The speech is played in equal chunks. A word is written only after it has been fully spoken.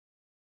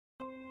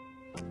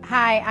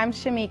Hi, I'm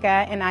Shamika,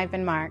 and I've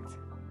been marked.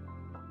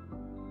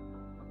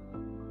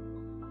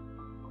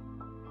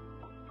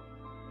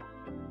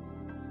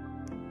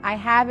 I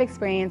have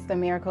experienced a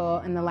miracle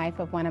in the life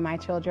of one of my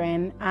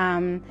children.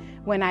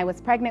 When I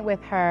was pregnant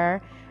with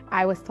her,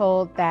 I was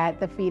told that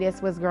the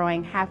fetus was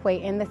growing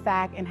halfway in the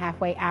sac and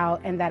halfway out,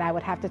 and that I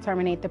would have to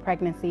terminate the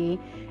pregnancy,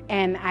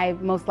 and I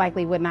most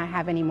likely would not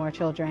have any more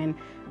children.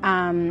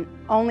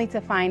 Only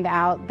to find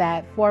out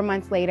that 4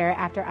 months later,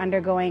 after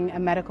undergoing a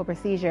medical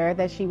procedure,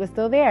 that she was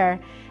still there,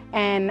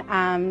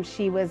 and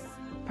she was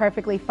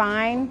perfectly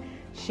fine.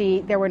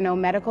 There were no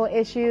medical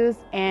issues,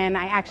 and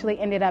I actually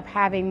ended up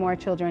having more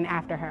children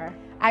after her.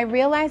 I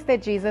realized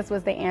that Jesus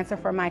was the answer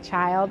for my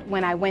child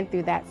when I went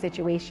through that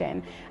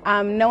situation.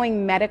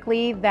 Knowing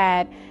medically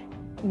that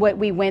what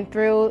we went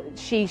through,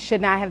 she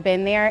should not have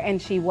been there,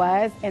 and she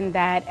was, and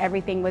that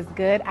everything was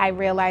good, I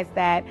realized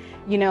that,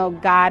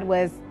 God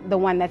was the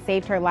one that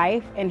saved her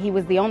life, and He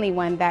was the only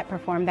one that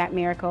performed that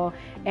miracle,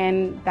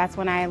 and that's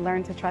when I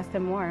learned to trust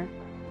Him more.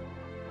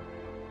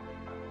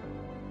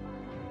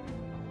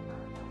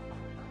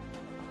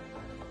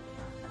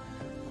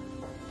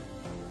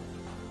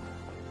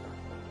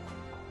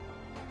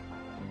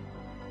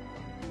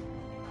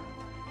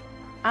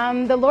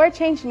 The Lord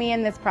changed me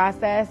in this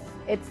process.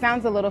 It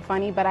sounds a little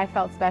funny, but I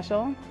felt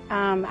special.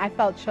 I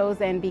felt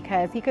chosen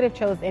because He could have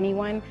chose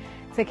anyone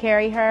to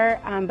carry her,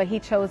 but He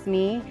chose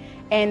me.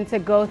 And to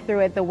go through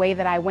it the way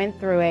that I went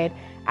through it,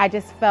 I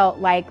just felt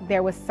like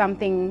there was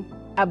something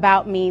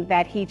about me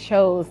that He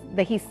chose,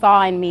 that He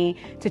saw in me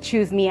to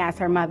choose me as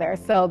her mother.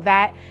 So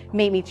that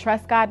made me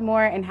trust God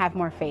more and have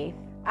more faith.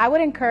 I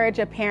would encourage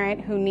a parent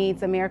who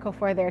needs a miracle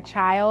for their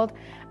child.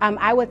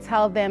 I would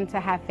tell them to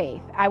have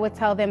faith. I would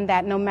tell them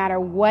that no matter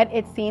what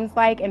it seems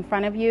like in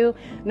front of you,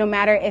 no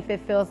matter if it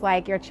feels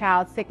like your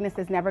child's sickness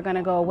is never going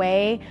to go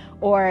away,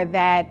 or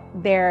that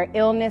their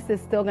illness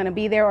is still going to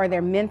be there, or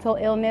their mental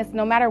illness,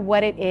 no matter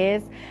what it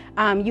is,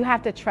 you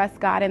have to trust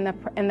God in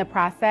the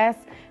process.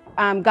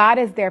 God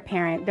is their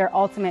parent, their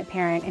ultimate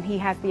parent, and He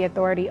has the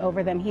authority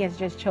over them. He has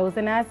just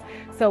chosen us.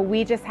 So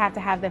we just have to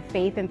have the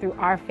faith, and through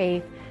our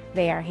faith,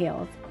 they are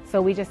healed.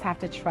 So we just have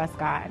to trust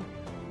God.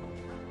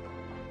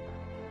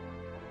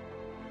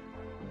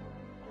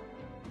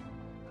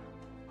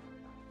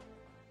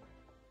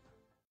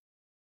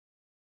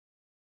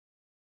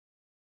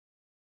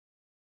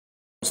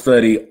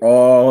 Study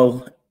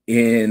all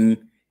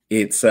in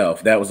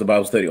itself. That was a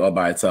Bible study all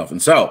by itself.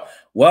 And so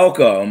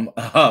welcome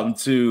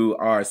to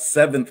our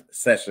 7th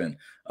session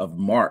of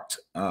Marked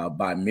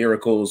by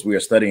Miracles. We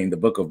are studying the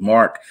book of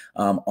Mark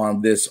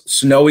on this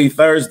snowy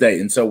Thursday.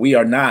 And so we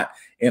are not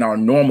in our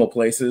normal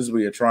places.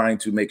 We are trying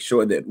to make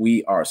sure that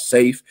we are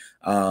safe,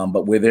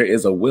 but where there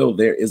is a will,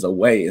 there is a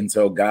way. And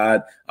so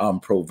God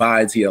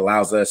provides. He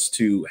allows us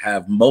to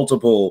have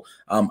multiple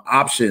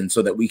options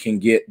so that we can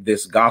get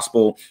this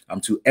gospel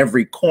to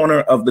every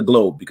corner of the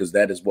globe, because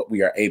that is what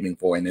we are aiming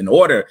for. And in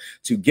order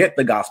to get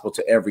the gospel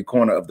to every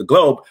corner of the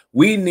globe,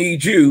 we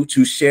need you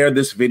to share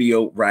this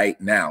video right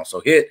now. So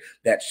hit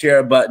that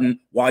share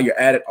button. While you're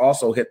at it,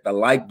 also hit the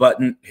like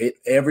button, hit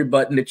every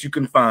button that you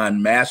can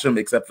find, mash them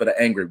except for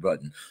the angry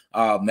button.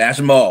 Mash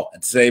them all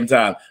at the same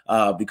time,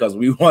 because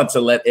we want to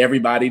let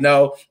everybody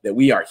know that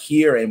we are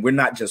here, and we're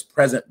not just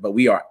present, but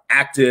we are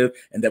active,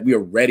 and that we are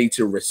ready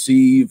to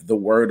receive the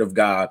word of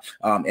God.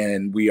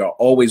 And we are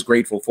always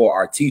grateful for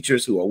our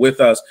teachers who are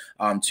with us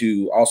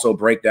to also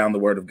break down the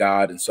word of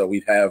God. And so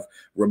we have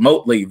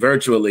remotely,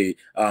 virtually,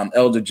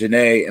 Elder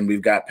Janae, and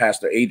we've got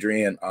Pastor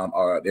Adrian.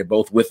 They're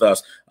both with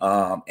us,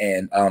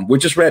 and we're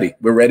just ready.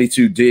 We're ready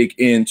to dig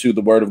into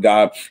the word of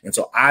God. And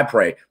so I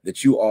pray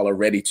that you all are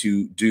ready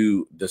to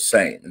do the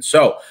same. And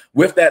so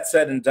with that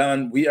said and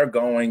done, we are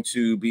going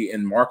to be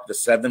in Mark, the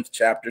 7th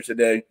chapter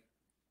today.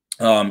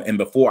 And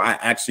before I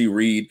actually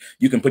read,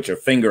 you can put your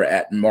finger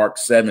at Mark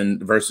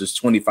 7 verses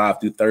 25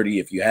 through 30.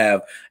 If you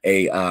have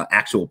a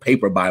actual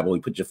paper Bible,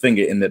 you put your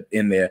finger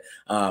in there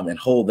and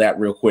hold that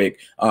real quick.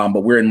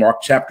 But we're in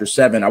Mark chapter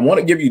 7. I want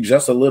to give you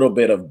just a little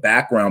bit of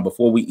background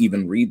before we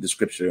even read the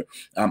scripture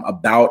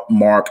about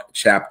Mark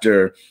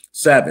chapter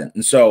 7.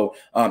 And so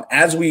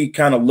as we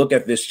kind of look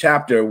at this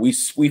chapter, we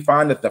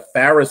find that the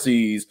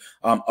Pharisees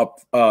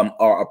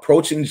are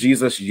approaching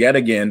Jesus yet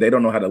again. They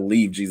don't know how to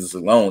leave Jesus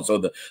alone. So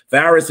the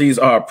Pharisees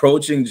are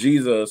approaching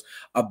Jesus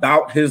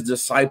about his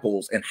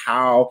disciples and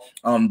how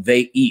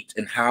they eat,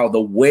 and how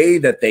the way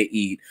that they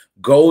eat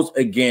goes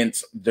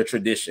against the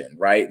tradition,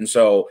 right? And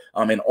so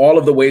in all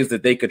of the ways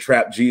that they could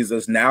trap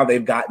Jesus, now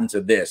they've gotten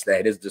to this,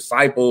 that his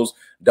disciples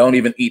don't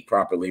even eat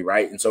properly,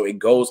 right? And so it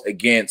goes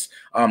against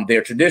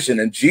their tradition.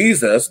 And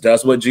Jesus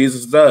does what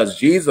Jesus does.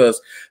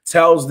 Jesus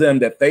tells them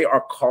that they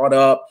are caught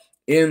up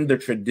in the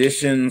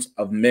traditions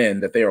of men,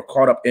 that they are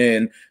caught up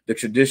in the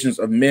traditions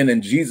of men.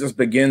 And Jesus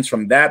begins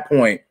from that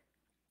point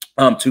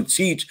to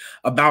teach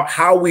about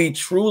how we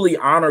truly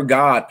honor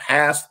God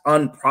past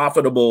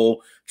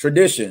unprofitable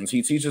traditions.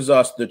 He teaches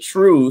us the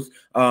truth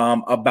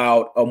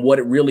about what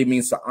it really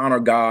means to honor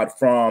God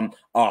from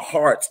our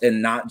hearts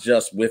and not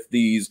just with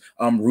these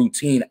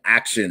routine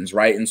actions,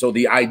 right? And so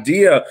the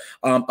idea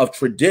of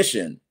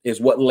tradition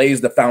is what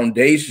lays the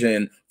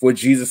foundation for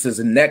Jesus's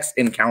next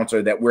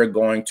encounter that we're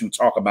going to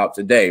talk about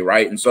today,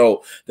 right? And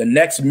so the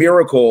next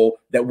miracle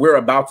that we're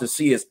about to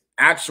see is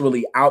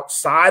actually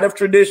outside of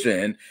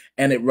tradition,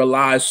 and it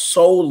relies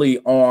solely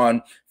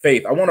on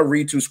faith. I want to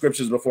read two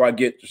scriptures before I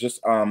get just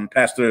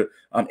Pastor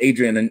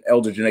Adrian and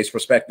Elder Janae's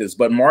perspectives.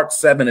 But Mark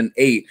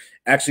 7:8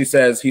 actually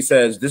says, he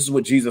says, this is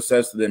what Jesus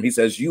says to them. He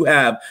says, you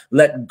have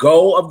let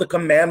go of the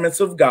commandments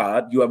of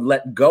God. You have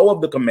let go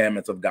of the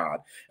commandments of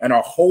God and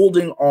are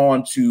holding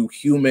on to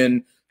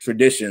human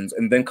traditions.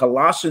 And then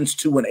Colossians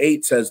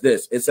 2:8 says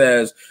this. It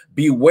says,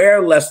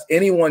 beware lest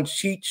anyone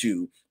cheat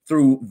you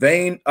through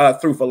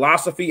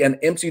philosophy and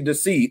empty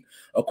deceit,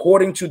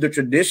 according to the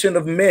tradition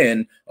of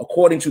men,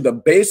 according to the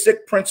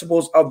basic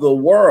principles of the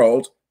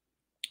world,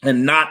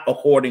 and not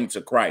according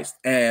to Christ.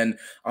 And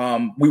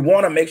we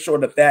want to make sure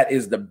that that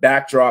is the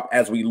backdrop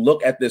as we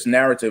look at this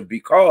narrative,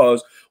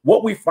 because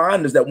what we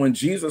find is that when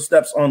Jesus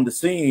steps on the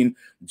scene,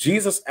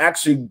 Jesus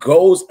actually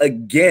goes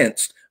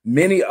against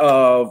many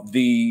of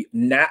the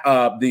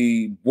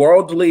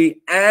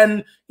worldly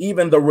and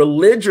even the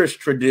religious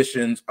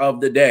traditions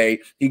of the day.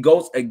 He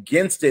goes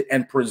against it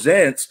and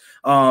presents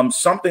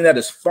something that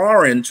is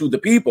foreign to the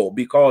people,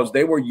 because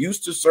they were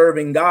used to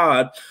serving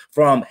God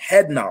from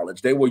head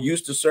knowledge. They were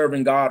used to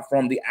serving God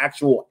from the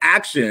actual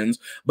actions,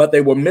 but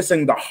they were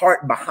missing the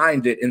heart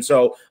behind it. And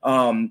so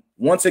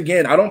once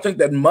again, I don't think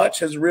that much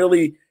has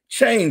really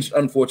changed,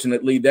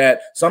 unfortunately,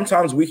 that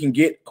sometimes we can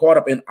get caught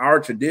up in our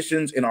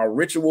traditions, in our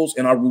rituals,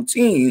 in our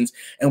routines,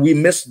 and we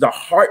miss the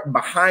heart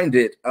behind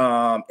it.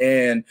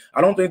 And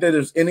I don't think that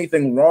there's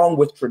anything wrong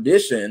with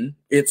tradition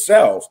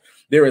itself.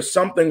 There is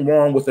something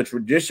wrong with a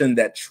tradition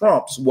that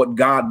trumps what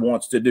God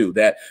wants to do,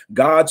 that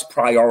God's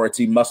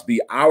priority must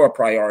be our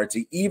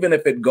priority, even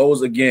if it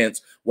goes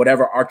against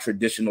whatever our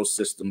traditional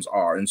systems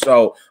are. And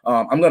so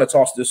I'm going to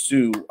toss this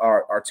to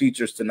our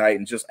teachers tonight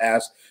and just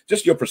ask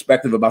just your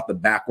perspective about the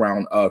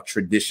background of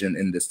tradition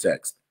in this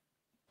text.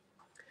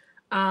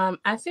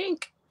 I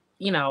think,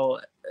 the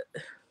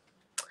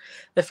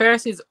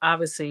Pharisees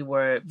obviously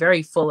were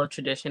very full of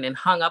tradition and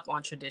hung up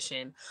on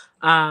tradition.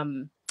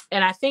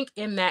 And I think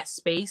in that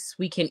space,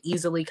 we can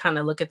easily kind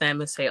of look at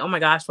them and say, oh my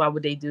gosh, why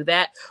would they do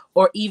that?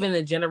 Or even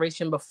the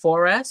generation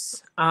before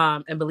us,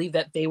 and believe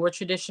that they were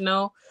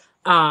traditional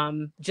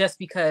just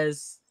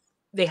because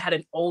they had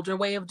an older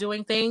way of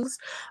doing things.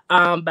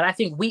 But I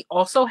think we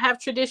also have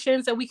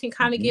traditions that we can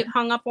kind of get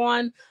hung up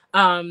on,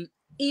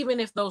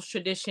 even if those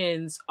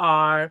traditions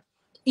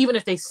even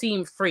if they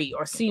seem free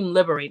or seem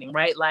liberating,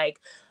 right? Like,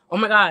 oh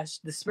my gosh,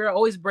 the spirit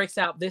always breaks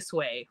out this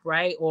way,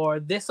 right?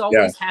 Or this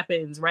always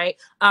happens, right?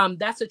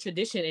 That's a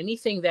tradition.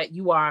 Anything that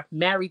you are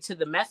married to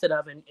the method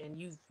of, and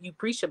you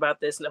preach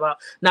about this and about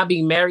not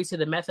being married to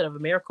the method of a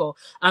miracle.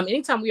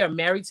 Anytime we are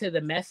married to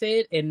the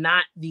method and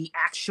not the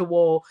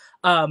actual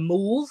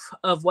move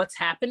of what's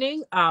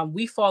happening,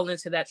 we fall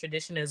into that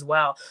tradition as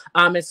well.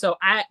 And so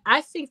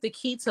I think the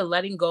key to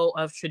letting go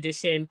of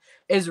tradition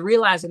is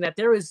realizing that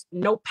there is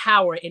no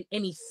power in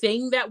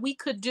anything that we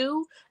could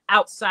do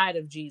outside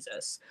of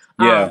Jesus.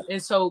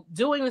 And so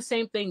doing the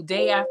same thing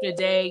day after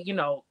day,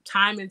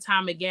 time and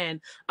time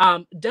again,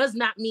 does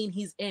not mean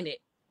he's in it.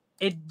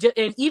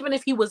 And even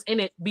if he was in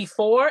it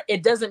before,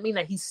 it doesn't mean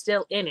that he's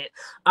still in it.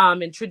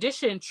 And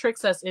tradition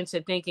tricks us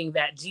into thinking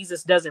that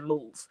Jesus doesn't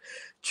move.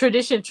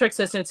 Tradition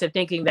tricks us into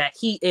thinking that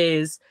he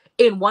is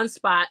in one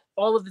spot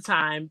all of the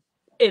time,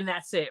 and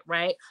that's it,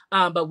 right?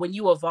 But when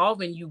you evolve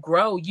and you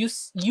grow, you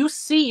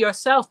see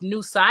yourself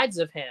new sides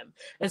of him.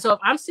 And so if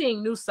I'm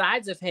seeing new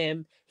sides of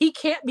him, he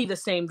can't be the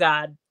same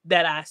God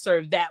that I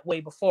served that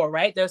way before,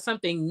 right? There's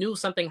something new,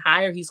 something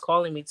higher he's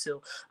calling me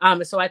to.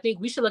 And so I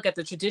think we should look at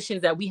the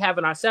traditions that we have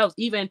in ourselves.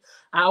 Even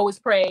I always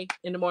pray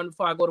in the morning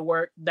before I go to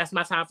work. That's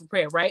my time for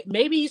prayer, right?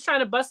 Maybe he's trying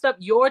to bust up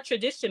your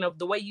tradition of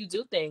the way you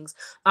do things,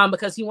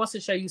 because he wants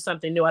to show you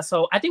something new.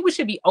 So I think we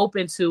should be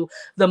open to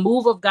the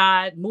move of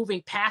God,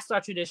 moving past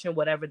our tradition,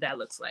 whatever that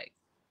looks like.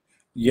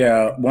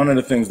 Yeah, one of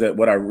the things that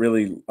what I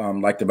really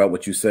liked about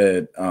what you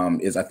said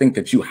is I think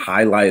that you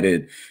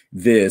highlighted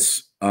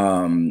this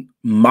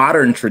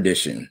modern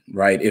tradition,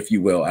 right, if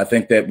you will. I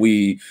think that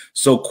we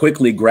so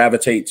quickly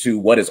gravitate to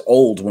what is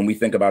old when we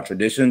think about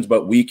traditions,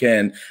 but we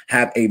can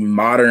have a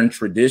modern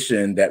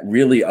tradition that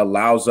really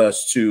allows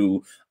us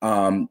to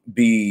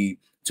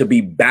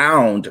be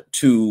bound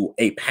to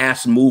a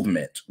past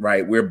movement,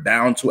 right? We're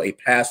bound to a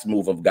past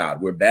move of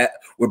God.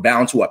 We're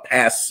bound to a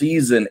past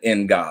season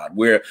in God.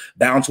 We're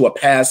bound to a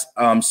past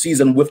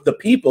season with the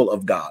people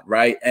of God,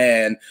 right?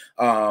 And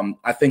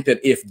I think that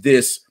if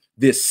this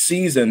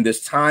season,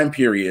 this time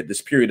period,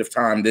 this period of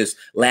time, this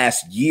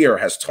last year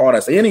has taught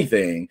us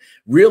anything,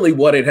 really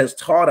what it has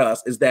taught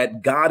us is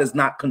that God is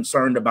not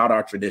concerned about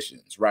our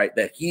traditions, right?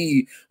 That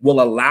he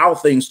will allow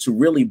things to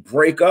really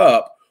break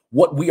up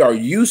what we are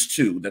used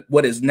to, that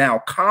what is now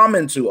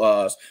common to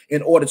us,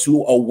 in order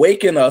to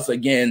awaken us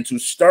again, to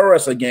stir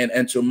us again,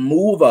 and to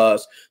move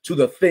us to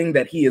the thing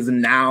that he is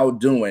now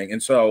doing.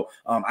 And so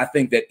I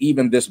think that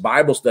even this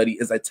Bible study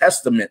is a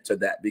testament to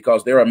that,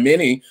 because there are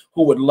many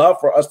who would love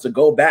for us to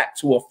go back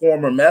to a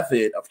former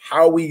method of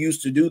how we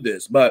used to do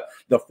this, but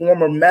the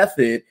former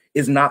method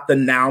is not the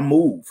now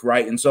move,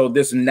 right? And so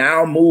this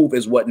now move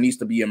is what needs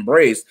to be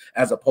embraced,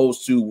 as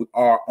opposed to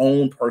our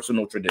own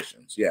personal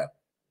traditions. Yeah.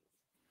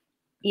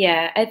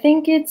 Yeah, I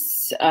think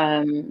it's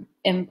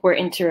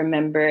important to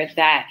remember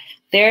that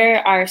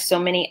there are so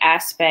many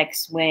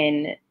aspects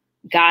when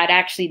God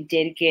actually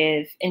did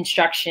give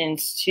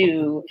instructions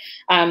to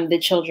the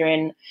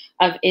children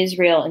of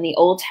Israel in the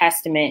Old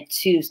Testament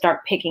to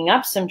start picking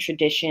up some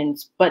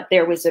traditions, but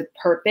there was a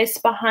purpose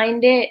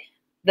behind it.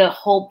 The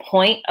whole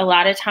point a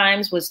lot of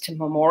times was to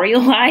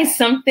memorialize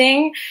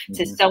something,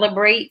 to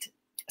celebrate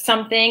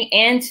something,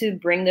 and to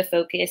bring the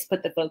focus,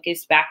 put the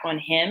focus back on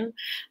him.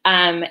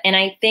 And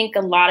I think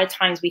a lot of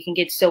times we can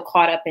get so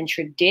caught up in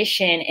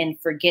tradition and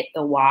forget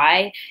the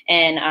why.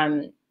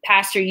 And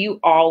Pastor, you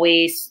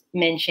always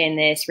mention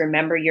this,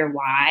 remember your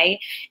why.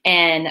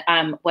 And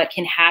what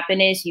can happen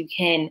is you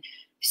can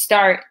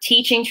start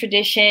teaching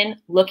tradition,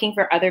 looking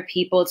for other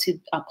people to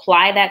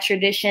apply that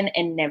tradition,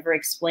 and never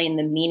explain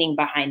the meaning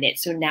behind it.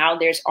 So now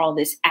there's all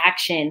this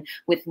action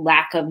with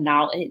lack of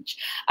knowledge.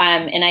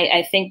 And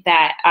I think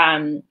that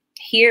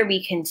here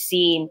we can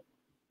see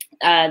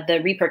the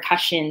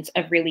repercussions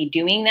of really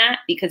doing that,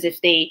 because if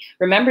they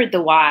remembered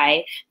the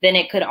why, then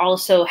it could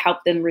also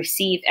help them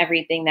receive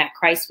everything that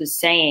Christ was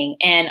saying,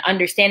 and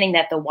understanding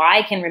that the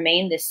why can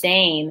remain the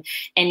same,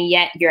 and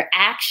yet your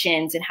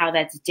actions and how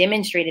that's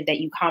demonstrated that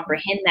you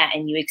comprehend that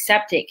and you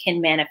accept it can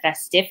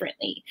manifest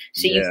differently.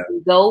 So you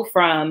can go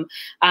from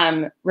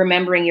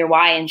remembering your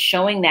why and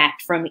showing that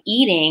from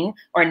eating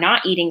or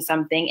not eating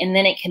something, and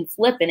then it can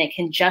flip and it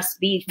can just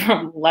be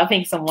from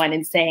loving someone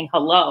and saying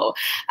hello.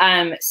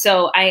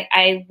 So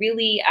I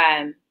really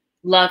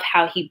love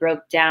how he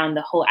broke down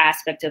the whole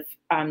aspect of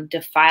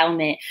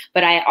defilement.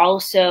 But I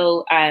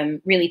also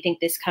really think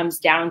this comes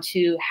down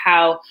to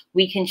how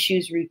we can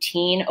choose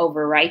routine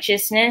over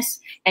righteousness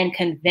and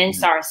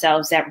convince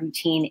ourselves that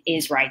routine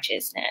is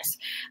righteousness.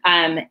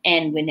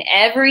 And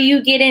whenever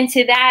you get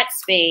into that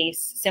space,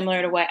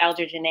 similar to what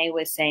Elder Janae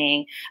was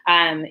saying,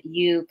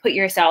 you put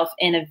yourself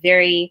in a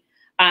very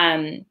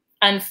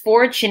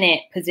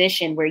unfortunate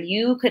position where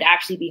you could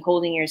actually be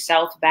holding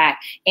yourself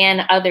back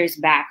and others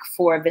back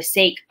for the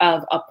sake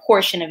of a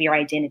portion of your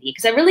identity.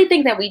 Because I really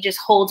think that we just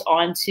hold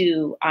on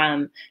to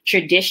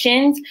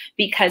traditions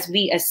because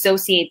we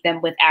associate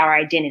them with our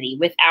identity,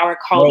 with our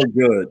culture,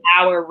 with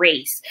our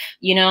race,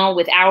 you know,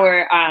 with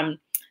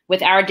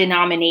our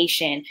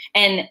denomination.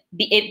 And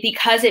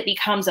because it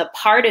becomes a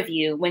part of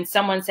you, when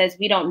someone says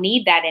we don't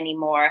need that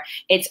anymore,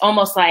 it's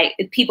almost like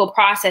people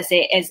process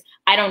it as,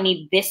 I don't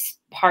need this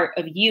part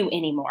of you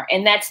anymore.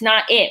 And that's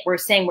not it. We're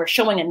saying we're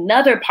showing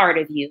another part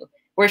of you.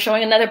 We're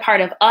showing another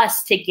part of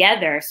us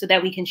together so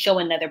that we can show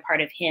another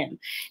part of him.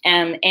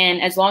 And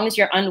as long as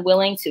you're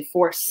unwilling to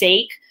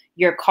forsake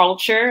your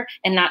culture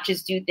and not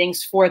just do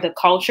things for the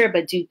culture,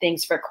 but do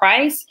things for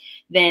Christ,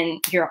 then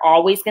you're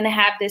always going to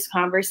have this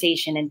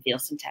conversation and feel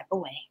some type of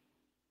way.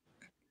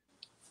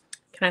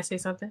 Can I say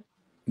something?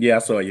 Yeah, I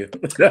saw you.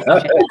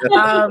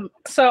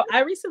 So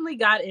I recently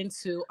got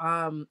into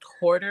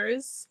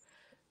hoarders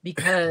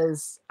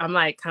because I'm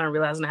like kind of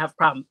realizing I have a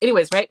problem.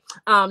 Anyways, right?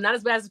 Not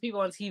as bad as the people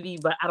on TV,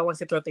 but I don't want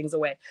to throw things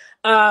away.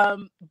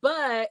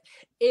 But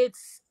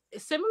it's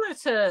similar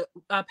to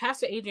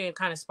Pastor Adrian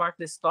kind of sparked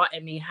this thought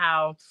in me,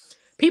 how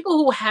people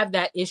who have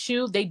that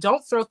issue, they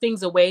don't throw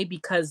things away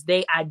because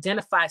they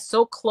identify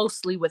so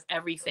closely with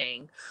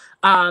everything.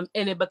 And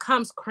it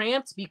becomes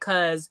cramped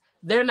because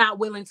they're not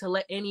willing to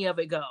let any of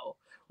it go.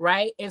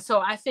 Right. And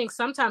so I think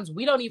sometimes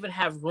we don't even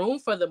have room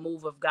for the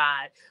move of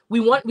God.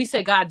 We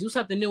say, God, do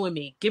something new in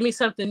me. Give me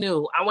something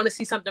new. I want to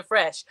see something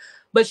fresh.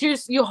 But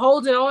you're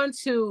holding on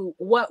to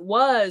what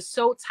was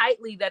so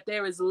tightly that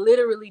there is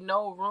literally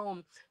no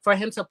room for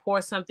him to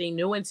pour something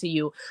new into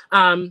you.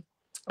 And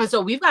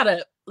so we've got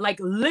to like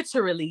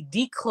literally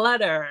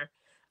declutter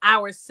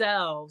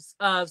ourselves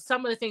of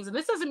some of the things. And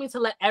this doesn't mean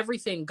to let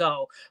everything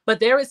go, but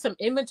there is some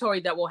inventory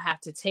that we'll have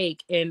to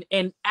take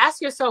and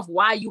ask yourself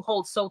why you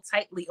hold so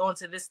tightly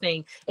onto this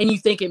thing and you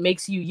think it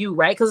makes you,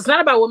 right? Because it's not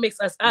about what makes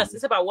us us,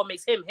 it's about what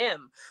makes him.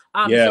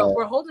 So if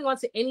we're holding on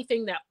to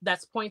anything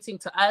that's pointing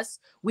to us,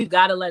 we've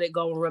got to let it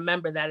go and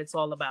remember that it's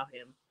all about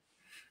him.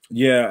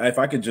 Yeah, if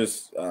I could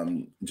just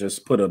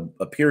put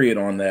a period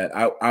on that,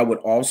 I would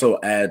also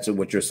add to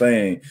what you're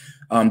saying,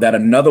 that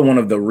another one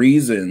of the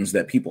reasons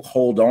that people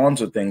hold on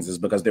to things is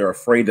because they're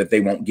afraid that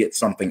they won't get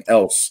something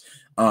else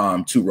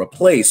to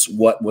replace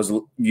what was,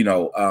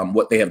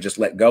 what they have just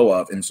let go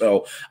of. And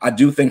so I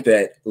do think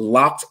that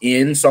locked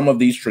in some of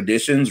these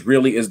traditions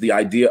really is the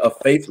idea of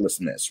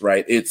faithlessness,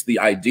 right? It's the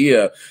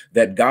idea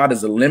that God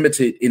is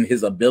limited in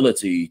his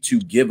ability to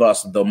give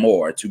us the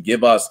more, to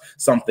give us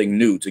something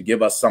new, to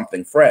give us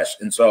something fresh.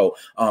 And so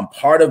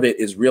part of it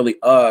is really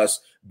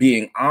us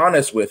being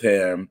honest with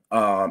him,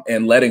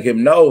 and letting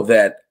him know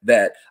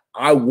that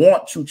I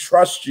want to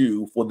trust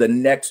you for the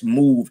next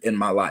move in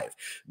my life,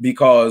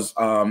 because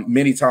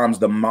many times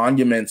the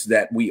monuments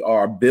that we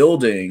are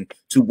building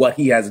to what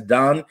he has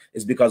done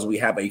is because we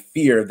have a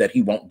fear that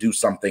he won't do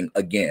something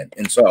again.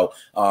 And so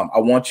I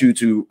want you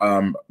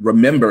to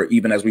remember,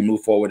 even as we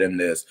move forward in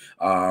this,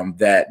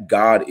 that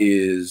God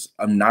is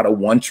not a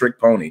one-trick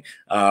pony,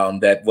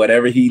 that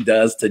whatever he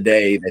does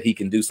today, that he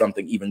can do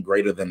something even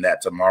greater than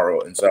that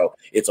tomorrow. And so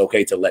it's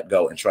okay to let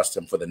go and trust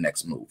him for the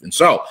next move. And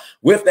so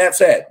with that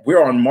said,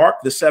 we're on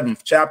Mark, the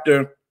 7th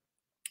chapter.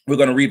 We're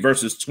going to read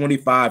verses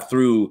 25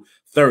 through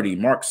 30.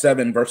 Mark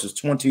 7, verses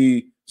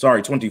 24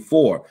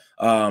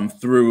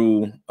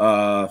 through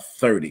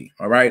 30.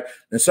 All right.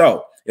 And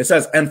so it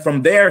says, and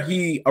from there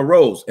he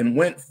arose and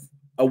went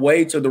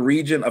away to the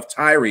region of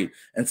Tyre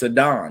and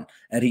Sidon.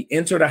 And he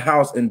entered a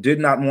house and did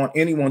not want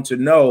anyone to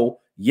know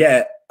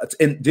yet,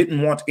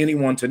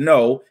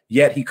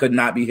 yet he could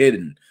not be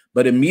hidden.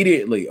 But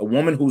immediately a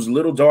woman whose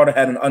little daughter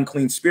had an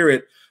unclean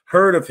spirit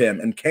heard of him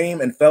and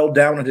came and fell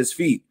down at his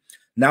feet.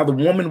 Now the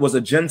woman was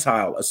a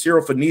Gentile, a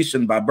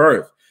Syrophoenician by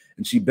birth,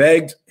 and she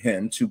begged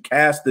him to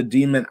cast the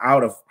demon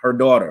out of her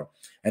daughter.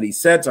 And he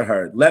said to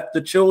her, let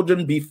the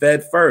children be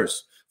fed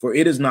first, for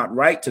it is not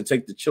right to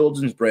take the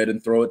children's bread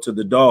and throw it to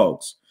the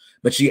dogs.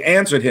 But she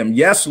answered him,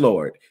 yes,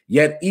 Lord,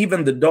 yet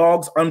even the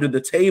dogs under the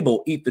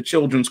table eat the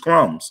children's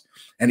crumbs.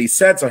 And he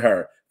said to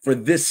her, for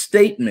this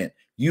statement,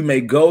 you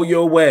may go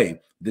your way.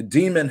 The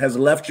demon has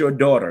left your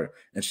daughter.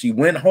 And she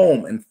went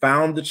home and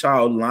found the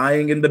child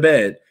lying in the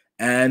bed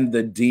and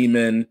the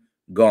demon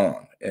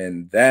gone.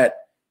 And that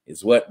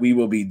is what we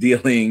will be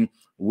dealing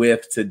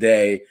with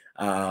today.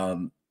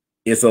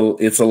 It's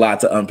a lot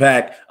to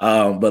unpack,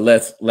 but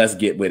let's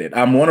get with it.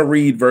 I want to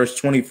read verse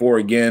 24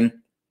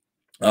 again.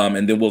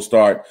 And then we'll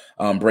start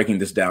breaking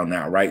this down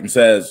now, right? And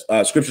says,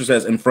 scripture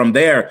says, and from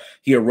there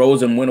he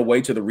arose and went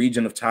away to the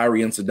region of Tyre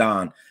and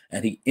Sidon,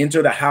 and he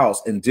entered a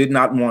house and did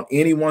not want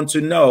anyone to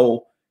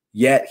know,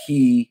 yet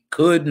he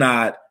could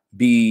not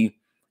be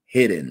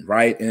hidden,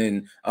 right?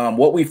 And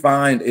what we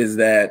find is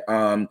that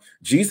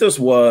Jesus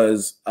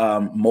was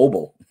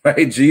mobile,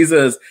 right?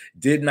 Jesus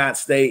did not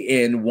stay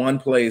in one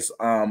place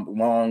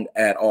long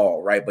at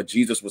all, right? But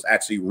Jesus was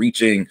actually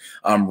reaching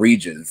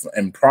regions.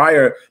 And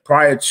prior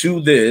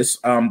to this,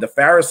 the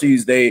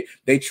Pharisees, they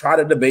try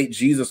to debate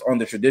Jesus on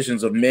the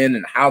traditions of men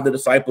and how the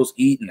disciples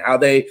eat and how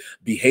they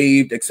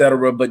behaved,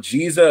 etc. But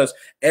Jesus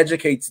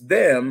educates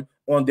them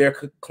on their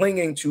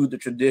clinging to the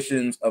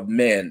traditions of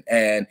men.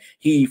 And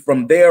he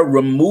from there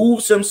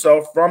removes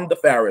himself from the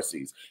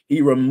Pharisees.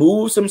 He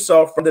removes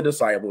himself from the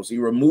disciples. He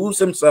removes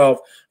himself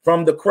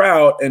from the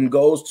crowd and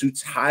goes to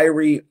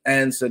Tyre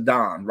and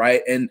Sidon,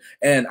 right? And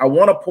I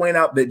want to point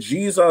out that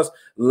Jesus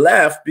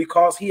left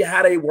because he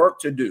had a work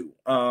to do,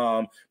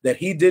 that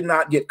he did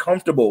not get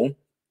comfortable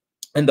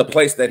in the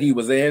place that he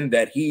was in,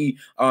 that he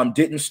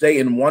didn't stay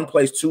in one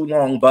place too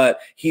long, but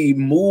he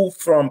moved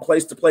from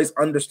place to place,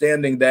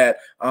 understanding that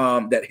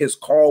that his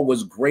call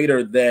was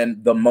greater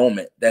than the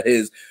moment, that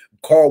his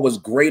call was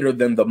greater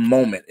than the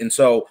moment. And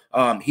so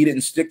he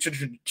didn't stick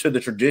to the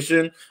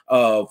tradition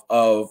of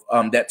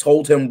that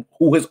told him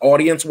who his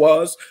audience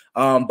was.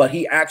 But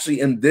he actually,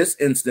 in this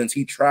instance,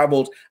 he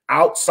traveled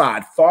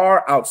outside,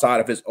 far outside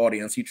of his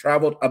audience. He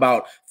traveled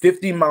about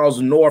 50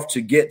 miles north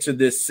to get to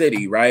this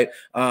city, right?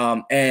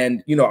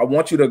 And, you know, I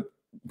want you to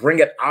bring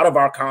it out of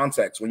our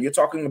context. When you're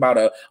talking about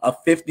a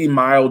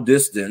 50-mile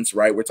distance,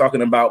 right? We're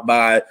talking about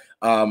by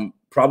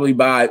probably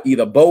by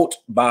either boat,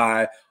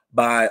 by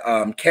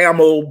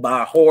camel,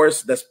 by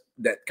horse.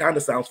 That kind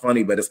of sounds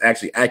funny, but it's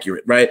actually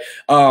accurate, right?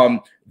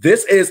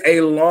 This is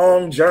a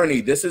long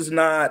journey. This is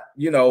not,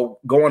 you know,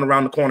 going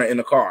around the corner in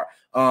the car.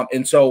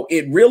 And so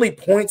it really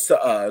points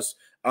to us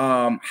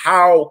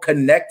how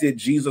connected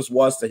Jesus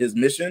was to his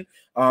mission.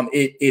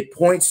 It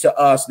points to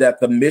us that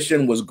the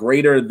mission was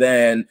greater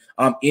than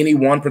any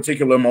one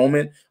particular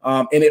moment.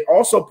 And it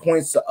also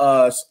points to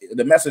us,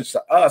 the message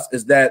to us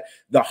is that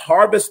the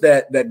harvest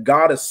that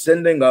God is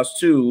sending us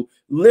to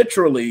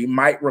literally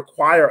might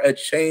require a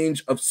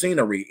change of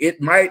scenery.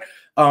 It might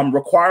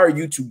require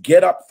you to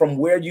get up from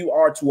where you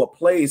are to a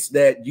place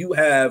that you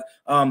have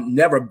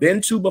never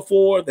been to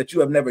before, that you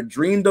have never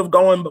dreamed of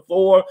going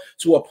before,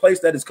 to a place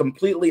that is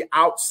completely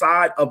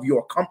outside of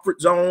your comfort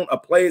zone, a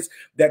place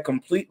that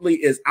completely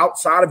is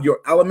outside of your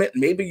element.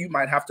 Maybe you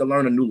might have to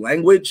learn a new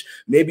language.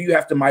 Maybe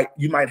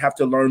you might have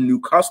to learn new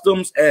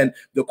customs. And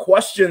the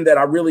question that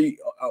I really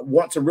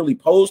want to really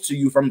pose to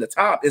you from the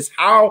top is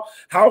how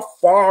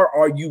far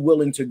are you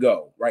willing to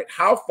go, right?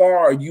 How far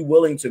are you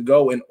willing to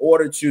go in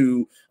order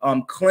to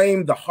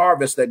claim the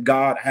harvest that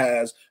God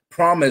has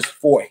promised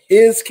for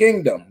his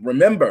kingdom?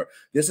 Remember,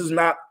 this is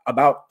not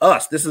about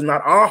us. This is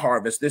not our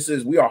harvest.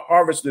 We are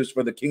harvesters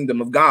for the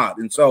kingdom of God.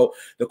 And so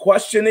the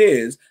question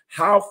is,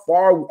 how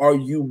far are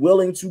you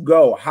willing to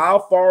go? How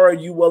far are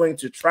you willing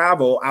to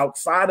travel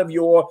outside of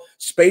your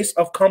space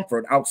of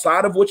comfort,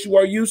 outside of what you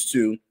are used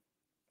to,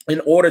 in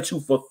order to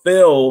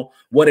fulfill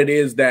what it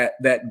is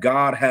that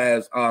God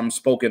has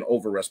spoken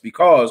over us,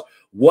 because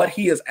what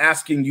he is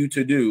asking you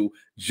to do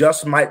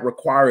just might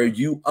require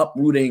you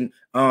uprooting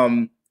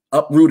and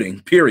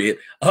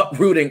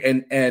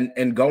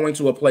going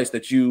to a place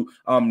that you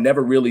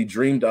never really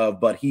dreamed of,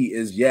 but he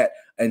is yet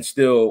and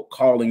still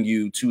calling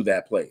you to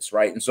that place,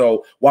 right? And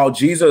so while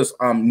Jesus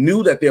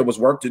knew that there was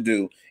work to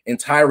do in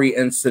Tyre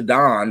and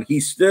Sidon, he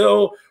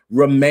still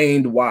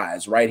remained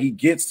wise, right? He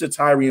gets to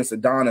Tyre and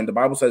Sidon, and the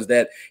Bible says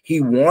that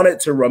he wanted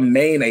to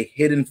remain a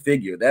hidden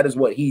figure. That is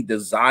what he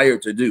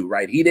desired to do,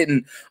 right? He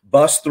didn't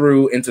bust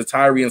through into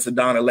Tyre and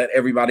Sidon and let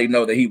everybody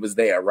know that he was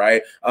there,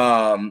 right?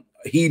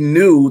 He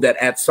knew that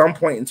at some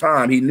point in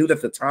time, he knew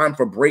that the time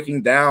for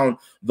breaking down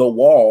the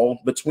wall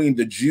between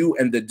the Jew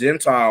and the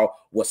Gentile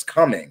was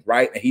coming,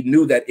 right? And he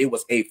knew that it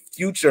was a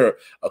future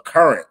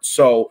occurrence.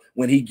 So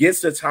when he gets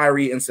to Tyre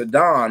and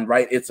Sidon,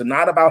 right, it's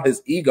not about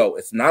his ego.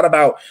 It's not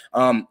about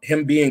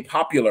him being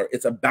popular.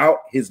 It's about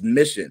his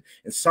mission.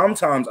 And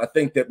sometimes I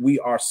think that we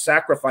are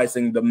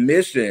sacrificing the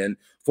mission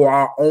for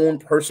our own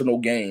personal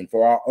gain,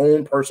 for our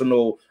own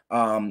personal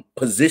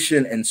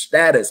position and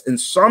status. And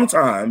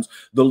sometimes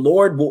the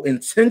Lord will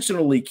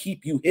intentionally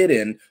keep you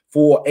hidden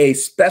for a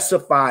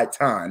specified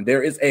time.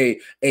 There is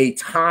a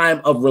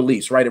time of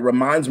release, right? It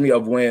reminds me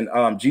of when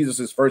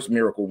Jesus's first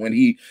miracle, when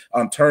he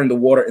turned the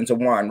water into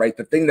wine, right?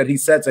 The thing that he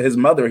said to his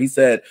mother, he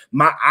said,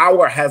 "My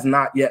hour has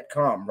not yet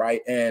come,"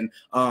 right? And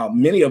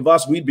many of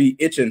us, we'd be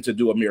itching to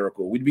do a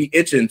miracle. We'd be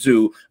itching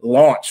to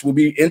launch. We'd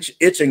be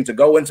itching to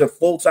go into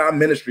full-time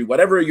ministry.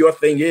 Whatever your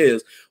thing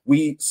is,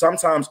 we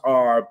sometimes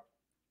are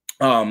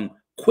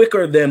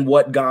quicker than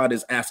what God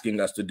is asking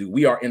us to do.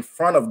 We are in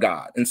front of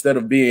God instead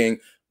of being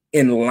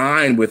in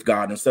line with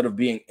God, instead of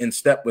being in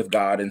step with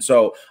God. And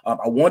so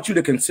I want you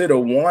to consider,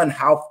 one,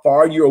 how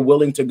far you're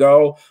willing to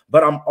go,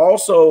 but I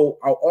also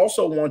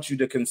want you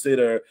to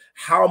consider,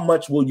 how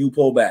much will you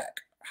pull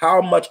back?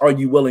 How much are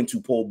you willing to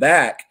pull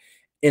back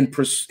and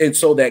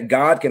so that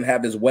God can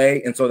have his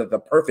way, and so that the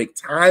perfect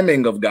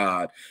timing of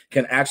God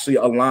can actually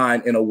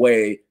align in a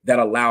way that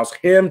allows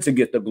him to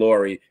get the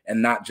glory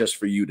and not just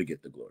for you to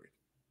get the glory.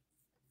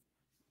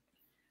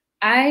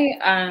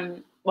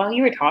 While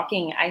you were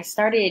talking, I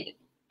started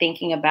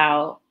thinking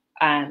about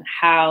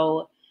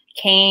how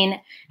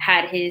Cain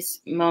had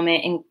his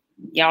moment, and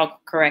y'all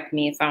correct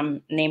me if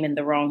I'm naming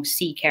the wrong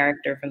C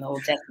character from the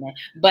Old Testament,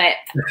 but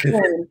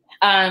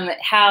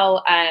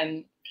how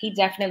he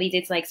definitely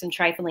did like some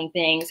trifling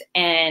things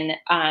and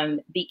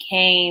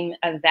became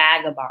a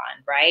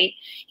vagabond, right?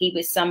 He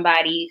was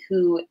somebody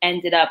who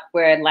ended up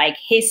where like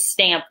his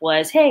stamp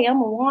was, "Hey,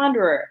 I'm a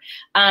wanderer."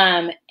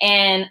 And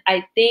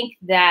I think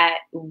that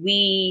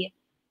we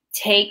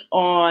take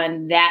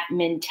on that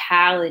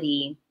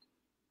mentality,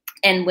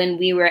 and when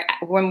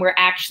we're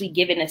actually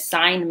given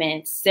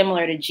assignments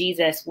similar to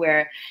Jesus,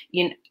 where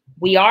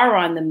we are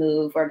on the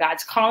move, or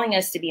God's calling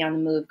us to be on the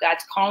move,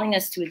 God's calling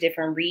us to a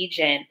different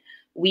region,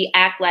 we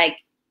act like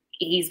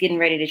he's getting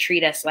ready to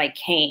treat us like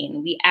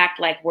Cain. We act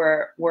like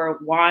we're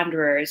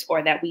wanderers,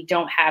 or that we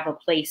don't have a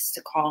place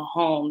to call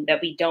home,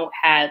 that we don't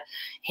have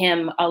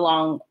him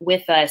along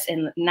with us,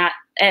 and not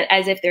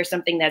as if there's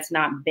something that's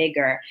not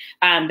bigger.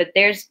 But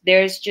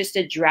there's just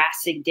a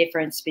drastic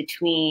difference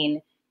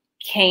between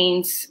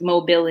Cain's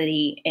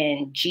mobility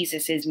and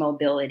Jesus's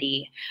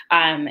mobility.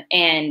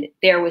 And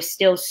there was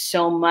still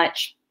so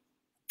much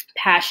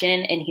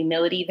passion and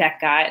humility that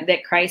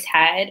Christ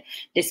had,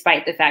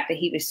 despite the fact that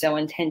he was so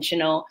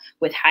intentional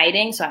with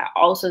hiding. So I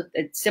also,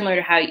 similar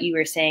to how you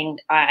were saying,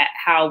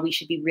 how we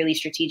should be really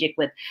strategic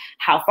with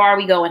how far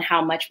we go and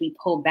how much we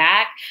pull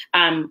back.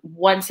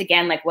 Once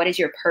again, like, what is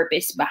your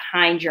purpose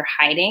behind your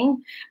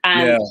hiding?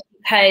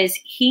 Because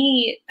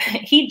he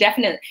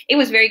definitely, it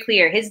was very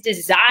clear, his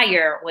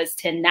desire was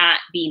to not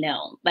be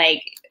known.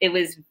 Like, it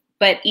was,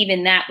 but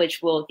even that, which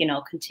we'll,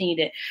 continue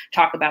to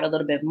talk about a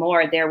little bit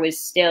more, there was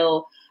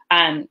still,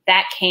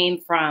 that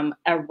came from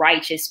a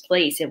righteous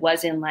place. It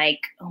wasn't like,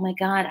 "Oh my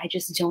God, I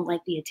just don't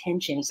like the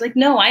attention." It's like,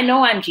 no, I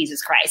know I'm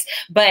Jesus Christ,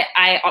 but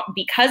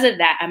because of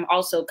that, I'm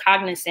also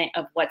cognizant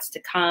of what's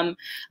to come,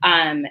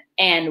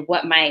 and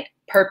what my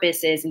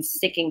purpose is, and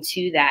sticking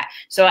to that.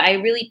 So I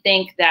really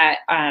think that,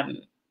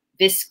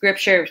 this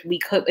scripture,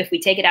 if we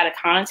take it out of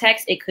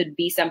context, it could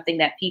be something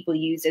that people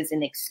use as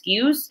an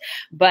excuse.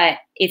 But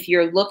if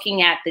you're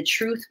looking at the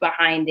truth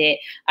behind it,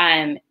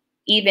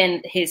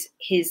 even his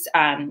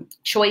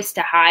choice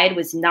to hide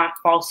was not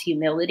false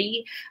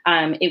humility.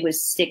 It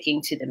was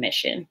sticking to the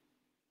mission.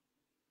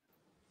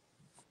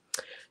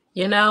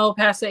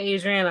 Pastor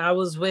Adrian, I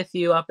was with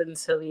you up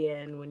until the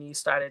end when you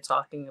started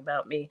talking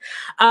about me.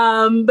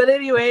 But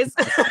anyways,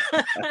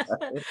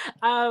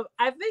 I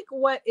think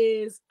what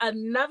is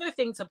another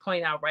thing to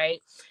point out,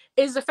 right,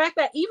 is the fact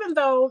that even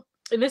though,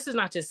 and this is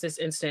not just this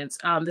instance,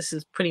 this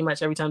is pretty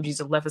much every time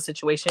Jesus left a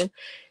situation,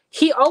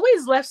 he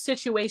always left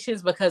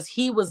situations because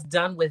he was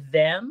done with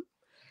them.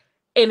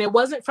 And it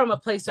wasn't from a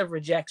place of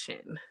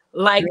rejection.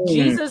 Like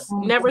Jesus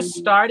never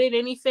started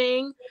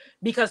anything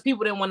because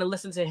people didn't want to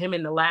listen to him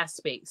in the last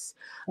space.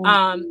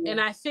 And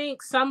I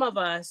think some of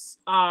us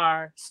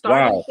are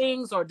starting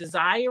things or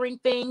desiring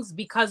things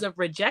because of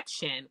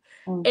rejection.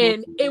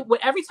 And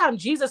every time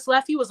Jesus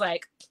left, he was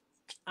like,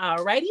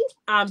 alrighty,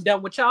 I'm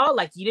done with y'all.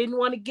 Like, you didn't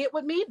want to get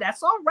with me,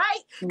 that's all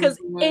right. Because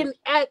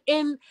at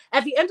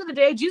the end of the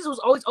day, Jesus was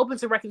always open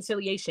to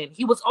reconciliation.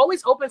 He was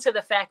always open to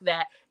the fact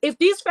that if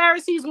these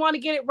Pharisees want to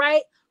get it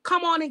right,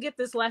 come on and get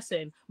this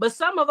lesson. But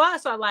some of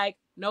us are like,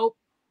 nope,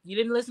 you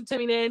didn't listen to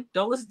me then,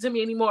 don't listen to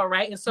me anymore,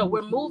 right? And so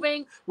we're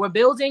moving, we're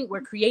building, we're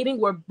creating,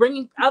 we're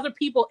bringing other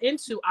people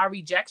into our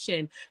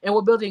rejection, and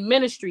we're building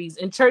ministries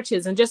and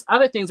churches and just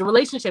other things,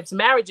 relationships,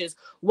 marriages,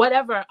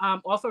 whatever,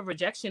 off of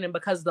rejection. And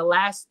because the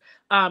last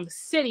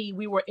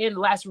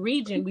last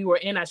region we were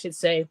in, I should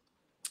say,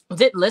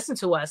 didn't listen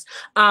to us.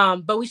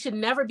 But we should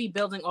never be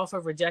building off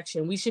of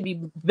rejection. We should be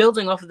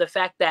building off of the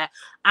fact that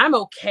I'm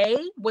okay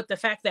with the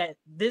fact that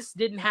this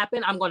didn't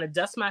happen. I'm going to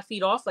dust my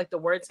feet off, like the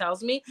word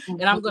tells me,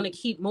 and I'm going to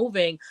keep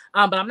moving.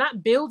 But I'm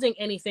not building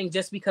anything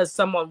just because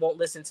someone won't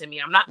listen to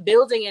me. I'm not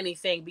building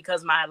anything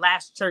because my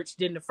last church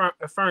didn't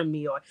affirm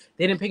me, or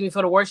they didn't pick me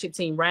for the worship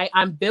team, right?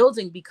 I'm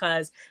building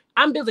because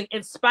I'm building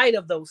in spite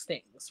of those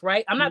things,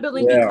 right? I'm not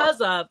building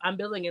because of, I'm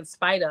building in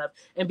spite of.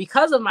 And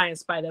because of my in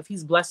spite of,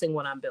 he's blessing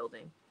what I'm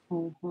building.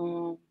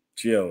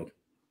 Jill,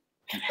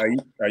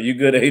 are you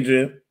good,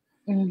 Adrian?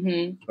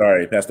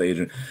 Sorry, Pastor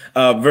Adrian.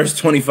 Verse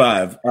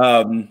 25.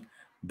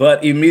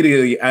 But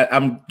immediately,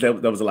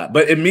 that was a lot.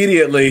 But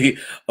immediately,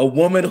 a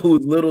woman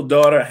whose little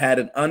daughter had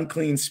an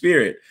unclean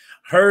spirit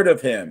heard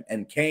of him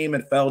and came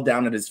and fell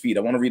down at his feet.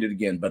 I want to read it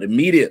again. But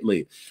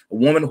immediately, a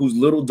woman whose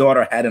little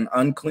daughter had an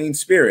unclean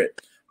spirit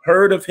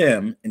heard of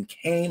him and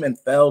came and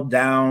fell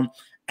down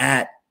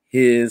at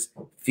his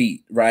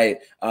feet, right?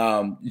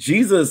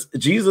 Jesus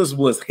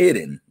was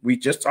hidden. We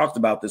just talked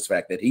about this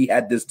fact that he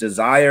had this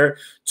desire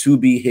to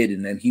be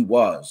hidden, and he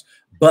was,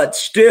 but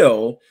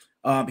still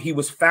he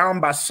was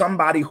found by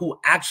somebody who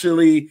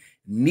actually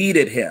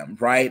needed him,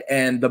 right?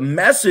 And the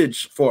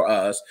message for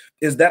us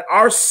is that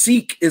our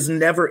seek is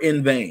never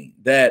in vain,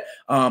 that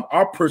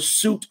our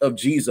pursuit of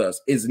Jesus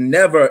is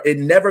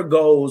never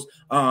goes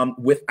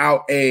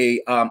without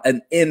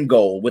an end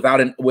goal,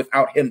 without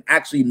him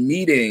actually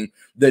meeting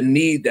the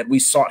need that we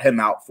sought him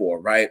out for,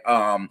 right?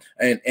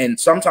 And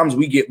sometimes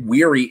we get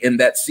weary in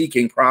that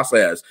seeking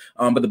process,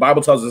 but the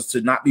Bible tells us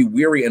to not be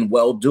weary in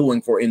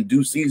well-doing, for in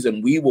due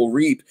season we will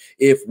reap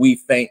if we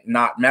faint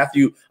not.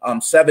 Matthew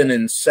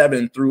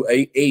 7:7 through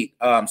 8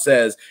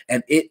 says,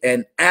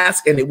 and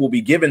ask and it will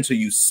be given to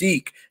you,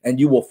 seek and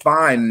you will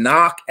find,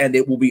 knock and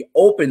it will be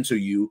open to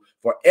you.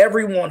 For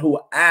everyone who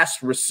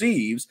asks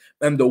receives,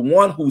 and the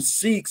one who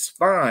seeks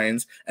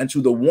finds, and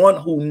to the one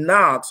who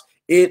knocks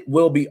it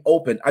will be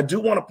open. I do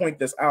want to point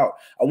this out.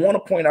 I want to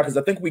point out, because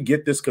I think we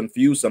get this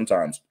confused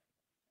sometimes,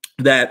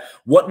 that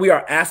what we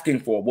are asking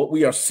for, what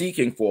we are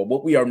seeking for,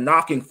 what we are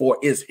knocking for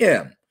is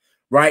him,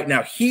 right?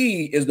 Now,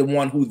 he is the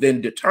one who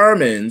then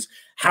determines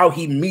how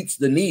he meets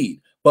the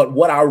need. But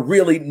what I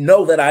really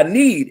know that I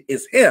need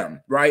is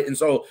him, right? And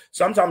so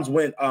sometimes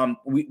when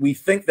we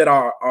think that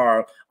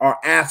our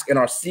ask and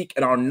our seek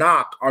and our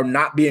knock are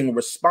not being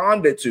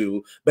responded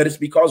to, but it's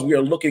because we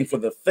are looking for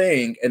the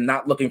thing and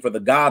not looking for the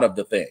God of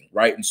the thing,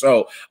 right? And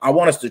so I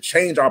want us to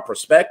change our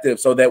perspective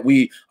so that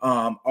we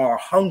are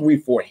hungry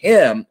for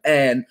him,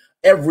 and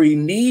every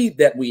need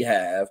that we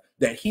have,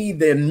 that he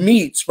then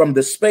meets from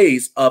the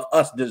space of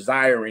us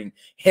desiring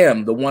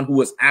him, the one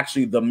who is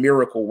actually the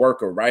miracle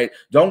worker, right?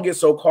 Don't get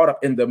so caught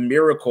up in the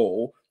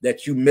miracle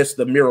that you miss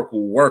the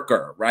miracle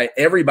worker, right?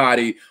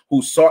 Everybody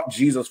who sought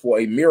Jesus for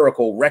a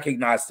miracle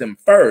recognized him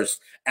first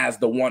as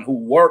the one who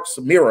works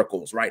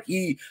miracles, right?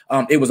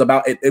 It was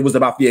about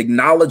the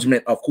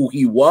acknowledgement of who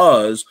he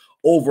was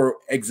over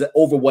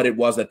what it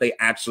was that they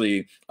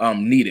actually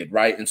needed,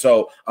 right? And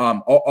so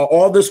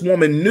all this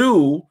woman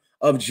knew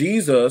of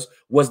Jesus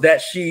was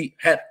that she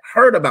had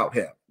heard about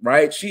him,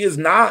 right? She's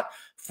not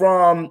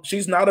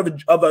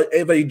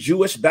of a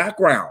Jewish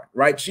background,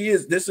 right?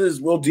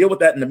 We'll deal with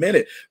that in a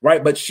minute,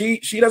 right? But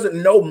she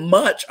doesn't know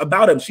much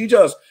about him. She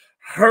just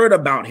heard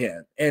about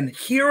him, and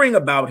hearing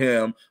about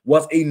him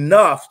was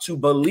enough to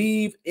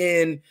believe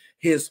in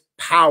his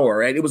power,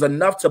 right? It was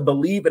enough to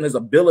believe in his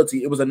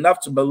ability. It was enough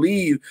to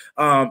believe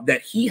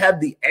that he had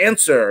the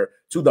answer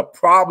to the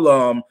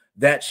problem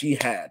that she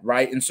had,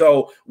 right? And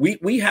so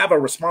we have a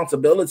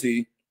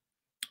responsibility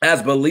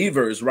as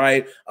believers,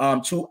 right,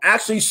 to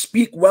actually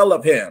speak well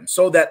of him,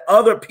 so that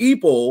other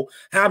people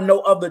have no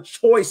other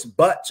choice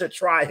but to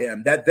try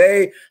him, that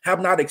they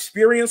have not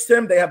experienced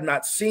him, they have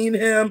not seen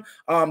him,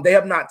 they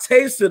have not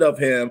tasted of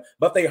him,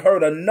 but they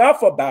heard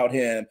enough about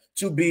him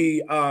to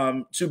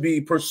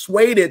be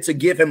persuaded to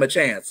give him a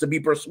chance, to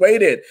be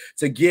persuaded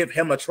to give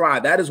him a try.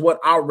 That is what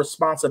our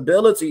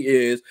responsibility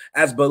is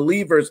as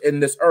believers in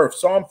this earth.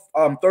 Psalm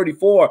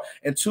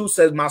 34:2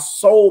 says, "My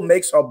soul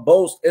makes her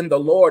boast in the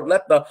Lord.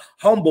 Let the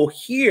humble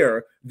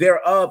hear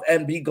thereof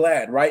and be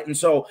glad," right? And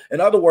so,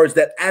 in other words,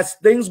 that as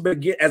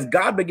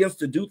God begins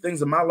to do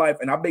things in my life,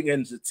 and I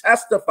begin to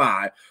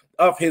testify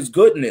of his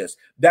goodness,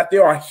 that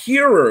there are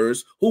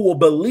hearers who will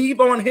believe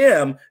on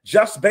him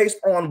just based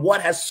on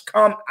what has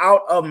come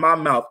out of my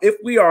mouth. If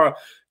we are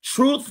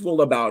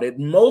truthful about it,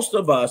 most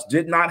of us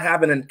did not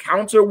have an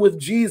encounter with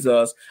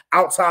Jesus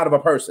outside of a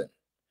person.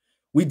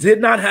 We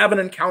did not have an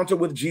encounter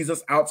with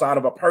Jesus outside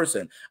of a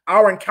person.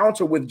 Our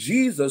encounter with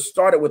Jesus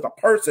started with a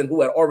person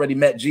who had already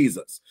met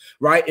Jesus,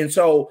 right? And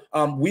so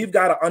we've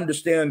got to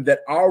understand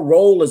that our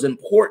role is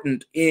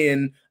important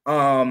in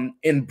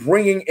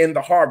bringing in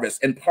the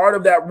harvest. And part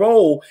of that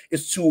role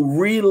is to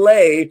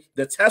relay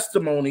the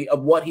testimony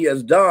of what he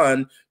has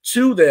done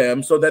to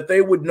them so that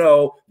they would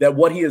know that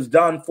what he has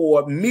done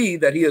for me,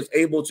 that he is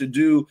able to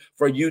do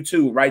for you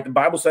too, right? The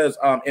Bible says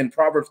in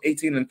Proverbs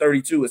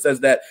 18:32, it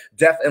says that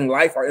death and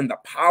life are in the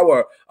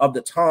power of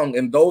the tongue,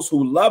 and those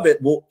who love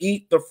it will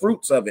eat the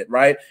fruits of it,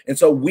 right? And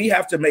so we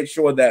have to make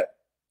sure that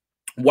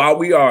while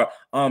we are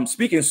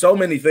speaking so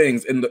many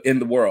things in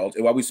the world,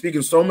 and while we're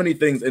speaking so many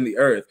things in the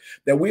earth,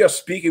 that we are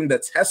speaking the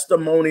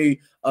testimony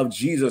of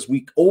Jesus.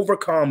 We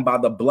overcome by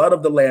the blood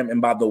of the Lamb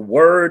and by the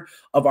word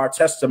of our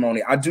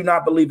testimony. I do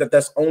not believe that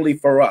that's only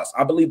for us.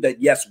 I believe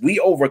that, yes, we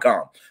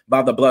overcome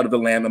by the blood of the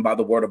Lamb and by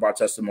the word of our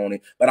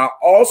testimony. But I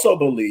also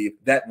believe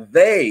that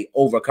they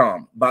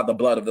overcome by the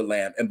blood of the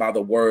Lamb and by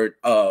the word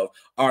of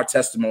our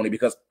testimony,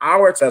 because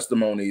our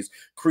testimonies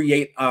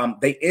create,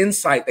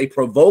 they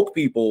provoke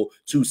people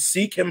to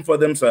seek him for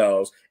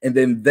themselves, and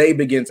then they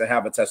begin to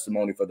have a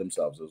testimony for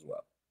themselves as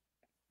well.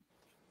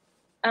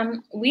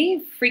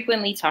 We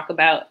frequently talk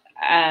about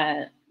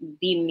the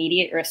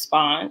immediate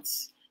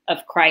response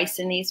of Christ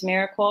in these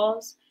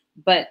miracles,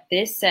 but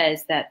this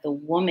says that the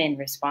woman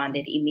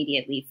responded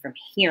immediately from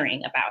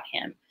hearing about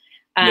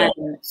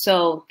him.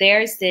 So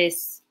there's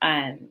this,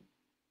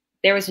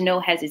 there was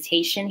no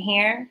hesitation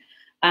here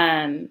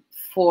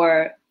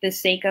for the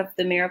sake of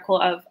the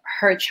miracle of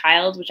her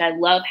child, which I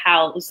love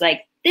how it was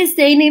like, this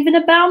ain't even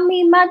about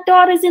me. My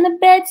daughter's in the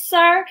bed,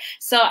 sir.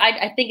 So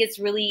I think it's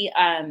really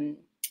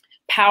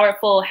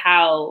powerful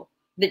how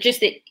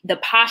the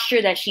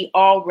posture that she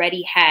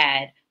already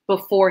had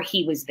before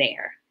he was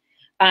there,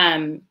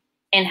 and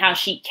how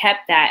she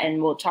kept that,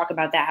 and we'll talk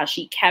about that, how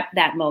she kept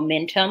that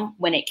momentum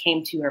when it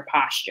came to her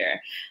posture.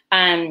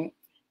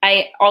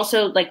 I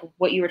also like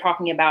what you were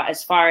talking about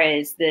as far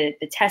as the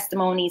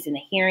testimonies and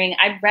the hearing.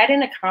 I read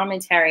in a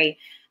commentary,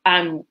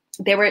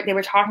 they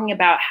were talking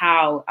about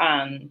how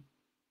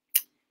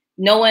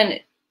no one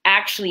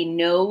actually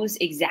knows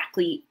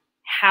exactly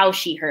how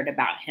she heard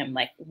about him,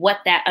 like what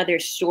that other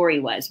story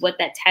was, what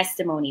that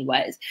testimony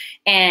was.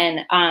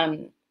 And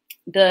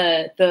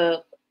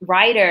the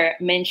writer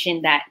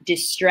mentioned that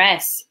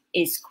distress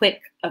is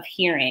quick of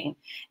hearing.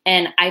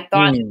 And I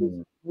thought it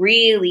was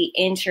really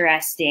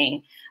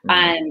interesting.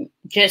 I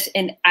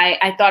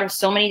thought of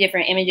so many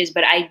different images,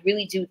 but I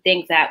really do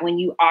think that when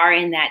you are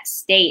in that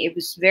state, it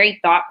was very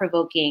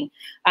thought-provoking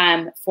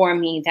for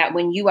me, that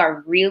when you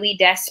are really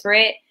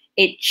desperate,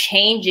 it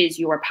changes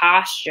your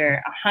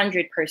posture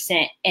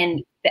 100%.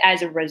 And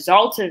as a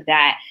result of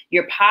that,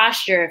 your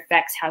posture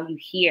affects how you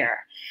hear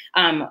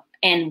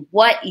and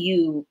what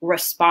you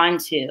respond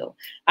to.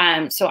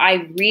 So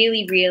I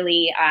really,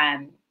 really,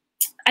 I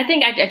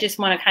think I just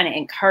want to kind of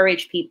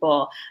encourage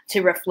people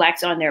to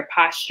reflect on their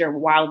posture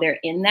while they're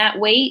in that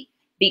wait.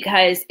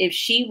 Because if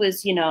she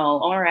was,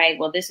 all right,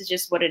 well, this is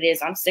just what it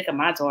is. I'm sick of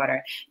my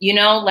daughter.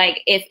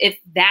 Like if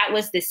that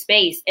was the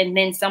space and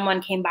then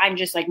someone came by and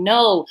just like,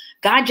 no,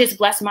 God just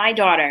blessed my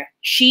daughter.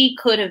 She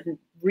could have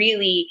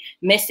really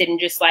missed it and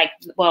just like,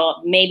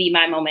 well, maybe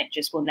my moment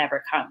just will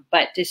never come.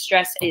 But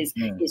distress is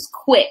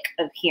quick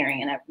of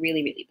hearing. And that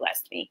really, really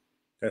blessed me.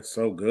 That's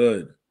so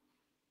good.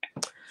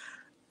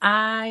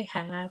 I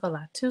have a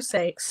lot to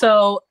say.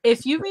 So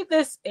if you read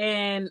this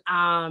in,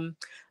 I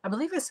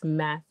believe it's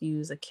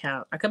Matthew's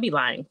account. I could be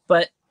lying,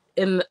 but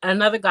in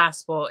another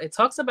gospel, it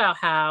talks about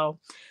how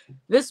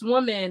this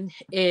woman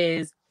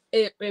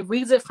it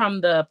reads it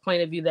from the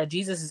point of view that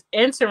Jesus is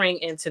entering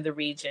into the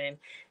region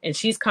and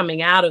she's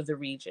coming out of the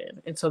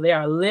region. And so they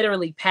are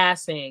literally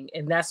passing,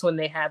 and that's when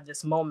they have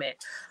this moment.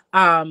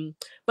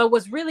 But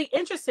what's really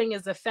interesting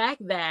is the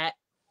fact that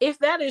if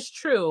that is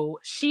true,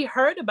 she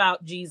heard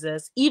about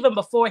Jesus even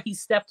before he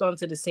stepped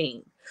onto the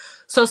scene.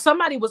 So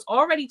somebody was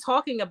already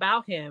talking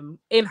about him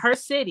in her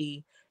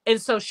city.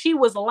 And so she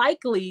was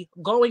likely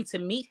going to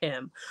meet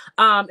him.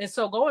 And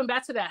so going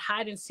back to that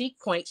hide and seek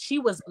point, she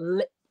was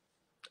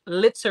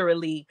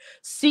literally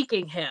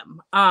seeking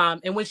him.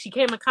 And when she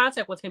came in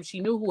contact with him, she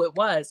knew who it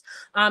was.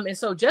 And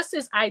so just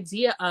this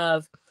idea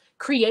of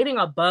creating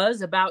a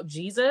buzz about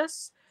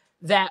Jesus,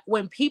 that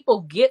when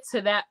people get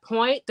to that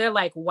point, they're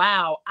like,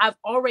 wow, I've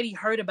already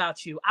heard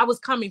about you. I was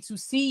coming to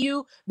see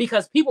you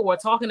because people were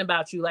talking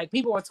about you. Like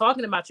people were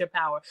talking about your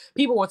power.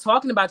 People were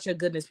talking about your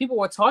goodness. People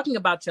were talking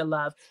about your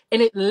love.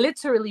 And it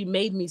literally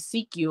made me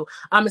seek you.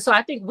 And so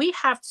I think we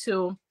have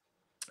to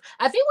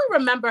I think we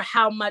remember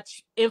how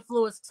much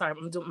influence. Sorry,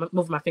 I'm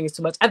moving my fingers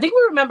too much. I think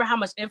we remember how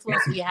much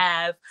influence we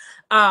have,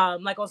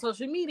 like on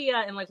social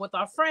media and like with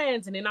our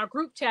friends and in our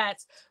group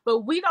chats. But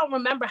we don't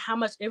remember how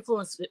much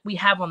influence we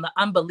have on the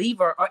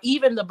unbeliever or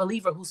even the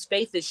believer whose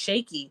faith is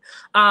shaky,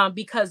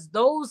 because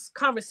those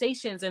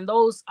conversations and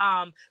those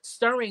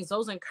stirrings,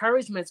 those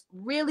encouragements,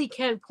 really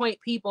can point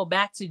people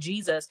back to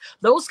Jesus.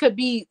 Those could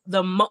be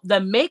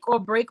the make or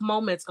break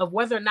moments of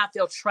whether or not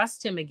they'll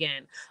trust Him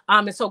again.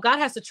 And so God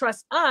has to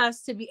trust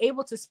us to be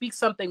able to speak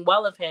something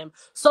well of Him,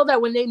 so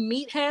that when they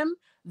meet Him,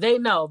 they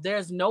know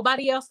there's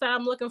nobody else that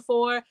I'm looking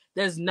for.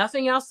 There's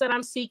nothing else that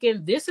I'm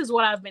seeking. This is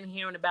what I've been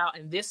hearing about,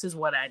 and this is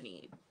what I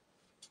need.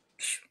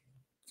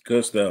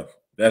 Good stuff.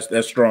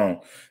 That's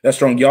strong. That's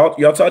strong.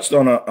 Y'all touched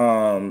on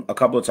a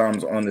couple of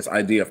times on this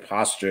idea of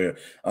posture.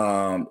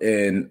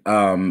 And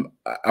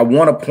I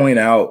want to point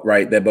out,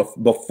 right, that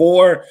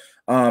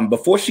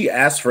before she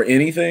asks for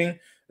anything,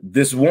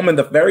 this woman,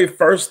 the very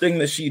first thing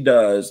that she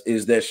does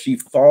is that she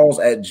falls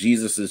at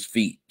Jesus's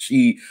feet.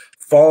 She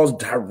falls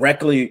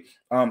directly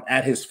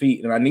at his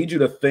feet. And I need you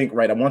to think,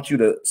 right, I want you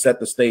to set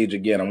the stage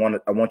again. I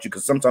want you,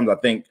 because sometimes I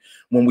think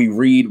when we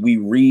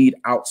read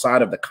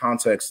outside of the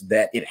context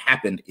that it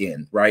happened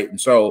in, right?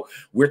 And so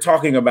we're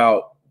talking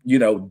about,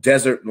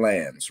 desert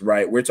lands,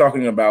 right? We're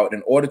talking about,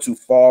 in order to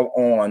fall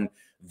on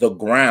the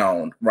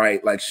ground,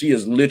 right? Like, she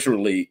is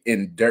literally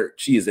in dirt.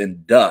 She is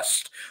in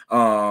dust.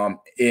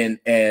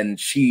 And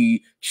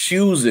she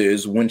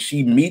chooses, when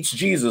she meets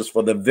Jesus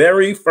for the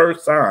very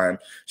first time,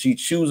 she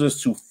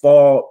chooses to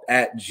fall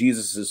at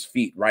Jesus's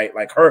feet, right?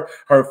 Like, her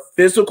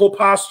physical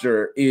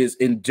posture is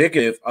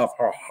indicative of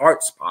her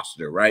heart's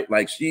posture, right?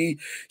 Like, she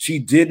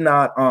did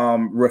not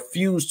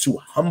refuse to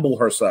humble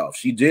herself.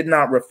 She did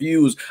not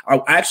refuse.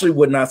 I actually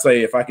would not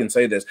say, if I can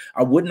say this,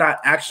 I would not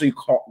actually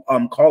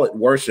call it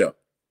worship.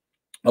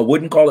 I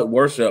wouldn't call it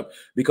worship,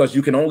 because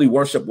you can only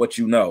worship what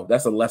you know.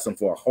 That's a lesson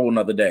for a whole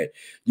nother day.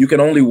 You can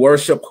only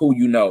worship who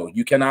you know.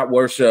 You cannot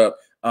worship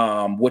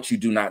what you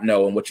do not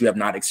know and what you have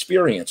not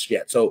experienced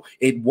yet. So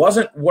it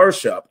wasn't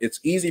worship. It's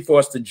easy for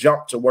us to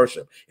jump to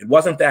worship. It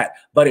wasn't that,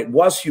 but it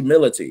was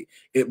humility.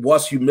 It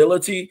was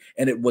humility,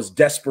 and it was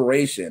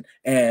desperation.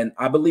 And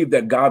I believe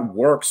that God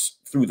works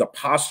through the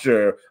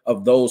posture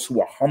of those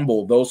who are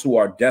humble, those who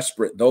are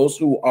desperate, those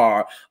who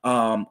are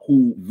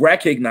who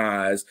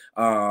recognize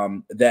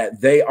that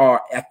they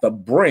are at the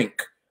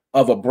brink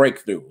of a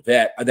breakthrough,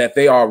 that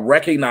they are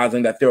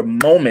recognizing that their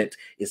moment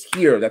is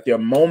here, that their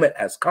moment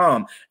has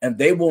come, and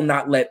they will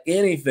not let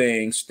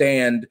anything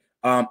stand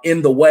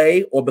in the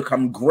way or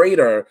become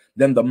greater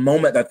than the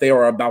moment that they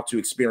are about to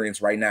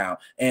experience right now.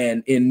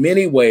 And in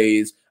many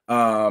ways,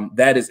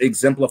 that is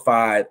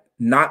exemplified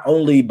not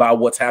only by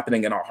what's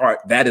happening in our heart,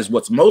 that is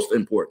what's most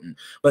important,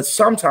 but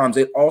sometimes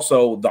it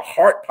also, the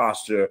heart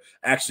posture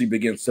actually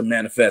begins to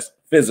manifest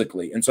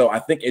physically. And so I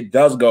think it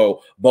does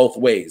go both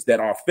ways, that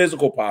our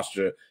physical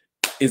posture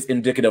is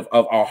indicative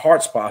of our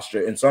heart's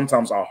posture, and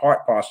sometimes our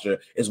heart posture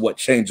is what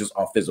changes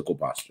our physical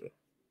posture.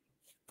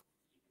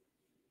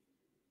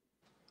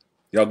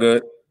 Y'all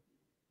good?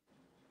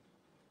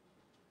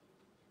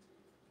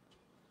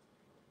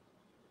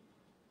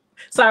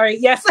 Sorry.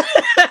 Yes.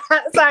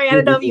 Sorry. I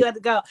don't know if you had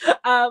to go.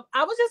 I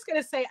was just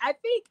going to say, I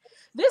think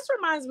this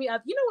reminds me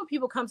of, when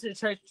people come to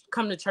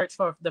church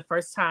for the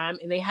first time,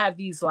 and they have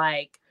these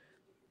like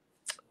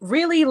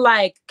really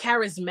like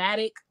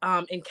charismatic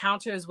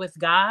encounters with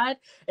God.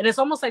 And it's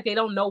almost like they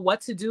don't know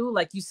what to do.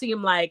 Like, you see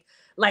them like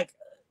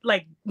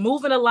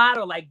moving a lot,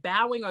 or like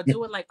bowing, or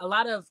doing like a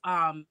lot of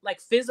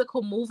like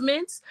physical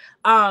movements.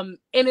 And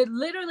it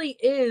literally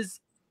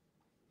is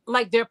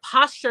like their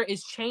posture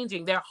is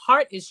changing, their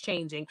heart is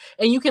changing,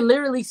 and you can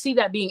literally see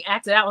that being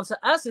acted out. And to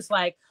us, it's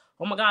like,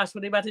 oh my gosh, what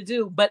are they about to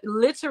do? But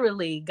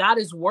literally, God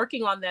is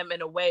working on them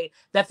in a way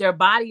that their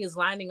body is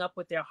lining up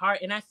with their heart.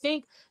 And I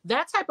think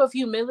that type of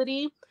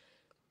humility,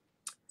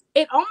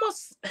 it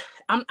almost,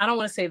 I don't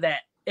want to say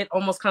that it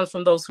almost comes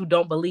from those who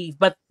don't believe,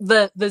 but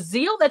the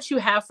zeal that you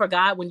have for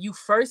God when you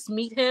first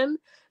meet Him,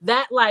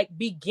 that like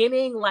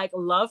beginning like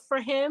love for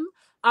Him,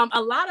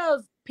 a lot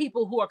of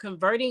people who are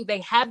converting, they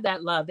have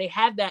that love, they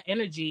have that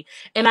energy.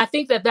 And I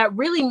think that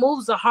really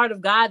moves the heart of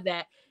God,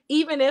 that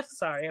even if,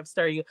 sorry, I'm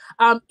stirring you,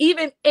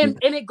 even, and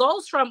it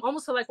goes from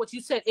almost to like what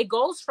you said, it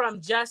goes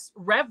from just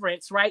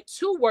reverence, right,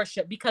 to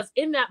worship, because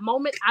in that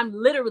moment, I'm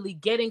literally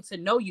getting to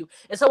know you.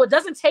 And so it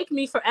doesn't take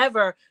me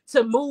forever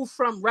to move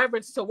from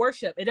reverence to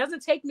worship. It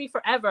doesn't take me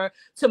forever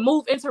to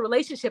move into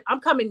relationship.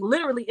 I'm coming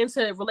literally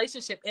into a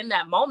relationship in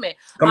that moment.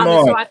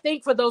 And so I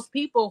think for those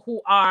people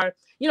who are,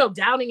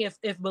 doubting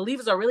if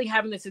believers are really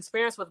having this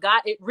experience with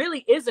God, it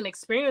really is an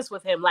experience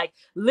with Him. Like,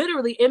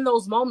 literally in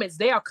those moments,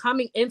 they are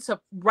coming into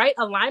right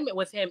alignment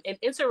with Him and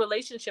into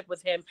relationship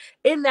with Him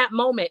in that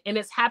moment. And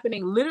it's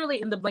happening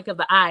literally in the blink of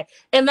the eye.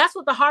 And that's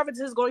what the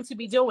harvest is going to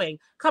be doing,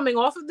 coming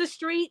off of the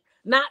street,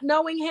 not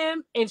knowing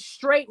Him, and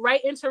straight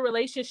right into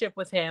relationship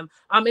with Him.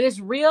 And it's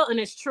real and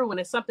it's true. And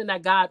it's something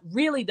that God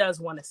really does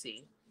want to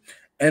see.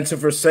 And to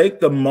forsake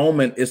the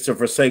moment is to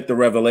forsake the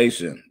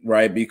revelation,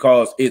 right?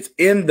 Because it's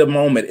in the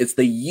moment, it's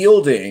the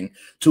yielding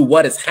to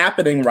what is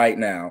happening right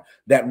now,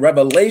 that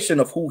revelation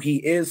of who he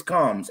is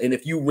comes. And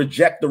if you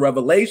reject the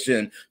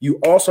revelation, you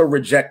also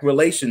reject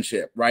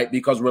relationship, right?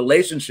 Because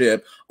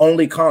relationship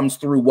only comes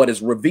through what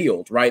is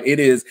revealed, right? It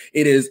is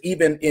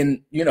even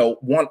in,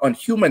 one on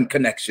human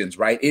connections,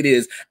 right? It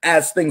is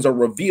as things are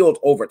revealed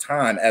over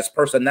time, as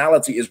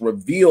personality is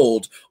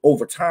revealed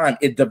over time,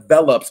 it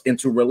develops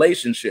into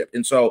relationship.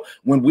 And so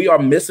when we are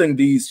missing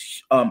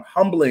these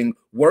humbling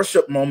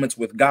worship moments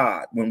with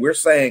God, when we're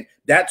saying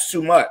that's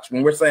too much,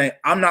 when we're saying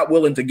I'm not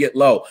willing to get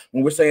low,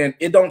 when we're saying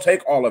it don't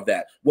take all of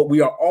that, what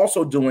we are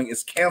also doing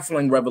is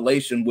canceling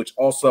revelation, which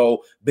also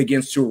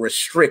begins to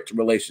restrict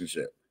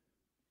relationship.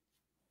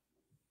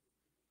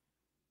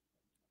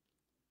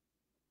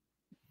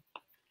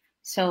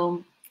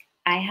 So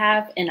I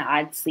have an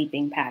odd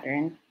sleeping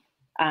pattern.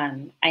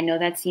 I know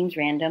that seems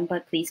random,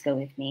 but please go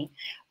with me.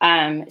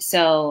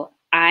 So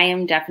I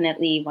am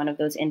definitely one of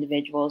those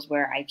individuals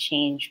where I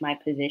change my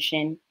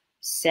position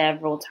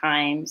several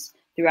times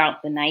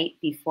throughout the night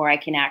before I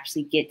can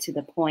actually get to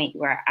the point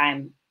where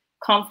I'm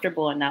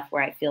comfortable enough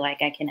where I feel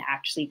like I can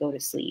actually go to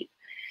sleep.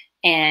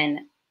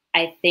 And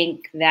I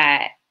think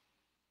that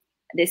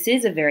this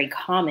is a very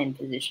common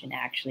position,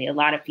 actually. A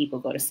lot of people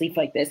go to sleep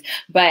like this.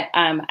 But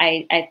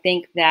I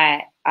think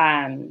that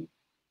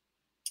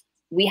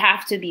we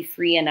have to be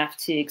free enough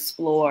to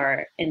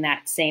explore in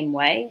that same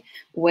way,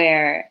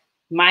 where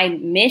my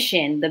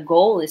mission, the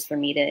goal is for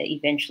me to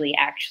eventually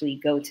actually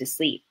go to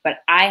sleep. But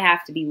I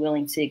have to be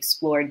willing to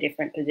explore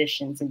different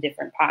positions and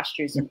different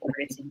postures in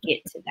order to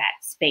get to that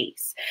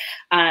space.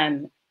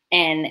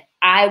 And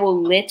I will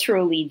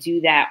literally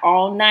do that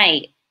all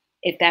night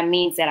if that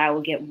means that I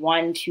will get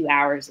 1-2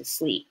 hours of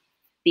sleep,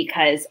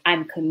 because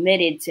I'm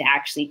committed to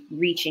actually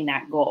reaching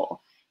that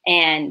goal.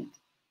 And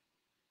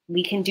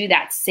we can do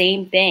that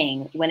same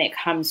thing when it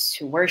comes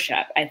to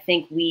worship. I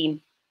think we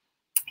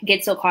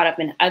get so caught up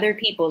in other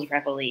people's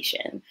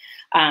revelation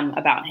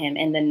about him,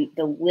 and then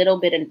the little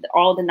bit of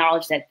all the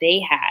knowledge that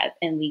they have,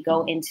 and we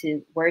go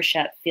into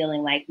worship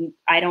feeling like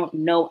I don't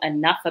know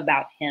enough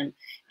about him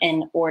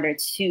in order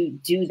to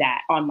do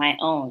that on my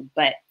own.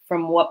 But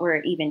from what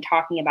we're even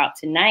talking about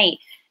tonight,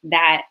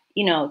 that,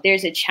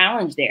 there's a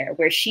challenge there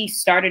where she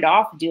started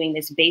off doing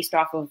this based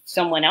off of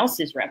someone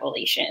else's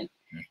revelation.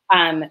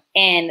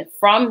 And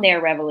from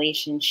their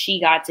revelation, she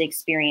got to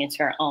experience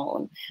her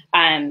own.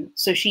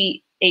 So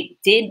it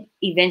did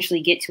eventually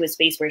get to a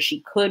space where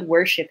she could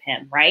worship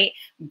him, right?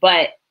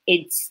 But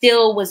it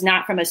still was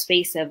not from a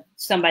space of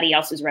somebody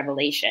else's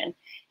revelation.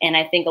 And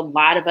I think a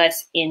lot of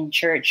us in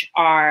church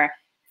are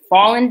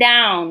fallen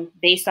down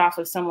based off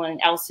of someone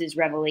else's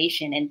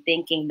revelation and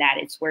thinking that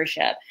it's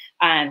worship.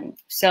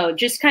 So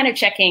just kind of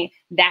checking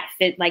that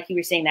fit, like you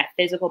were saying, that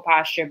physical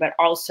posture, but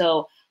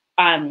also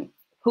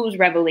whose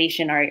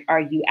revelation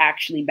are you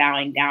actually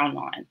bowing down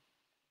on?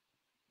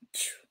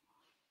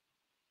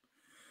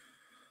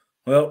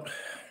 Well,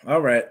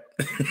 all right.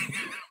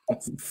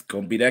 It's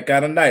going to be that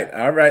kind of night.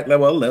 All right.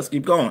 Well, let's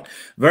keep going.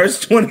 Verse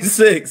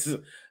 26.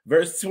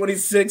 Verse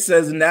 26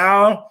 says,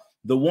 now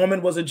the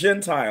woman was a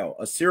Gentile,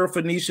 a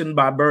Syrophoenician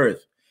by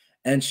birth,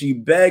 and she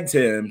begged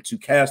him to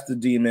cast the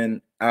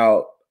demon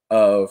out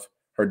of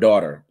her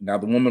daughter. Now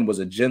the woman was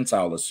a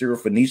Gentile, a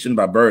Syrophoenician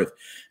by birth,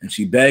 and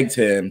she begged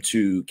him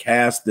to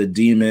cast the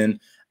demon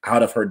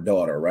out of her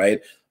daughter,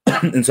 right?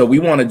 And so we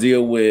want to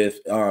deal with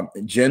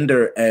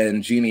gender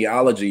and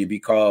genealogy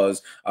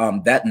because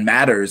that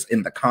matters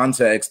in the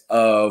context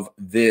of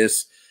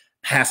this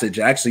passage.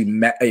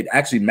 It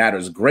actually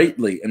matters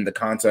greatly in the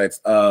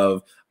context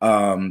of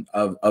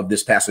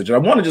this passage. And I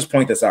want to just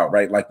point this out,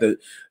 right? Like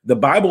the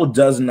Bible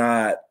does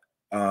not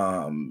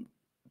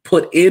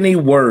put any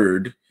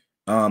word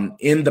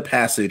in the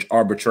passage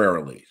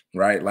arbitrarily,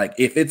 right? Like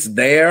if it's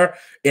there,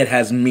 it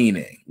has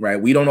meaning, right?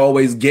 We don't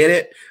always get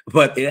it,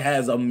 but it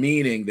has a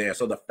meaning there.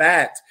 So the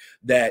fact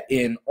that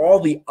in all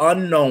the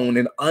unknown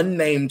and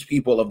unnamed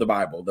people of the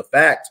Bible, the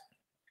fact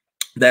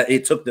that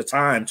it took the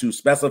time to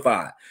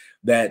specify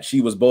that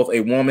she was both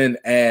a woman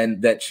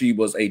and that she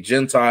was a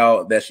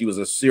Gentile, that she was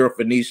a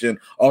Syrophoenician,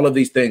 all of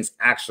these things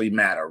actually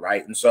matter,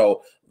 right? And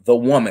so the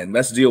woman,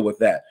 let's deal with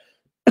that.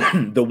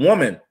 The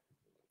women,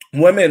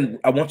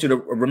 I want you to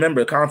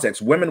remember the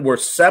context. Women were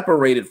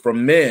separated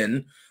from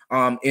men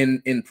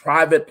in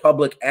private,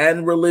 public,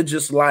 and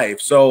religious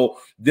life. So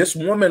this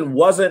woman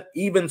wasn't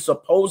even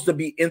supposed to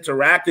be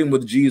interacting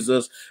with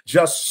Jesus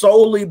just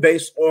solely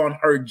based on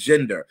her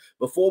gender.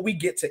 Before we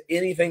get to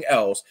anything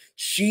else,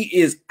 she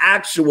is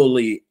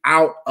actually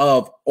out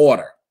of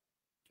order.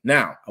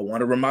 Now, I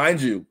want to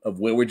remind you of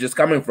where we're just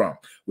coming from.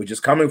 We're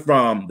just coming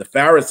from the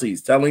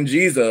Pharisees telling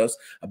Jesus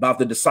about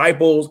the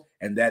disciples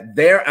and that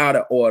they're out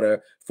of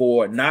order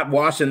for not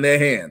washing their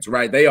hands,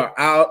 right? They are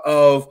out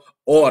of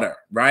order,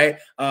 right?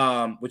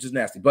 Which is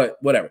nasty, but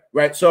whatever,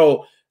 right?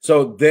 So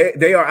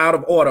they are out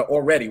of order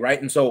already, right?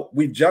 And so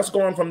we've just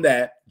gone from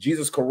that.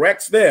 Jesus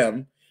corrects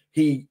them.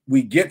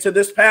 We get to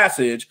this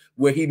passage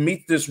where he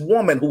meets this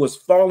woman who is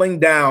falling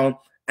down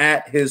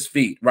at his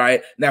feet,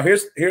 right? Now,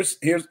 here's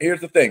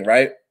the thing,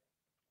 right?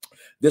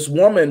 This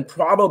woman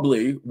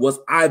probably was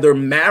either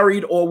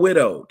married or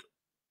widowed,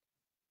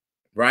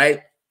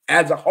 right?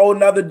 Adds a whole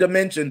nother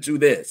dimension to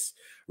this,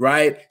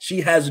 right?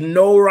 She has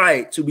no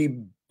right to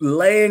be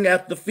laying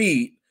at the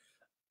feet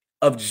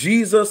of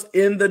Jesus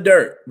in the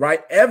dirt,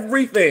 right?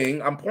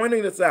 Everything, I'm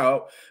pointing this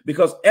out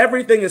because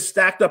everything is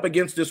stacked up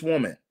against this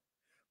woman.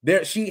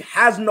 She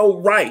has no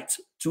right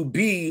to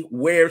be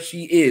where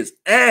she is.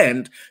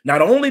 And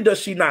not only does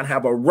she not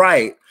have a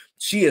right,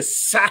 she is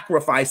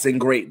sacrificing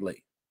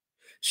greatly.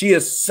 She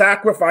is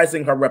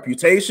sacrificing her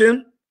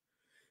reputation.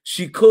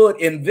 She could,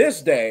 in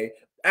this day,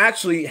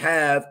 actually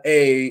have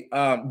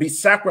be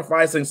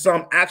sacrificing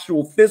some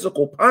actual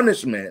physical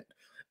punishment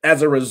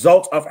as a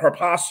result of her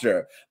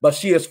posture, but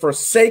she is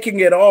forsaking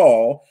it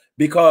all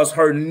because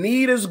her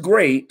need is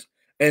great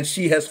and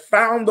she has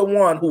found the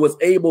one who is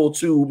able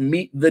to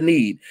meet the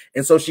need.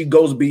 And so she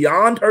goes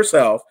beyond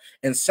herself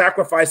and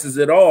sacrifices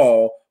it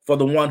all for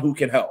the one who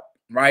can help,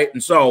 right?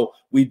 And so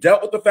we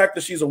dealt with the fact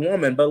that she's a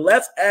woman, but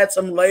let's add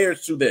some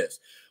layers to this.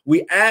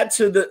 We add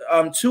to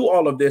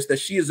all of this that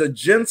she is a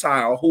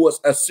Gentile who was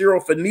a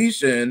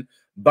Syrophoenician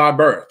by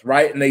birth,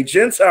 right? And a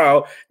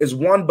Gentile is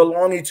one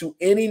belonging to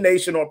any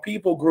nation or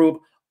people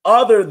group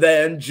other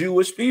than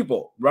Jewish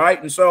people, right?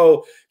 And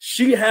so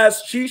she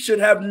should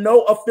have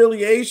no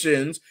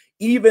affiliations,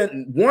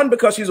 even one,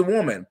 because she's a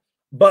woman,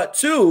 but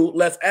two,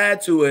 let's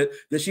add to it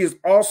that she is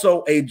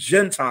also a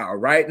Gentile,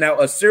 right? Now,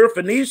 a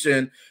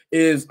Syrophoenician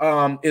is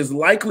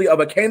likely of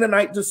a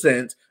Canaanite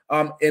descent,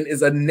 and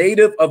is a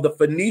native of the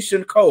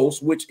Phoenician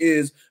coast, which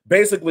is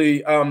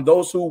basically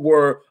those who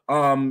were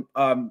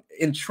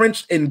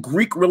entrenched in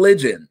Greek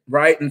religion,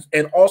 right?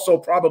 And also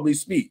probably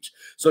speech.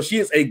 So she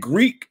is a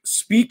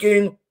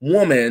Greek-speaking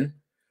woman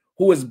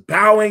who is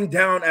bowing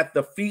down at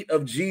the feet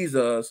of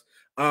Jesus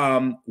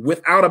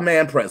without a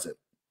man present.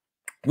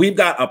 We've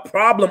got a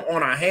problem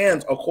on our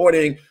hands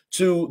according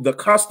to the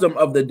custom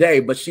of the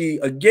day, but she,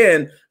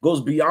 again, goes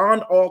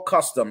beyond all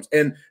customs.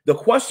 And the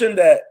question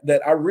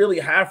that I really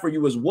have for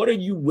you is, what are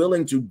you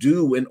willing to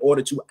do in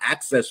order to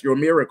access your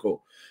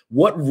miracle?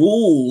 What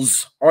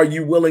rules are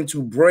you willing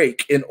to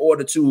break in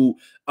order to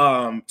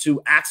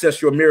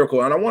access your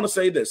miracle? And I want to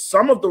say this,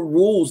 some of the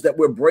rules that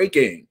we're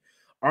breaking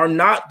are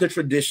not the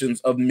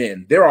traditions of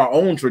men. They're our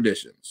own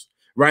traditions,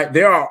 right?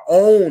 They're our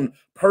own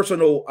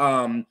personal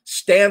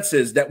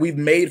stances that we've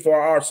made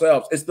for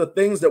ourselves. It's the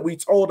things that we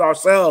told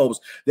ourselves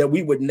that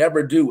we would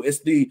never do. It's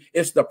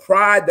the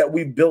pride that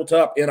we've built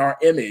up in our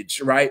image,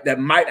 right? That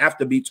might have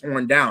to be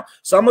torn down.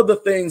 Some of the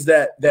things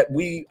that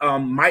we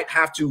might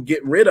have to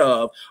get rid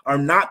of are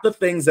not the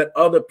things that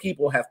other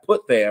people have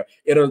put there.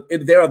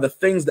 There are the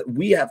things that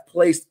we have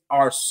placed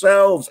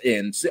ourselves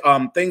in,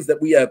 things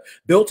that we have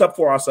built up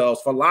for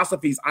ourselves,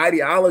 philosophies,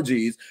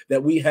 ideologies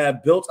that we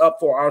have built up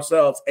for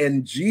ourselves.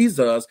 And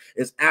Jesus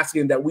is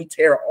asking that we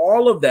tear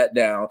all of that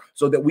down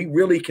so that we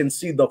really can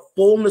see the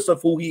fullness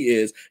of who he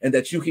is, and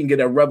that you can get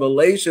a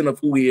revelation of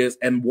who he is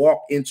and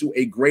walk into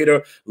a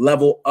greater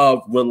level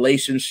of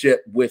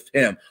relationship with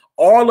him.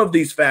 All of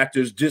these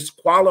factors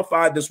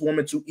disqualified this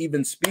woman to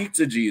even speak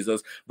to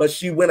Jesus, but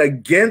she went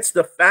against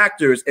the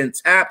factors and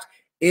tapped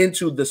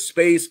into the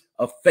space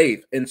of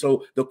faith. And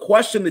so the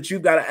question that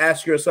you've got to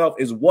ask yourself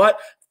is, what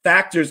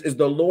factors is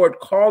the Lord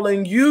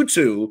calling you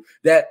to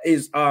that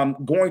is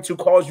going to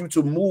cause you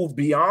to move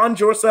beyond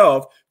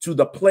yourself to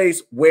the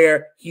place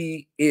where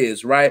he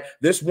is, right?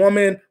 This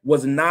woman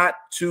was not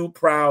too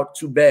proud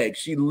to beg.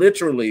 She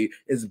literally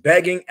is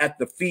begging at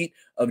the feet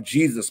of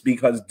Jesus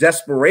because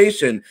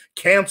desperation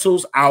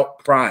cancels out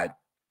pride.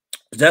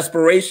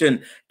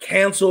 Desperation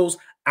cancels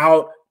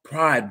out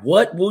pride.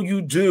 What will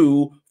you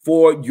do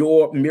for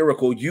your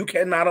miracle? You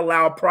cannot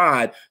allow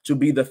pride to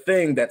be the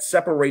thing that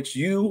separates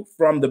you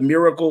from the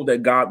miracle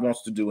that God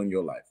wants to do in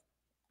your life.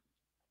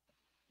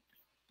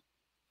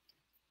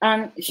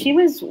 She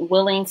was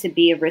willing to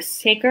be a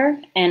risk taker.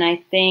 And I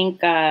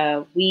think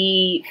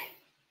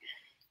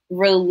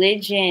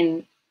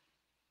religion,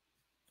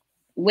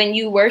 when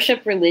you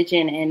worship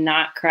religion and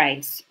not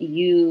Christ,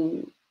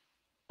 you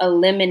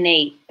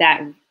eliminate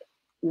that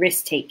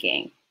risk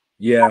taking.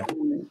 Yeah.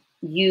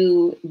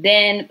 You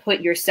then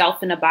put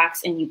yourself in a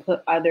box and you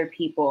put other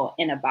people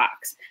in a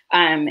box.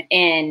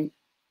 And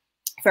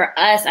for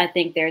us, I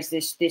think there's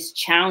this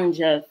challenge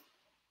of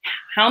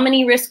how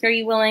many risks are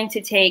you willing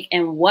to take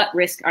and what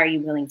risk are you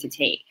willing to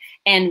take?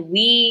 And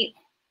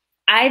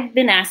I've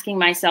been asking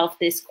myself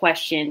this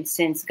question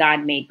since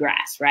God made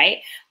grass, right?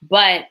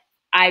 But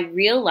I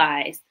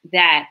realized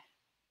that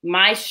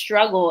my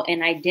struggle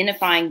in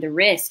identifying the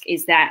risk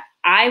is that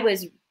I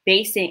was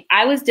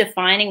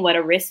defining what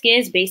a risk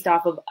is based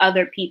off of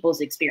other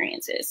people's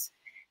experiences,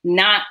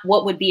 not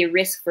what would be a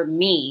risk for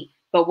me,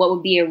 but what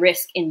would be a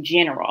risk in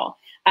general.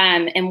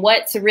 And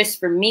what's a risk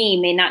for me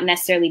may not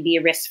necessarily be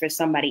a risk for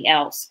somebody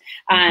else.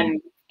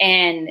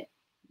 And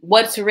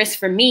what's a risk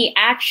for me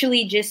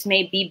actually just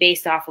may be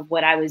based off of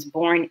what I was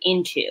born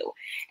into.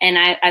 And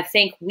I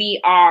think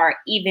we are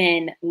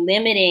even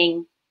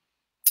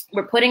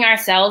we're putting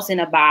ourselves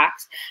in a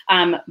box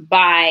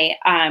by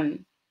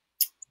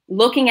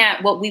looking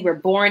at what we were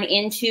born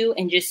into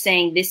and just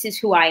saying, this is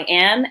who I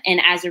am. And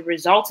as a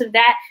result of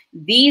that,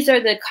 these are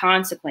the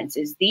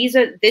consequences.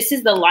 This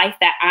is the life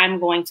that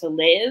I'm going to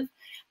live,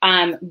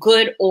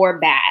 good or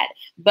bad.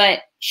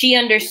 But she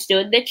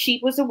understood that she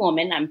was a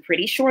woman. I'm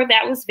pretty sure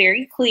that was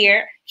very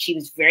clear. She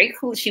was very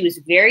cool. She was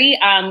very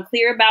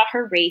clear about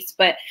her race,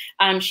 but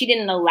she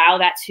didn't allow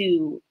that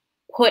to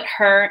put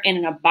her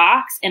in a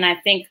box. And I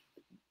think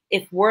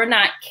if we're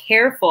not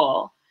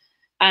careful,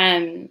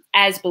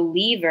 as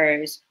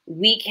believers,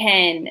 we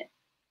can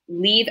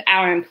leave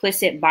our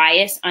implicit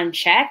bias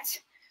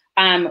unchecked,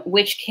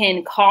 which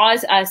can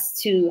cause us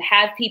to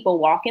have people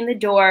walk in the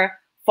door,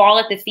 fall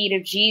at the feet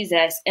of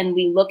Jesus, and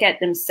we look at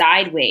them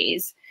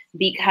sideways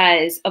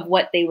because of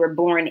what they were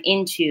born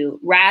into,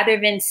 rather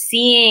than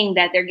seeing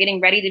that they're getting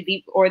ready to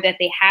be, or that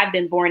they have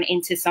been born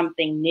into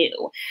something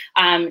new.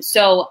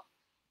 So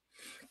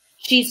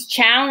she's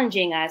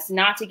challenging us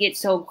not to get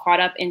so caught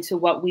up into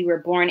what we were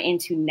born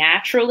into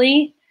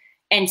naturally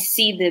and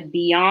see the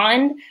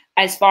beyond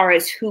as far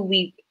as who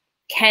we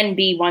can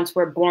be once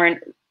we're born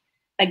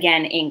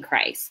again in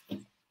Christ.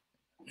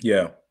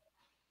 Yeah.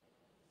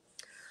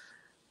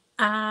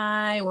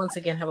 I once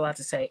again have a lot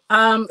to say.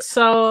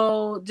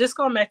 So just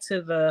going back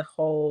to the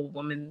whole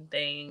woman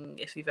thing,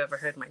 if you've ever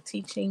heard my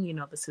teaching, you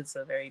know this is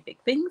a very big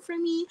thing for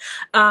me.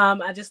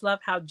 I just love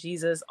how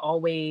Jesus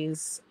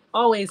always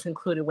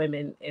included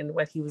women in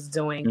what he was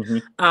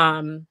doing.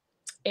 Mm-hmm.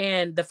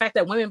 And the fact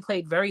that women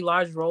played very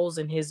large roles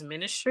in his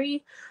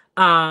ministry,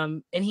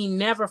 and he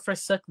never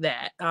forsook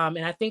that. And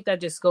I think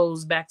that just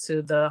goes back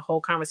to the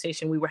whole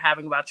conversation we were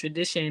having about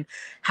tradition,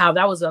 how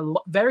that was a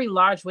very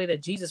large way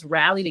that Jesus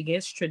rallied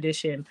against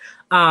tradition,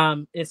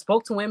 and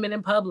spoke to women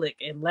in public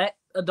and let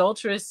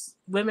adulterous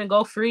women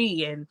go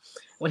free. And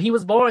when he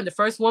was born, the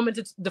first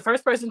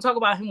person to talk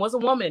about him was a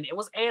woman. It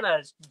was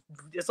Anna.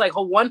 It's like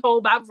one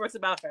whole Bible verse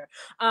about her.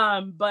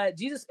 But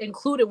Jesus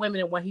included women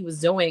in what he was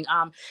doing.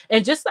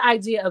 And just the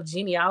idea of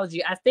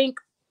genealogy, I think,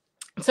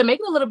 to make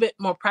it a little bit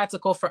more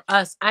practical for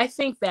us, I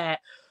think that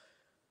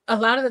a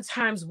lot of the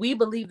times we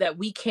believe that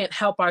we can't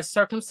help our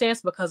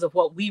circumstance because of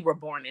what we were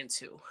born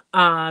into.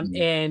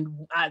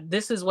 And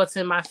this is what's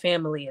in my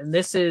family. And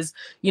this is,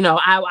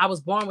 I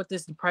was born with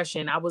this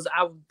depression.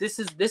 This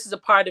is a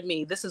part of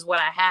me. This is what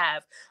I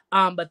have.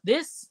 But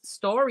this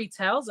story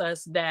tells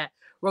us that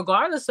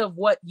regardless of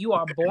what you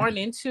are born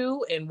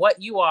into and what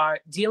you are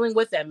dealing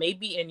with that may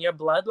be in your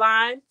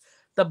bloodline,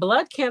 the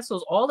blood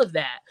cancels all of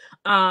that.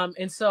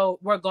 And so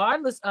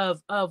regardless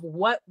of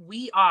what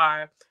we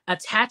are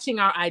attaching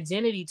our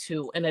identity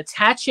to and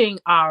attaching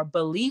our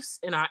beliefs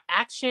and our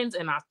actions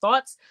and our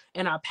thoughts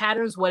and our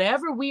patterns,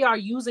 whatever we are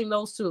using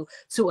those to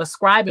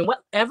ascribe and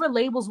whatever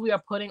labels we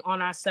are putting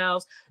on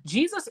ourselves,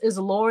 Jesus is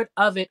Lord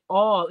of it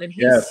all. And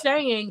he's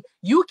saying,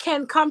 you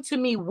can come to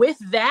me with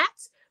that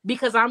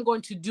because I'm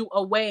going to do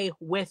away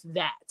with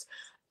that.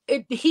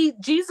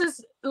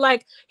 Jesus,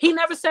 like, he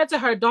never said to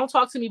her, don't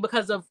talk to me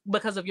because of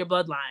your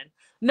bloodline.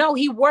 No,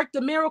 he worked the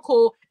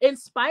miracle in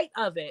spite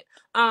of it.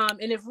 And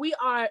if we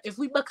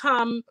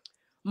become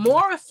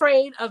more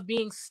afraid of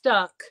being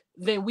stuck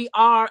than we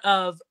are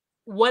of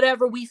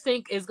whatever we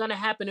think is going to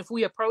happen, if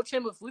we approach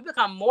him, if we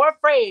become more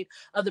afraid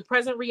of the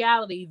present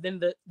reality than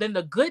the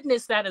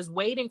goodness that is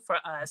waiting for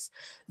us,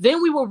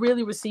 then we will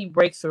really receive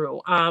breakthrough.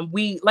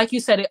 We, like you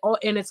said,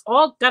 it's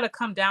all got to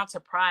come down to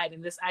pride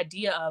and this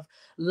idea of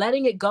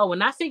letting it go and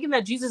not thinking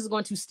that Jesus is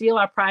going to steal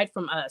our pride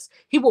from us.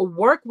 He will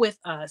work with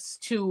us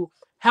to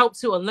help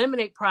to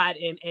eliminate pride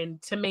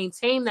and to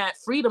maintain that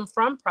freedom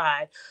from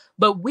pride.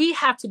 But we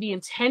have to be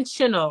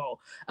intentional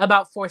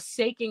about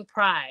forsaking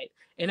pride.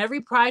 And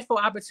every prideful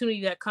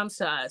opportunity that comes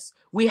to us,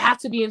 we have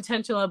to be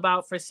intentional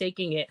about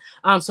forsaking it,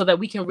 so that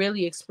we can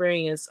really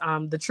experience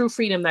the true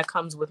freedom that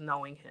comes with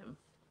knowing him.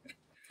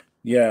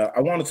 Yeah,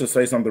 I wanted to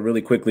say something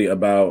really quickly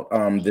about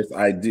this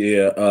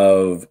idea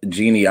of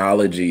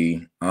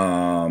genealogy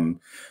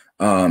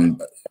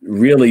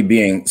really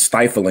being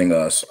stifling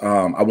us.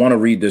 I want to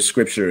read this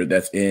scripture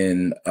that's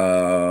in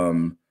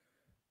sorry,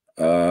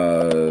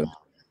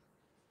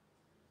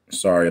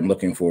 I'm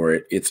looking for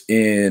it.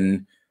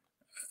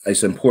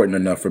 It's important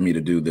enough for me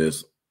to do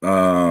this.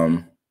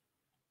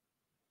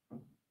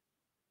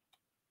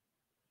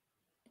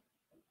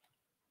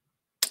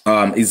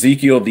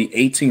 Ezekiel, the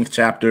 18th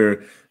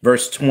chapter,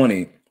 verse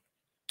 20.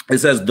 It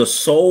says, the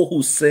soul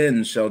who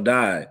sins shall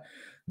die.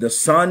 The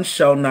son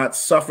shall not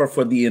suffer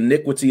for the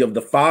iniquity of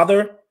the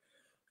father,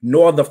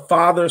 nor the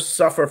father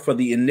suffer for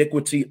the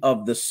iniquity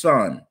of the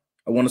son.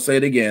 I want to say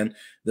it again.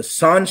 The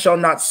son shall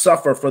not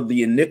suffer for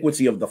the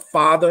iniquity of the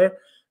father,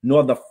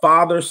 nor the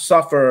father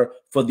suffer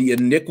for the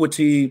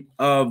iniquity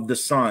of the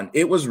son.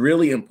 It was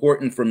really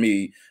important for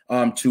me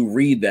to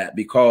read that,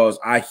 because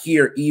I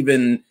hear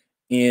even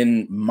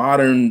in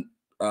modern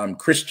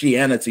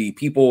Christianity,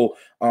 people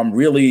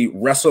really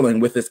wrestling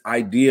with this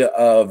idea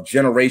of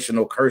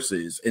generational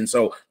curses. And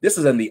so this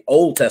is in the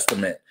Old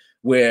Testament.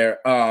 where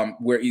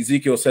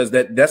Ezekiel says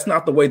that that's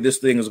not the way this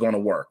thing is going to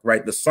work,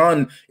 right? The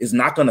son is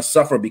not going to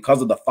suffer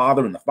because of the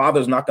father, and the father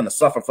is not going to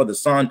suffer for the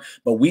son,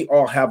 but we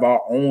all have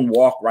our own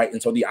walk, right?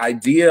 And so the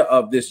idea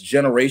of this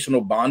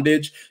generational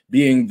bondage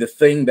being the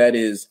thing that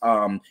is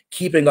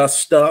keeping us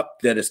stuck,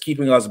 that is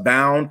keeping us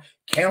bound,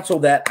 cancel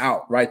that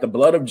out, right? The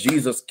blood of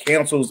Jesus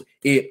cancels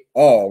it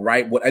all,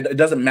 right? It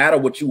doesn't matter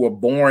what you were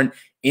born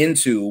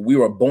into. We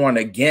were born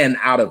again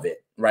out of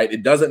it, right?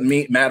 It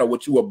doesn't matter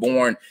what you were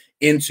born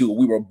into.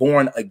 We were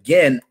born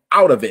again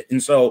out of it.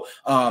 And so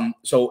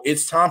so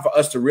it's time for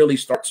us to really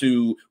start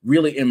to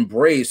really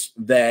embrace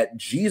that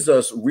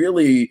Jesus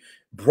really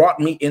brought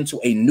me into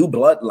a new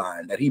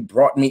bloodline, that he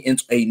brought me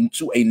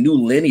into a new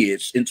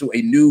lineage, into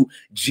a new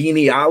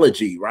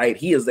genealogy, right?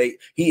 He is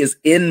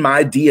in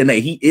my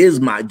DNA. He is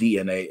my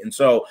DNA. And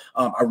so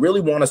I really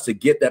want us to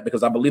get that,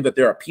 because I believe that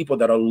there are people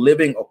that are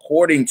living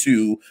according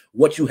to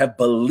what you have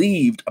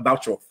believed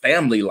about your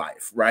family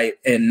life, right?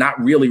 And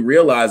not really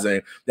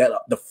realizing that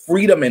the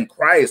freedom in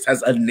Christ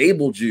has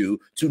enabled you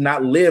to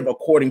not live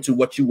according to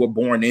what you were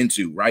born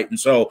into, right? And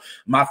so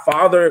my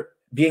father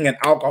being an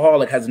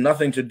alcoholic has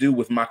nothing to do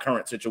with my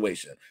current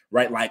situation,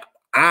 right? Like,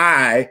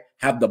 I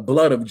have the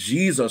blood of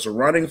Jesus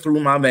running through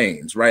my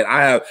veins, right?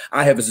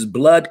 I have his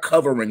blood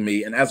covering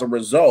me. And as a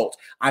result,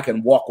 I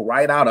can walk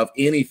right out of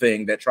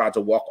anything that tried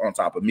to walk on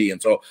top of me.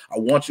 And so I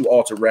want you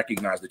all to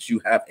recognize that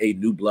you have a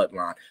new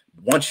bloodline.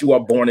 Once you are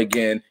born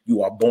again,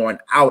 you are born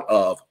out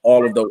of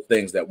all of those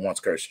things that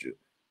once cursed you.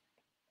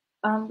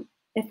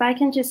 If I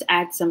can just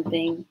add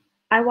something,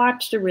 I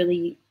watched a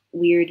really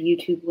weird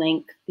YouTube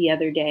link the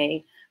other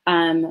day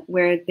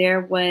where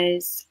there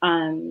was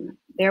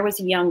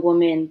a young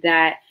woman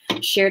that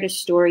shared a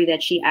story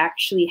that she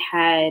actually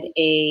had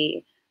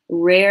a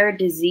rare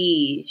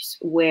disease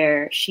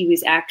where she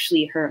was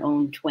actually her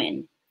own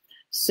twin.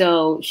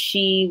 So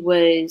she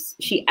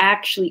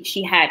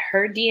had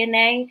her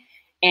DNA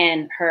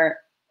and her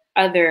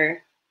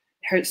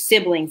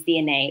siblings'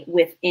 DNA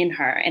within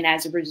her. And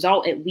as a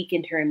result, it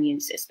weakened her immune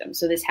system.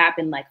 So this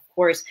happened, like, of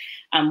course,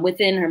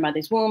 within her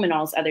mother's womb and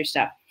all this other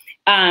stuff.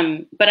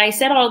 But I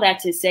said all that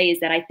to say is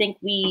that I think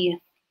we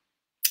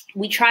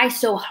try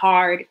so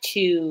hard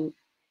to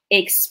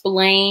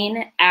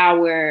explain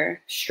our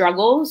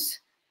struggles.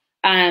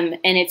 And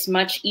it's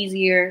much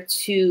easier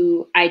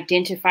to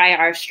identify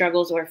our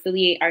struggles or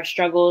affiliate our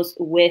struggles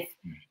with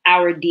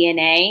our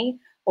DNA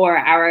or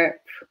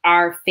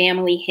our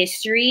family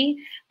history.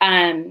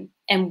 And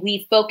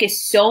we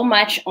focus so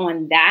much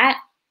on that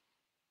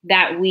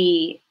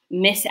we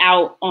miss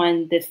out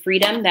on the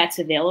freedom that's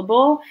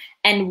available.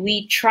 And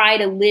we try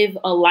to live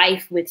a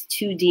life with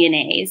two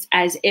DNAs,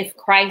 as if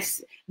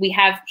we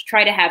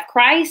try to have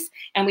Christ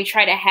and we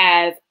try to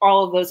have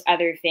all of those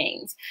other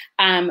things.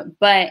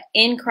 But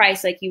in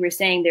Christ, like you were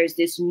saying, there's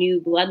this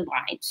new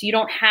bloodline. So you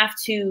don't have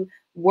to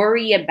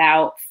worry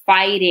about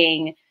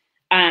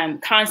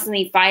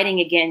constantly fighting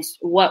against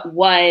what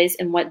was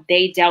and what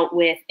they dealt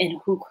with and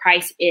who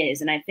Christ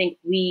is. And I think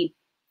we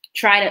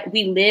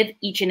live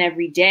each and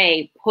every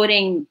day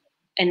putting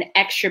an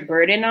extra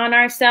burden on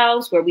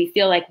ourselves, where we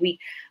feel like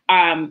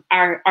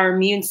our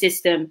immune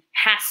system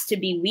has to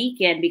be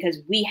weakened because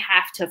we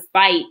have to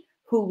fight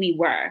who we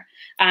were,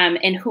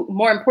 and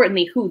more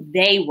importantly, who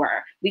they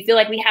were. We feel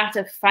like we have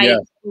to fight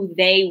who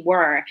they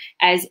were,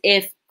 as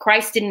if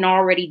Christ didn't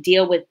already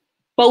deal with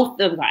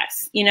both of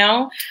us, you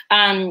know?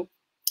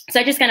 So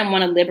I just kind of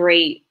want to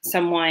liberate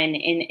someone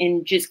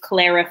in just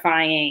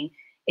clarifying,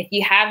 if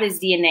you have his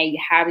DNA, you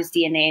have his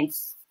DNA, and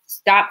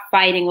stop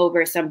fighting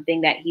over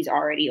something that he's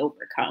already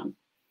overcome.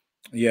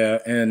 Yeah,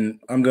 and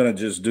I'm going to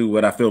just do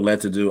what I feel led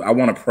to do. I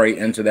want to pray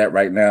into that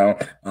right now.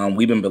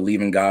 We've been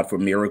believing God for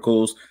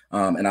miracles,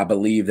 and I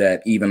believe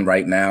that even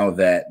right now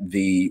that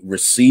the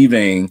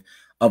receiving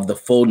of the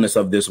fullness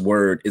of this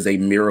word is a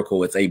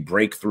miracle. It's a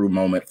breakthrough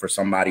moment for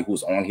somebody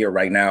who's on here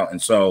right now.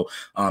 And so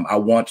I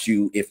want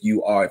you, if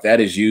that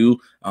is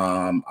you,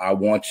 I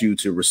want you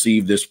to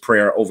receive this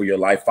prayer over your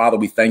life. Father,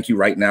 we thank you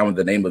right now in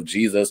the name of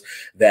Jesus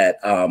that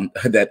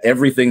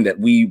everything that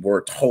we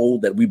were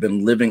told that we've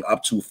been living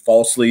up to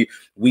falsely,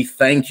 we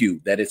thank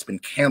you that it's been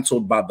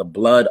canceled by the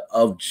blood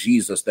of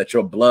Jesus, that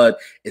your blood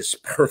is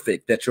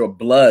perfect, that your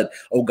blood,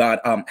 oh God,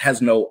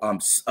 has no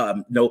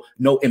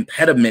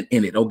impediment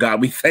in it. Oh God,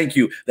 we thank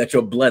you that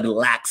your blood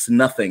lacks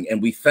nothing.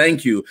 And we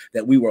thank you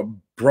that we were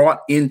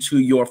brought into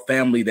your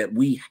family, that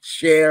we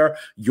share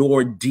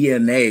your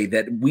DNA,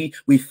 that we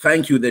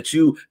thank you that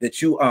you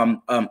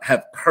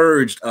have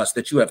purged us,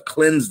 that you have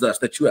cleansed us,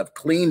 that you have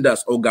cleaned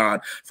us, oh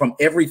God, from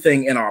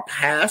everything in our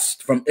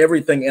past, from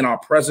everything in our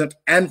present,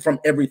 and from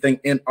everything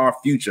in our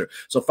future.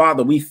 So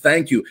Father, we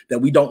thank you that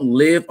we don't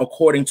live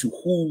according to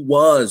who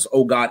was,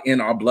 oh God,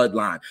 in our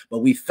bloodline, but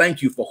we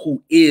thank you for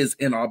who is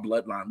in our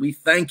bloodline. We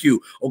thank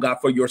you, oh God,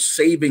 for your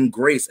saving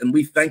grace. And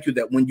we thank you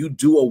that when you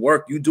do a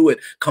work, you do it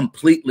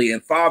completely. And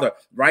And Father,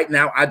 right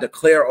now I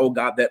declare, oh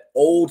God, that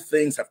old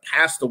things have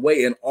passed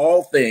away and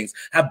all things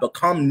have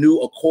become new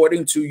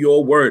according to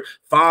your word.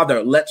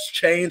 Father, let's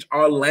change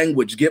our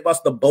language. Give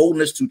us the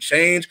boldness to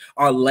change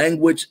our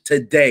language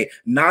today.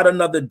 Not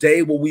another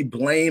day will we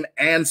blame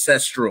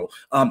ancestral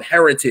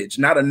heritage.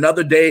 Not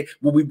another day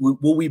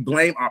will we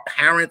blame our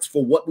parents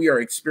for what we are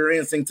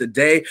experiencing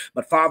today.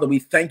 But Father, we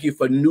thank you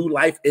for new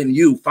life in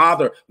you.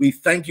 Father, we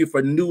thank you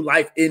for new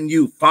life in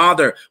you.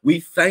 Father,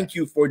 we thank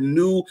you for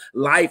new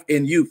life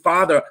in you.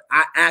 Father,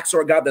 I ask,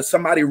 Lord God, that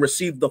somebody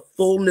receive the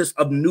fullness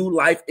of new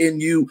life in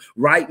you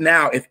right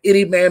now. If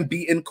any man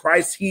be in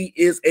Christ, he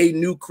is a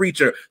new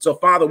creature. So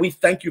Father, we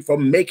thank you for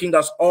making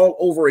us all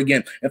over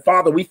again. And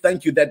Father, we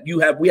thank you that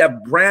we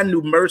have brand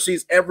new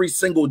mercies every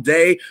single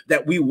day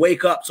that we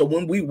wake up. So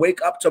when we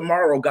wake up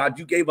tomorrow, God,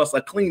 you gave us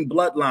a clean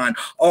bloodline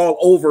all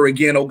over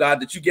again, oh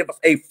God, that you give us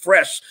a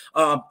fresh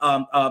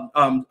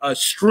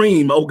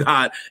stream, oh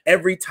God,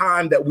 every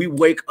time that we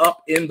wake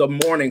up in the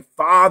morning.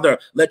 Father,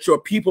 let your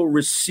people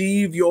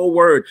receive your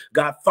word.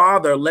 God,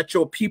 Father, let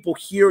your people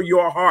hear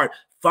your heart.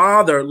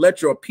 Father,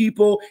 let your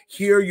people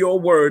hear your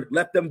word.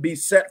 Let them be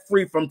set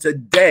free from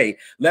today.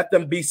 Let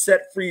them be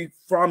set free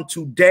from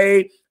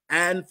today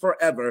and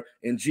forever.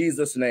 In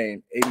Jesus'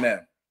 name,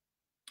 amen.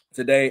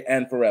 Today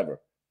and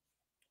forever.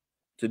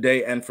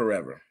 Today and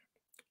forever.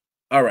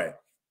 All right.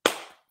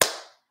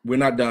 We're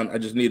not done. I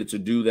just needed to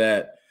do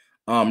that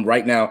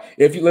right now.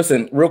 If you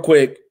listen real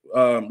quick,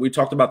 we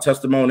talked about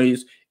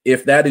testimonies.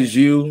 If that is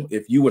you,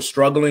 if you were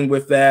struggling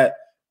with that,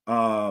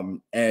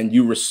 and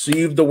you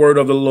received the word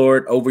of the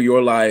Lord over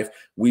your life,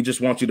 we just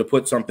want you to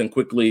put something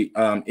quickly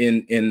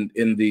in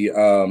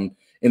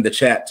the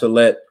chat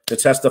to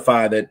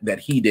testify that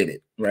he did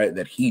it, right?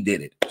 That he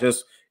did it.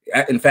 Just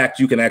in fact,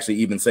 you can actually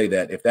even say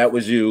that if that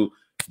was you,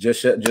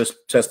 just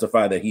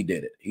testify that he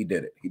did it. He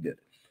did it. He did it.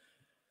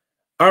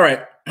 All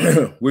right,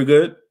 we're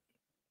good.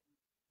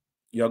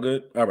 Y'all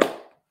good? All right.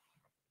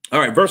 All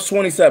right, verse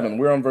 27.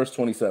 We're on verse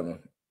 27.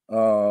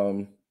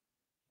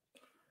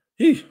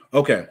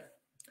 Okay.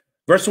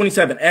 Verse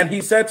 27, and he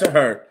said to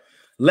her,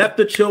 let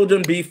the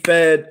children be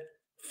fed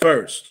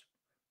first.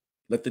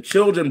 Let the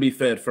children be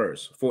fed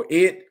first, for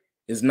it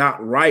is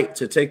not right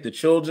to take the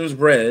children's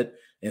bread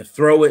and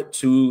throw it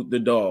to the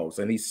dogs.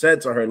 And he said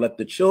to her, let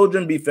the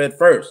children be fed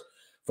first,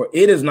 for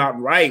it is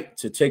not right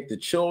to take the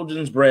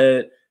children's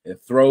bread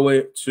and throw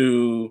it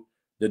to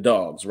the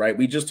dogs, right?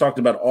 We just talked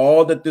about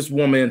all that this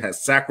woman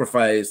has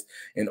sacrificed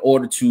in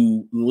order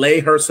to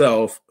lay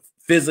herself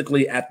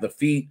physically at the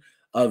feet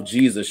of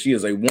Jesus. She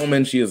is a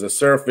woman. She is a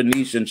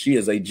Syrophoenician. She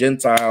is a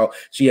Gentile.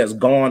 She has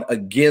gone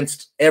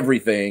against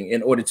everything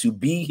in order to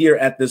be here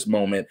at this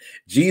moment.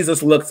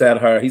 Jesus looks at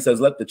her. He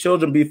says, let the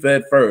children be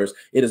fed first.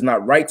 It is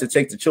not right to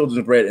take the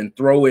children's bread and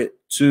throw it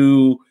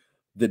to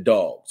the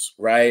dogs,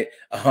 right?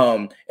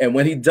 And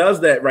when he does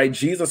that, right,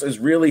 Jesus is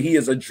he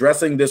is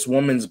addressing this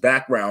woman's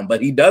background,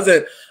 but he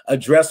doesn't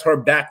address her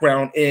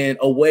background in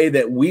a way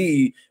that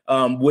we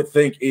would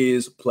think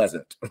is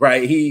pleasant,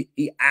 right? He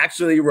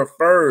actually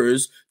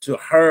refers to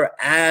her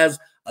as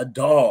a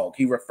dog.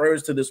 He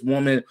refers to this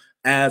woman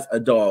as a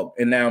dog.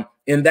 And now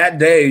in that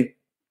day,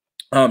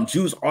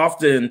 Jews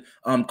often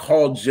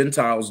called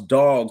Gentiles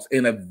dogs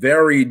in a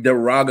very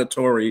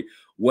derogatory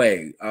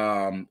way.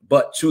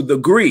 But to the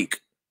Greek,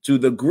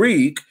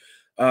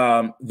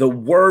 the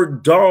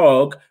word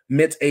dog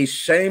meant a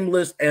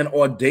shameless and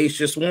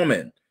audacious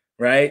woman,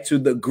 right? To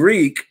the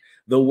Greek,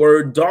 the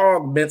word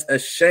dog meant a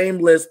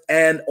shameless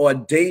and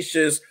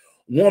audacious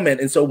woman.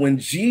 And so when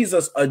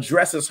Jesus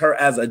addresses her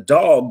as a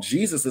dog,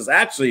 Jesus is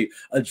actually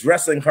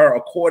addressing her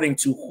according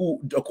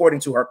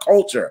to her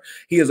culture.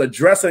 He is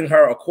addressing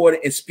her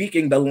and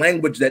speaking the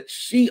language that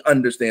she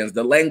understands,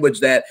 the language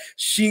that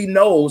she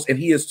knows. And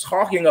he is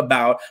talking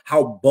about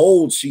how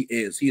bold she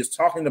is. He is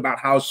talking about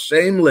how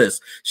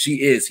shameless she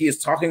is. He is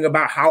talking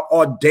about how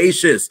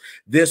audacious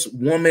this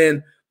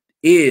woman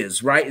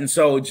is, right? And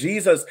so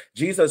Jesus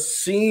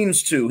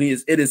seems to,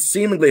 it is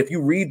seemingly, if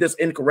you read this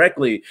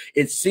incorrectly,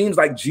 it seems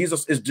like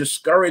Jesus is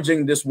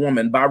discouraging this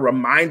woman by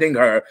reminding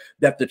her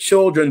that the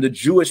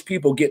Jewish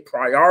people get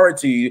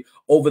priority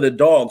over the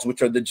dogs,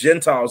 which are the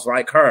Gentiles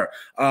like her.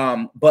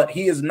 But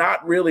he is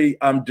not really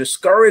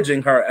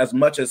discouraging her as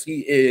much as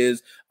he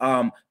is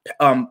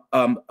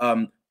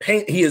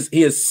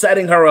he is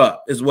setting her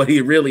up, is what he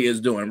really is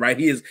doing, right?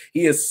 He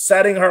is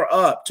setting her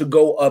up to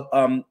go up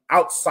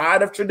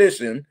outside of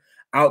tradition,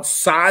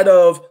 outside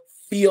of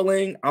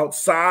feeling,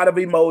 outside of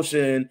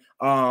emotion,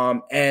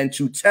 and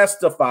to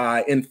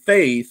testify in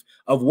faith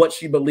of what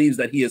she believes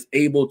that he is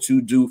able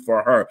to do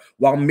for her.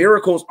 While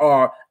miracles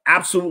are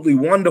absolutely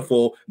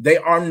wonderful, they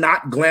are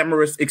not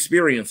glamorous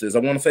experiences. I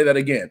want to say that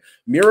again.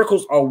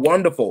 Miracles are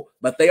wonderful,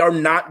 but they are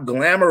not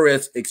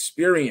glamorous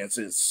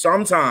experiences.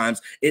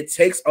 Sometimes it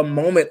takes a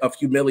moment of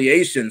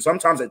humiliation.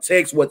 Sometimes it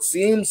takes what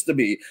seems to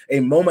be a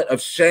moment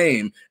of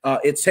shame.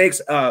 It takes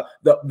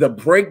the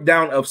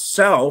breakdown of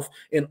self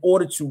in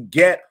order to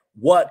get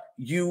what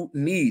you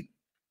need.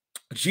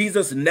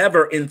 Jesus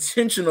never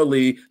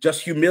intentionally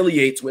just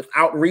humiliates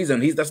without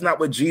reason. That's not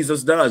what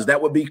Jesus does.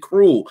 That would be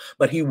cruel.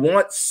 But he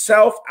wants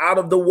self out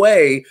of the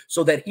way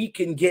so that he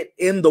can get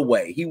in the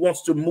way. He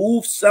wants to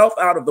move self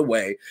out of the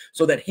way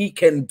so that he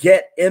can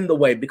get in the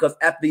way. Because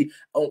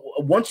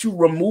once you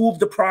remove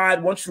the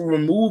pride, once you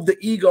remove the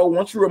ego,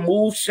 once you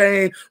remove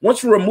shame,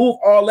 once you remove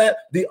all that,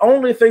 the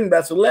only thing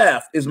that's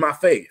left is my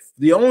faith.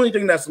 The only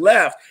thing that's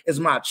left is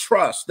my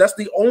trust. That's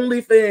the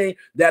only thing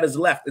that is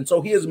left. And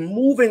so he is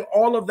moving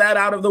all of that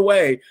out of the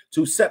way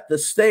to set the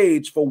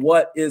stage for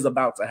what is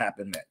about to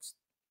happen next.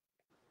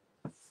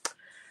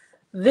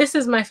 This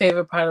is my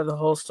favorite part of the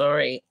whole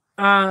story,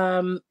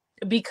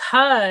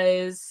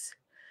 because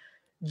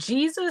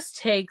Jesus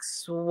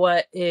takes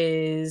what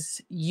is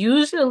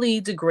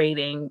usually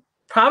degrading,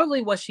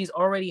 probably what she's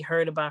already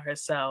heard about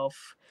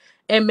herself,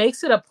 and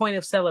makes it a point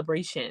of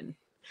celebration.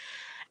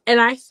 And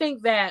I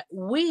think that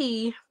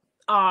we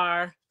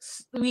can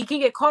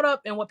get caught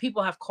up in what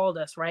people have called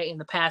us, right? In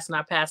the past, in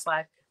our past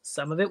life.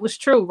 Some of it was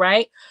true,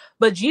 right?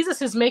 But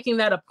Jesus is making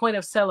that a point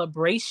of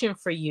celebration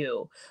for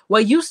you.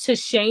 What used to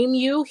shame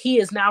you, he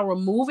is now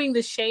removing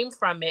the shame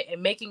from it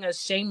and making us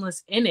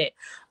shameless in it.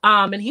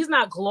 And he's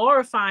not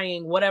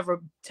glorifying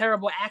whatever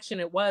terrible action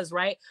it was,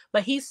 right?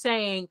 But he's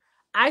saying,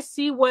 I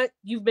see what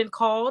you've been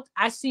called.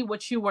 I see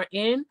what you were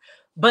in.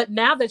 But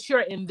now that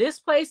you're in this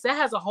place, that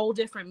has a whole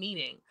different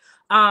meaning.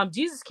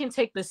 Jesus can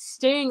take the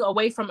sting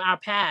away from our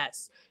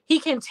past. He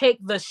can take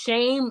the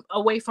shame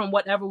away from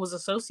whatever was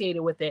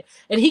associated with it.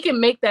 And he can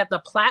make that the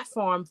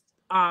platform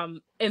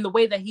in the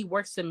way that he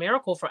works the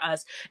miracle for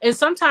us. And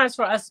sometimes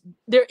for us,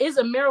 there is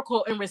a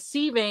miracle in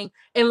receiving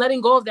and letting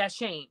go of that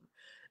shame.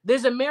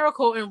 There's a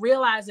miracle in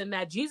realizing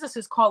that Jesus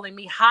is calling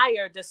me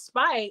higher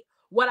despite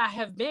what I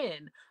have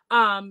been.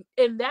 And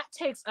that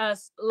takes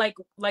us, like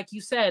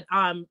you said,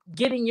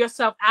 getting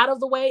yourself out of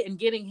the way and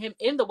getting him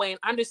in the way and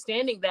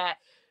understanding that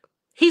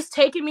he's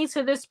taking me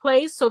to this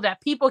place so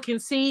that people can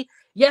see,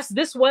 yes,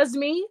 this was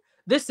me.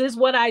 This is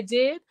what I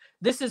did.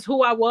 This is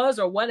who I was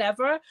or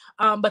whatever.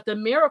 But the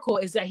miracle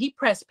is that he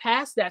pressed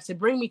past that to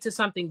bring me to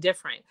something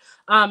different.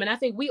 And I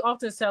think we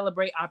often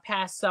celebrate our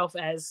past self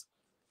as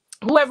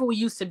whoever we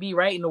used to be,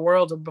 right, in the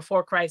world or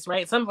before Christ,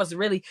 right? Some of us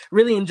really,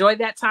 really enjoyed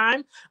that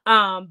time.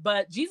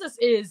 But Jesus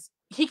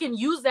he can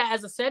use that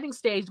as a setting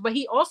stage, but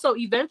he also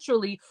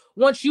eventually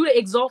wants you to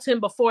exalt him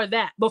before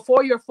that,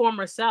 before your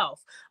former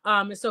self.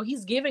 And so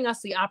he's giving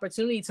us the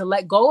opportunity to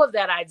let go of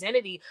that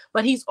identity,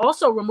 but he's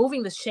also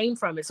removing the shame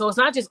from it. So it's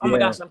not just, oh my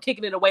gosh, I'm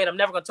kicking it away and I'm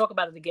never going to talk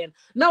about it again.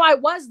 No, I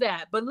was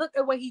that, but look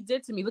at what he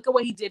did to me. Look at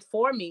what he did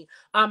for me.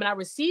 And I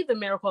received the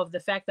miracle of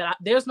the fact that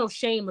there's no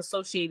shame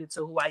associated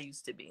to who I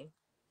used to be.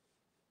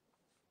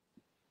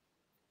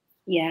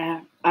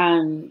 Yeah,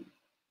 I'm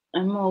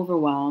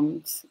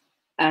overwhelmed.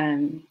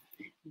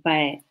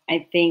 But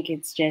I think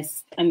it's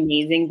just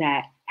amazing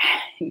that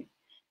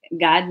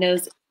God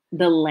knows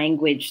the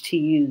language to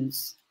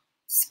use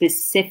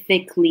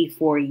specifically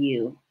for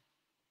you.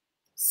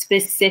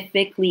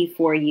 Specifically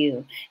for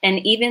you. And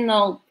even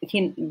though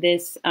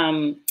this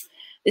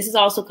is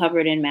also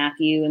covered in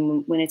Matthew,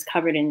 and when it's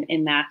covered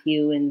in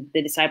Matthew, and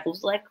the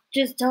disciples like,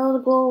 just tell her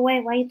to go away.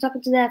 Why are you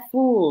talking to that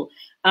fool?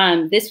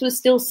 This was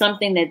still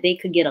something that they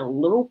could get a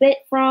little bit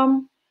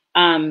from.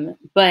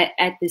 But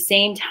at the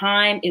same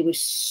time, it was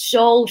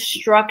so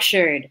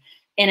structured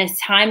in a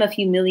time of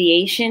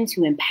humiliation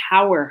to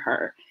empower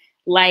her.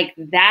 Like,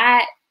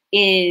 that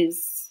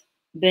is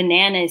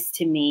bananas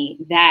to me,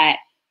 that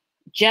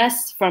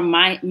just from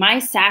my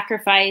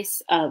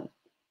sacrifice of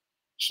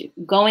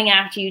going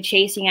after you,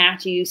 chasing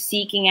after you,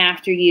 seeking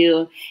after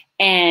you,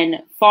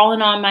 and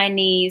falling on my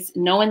knees,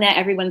 knowing that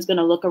everyone's going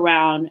to look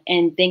around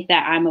and think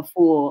that I'm a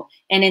fool.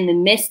 And in the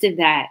midst of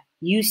that,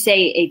 you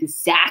say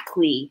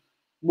exactly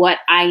what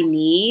I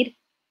need.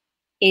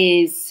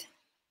 Is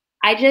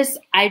I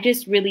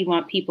just really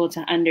want people to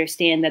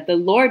understand that the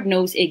Lord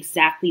knows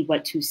exactly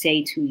what to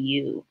say to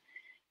you.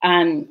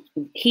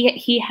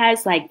 He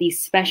has like these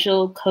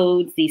special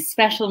codes, these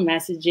special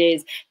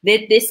messages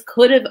that this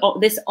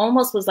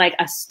almost was like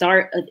a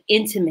start of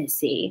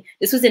intimacy.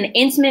 This was an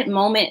intimate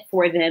moment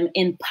for them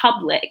in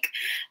public.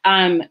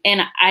 And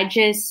I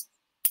just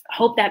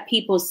hope that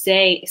people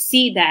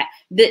see that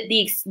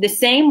the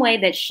same way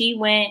that she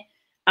went,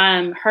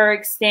 her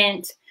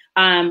extent,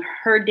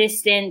 her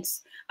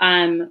distance,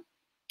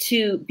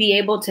 to be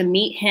able to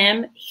meet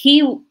him,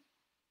 he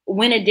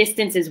went a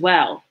distance as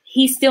well.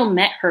 He still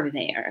met her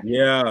there.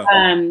 Yeah.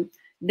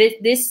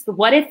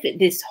 What if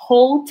this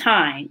whole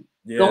time,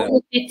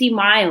 going 50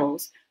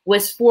 miles,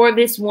 was for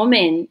this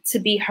woman to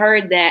be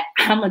heard that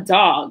I'm a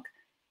dog,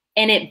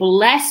 and it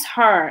blessed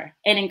her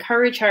and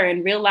encouraged her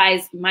and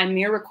realize my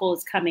miracle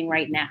is coming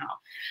right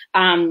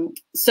now.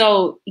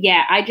 So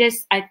yeah, I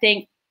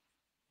think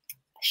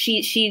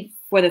she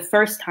for the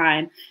first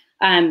time,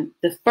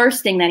 the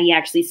first thing that he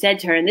actually said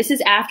to her, and this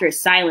is after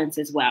silence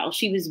as well,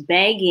 she was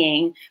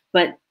begging,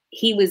 but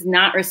he was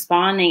not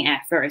responding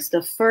at first.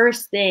 The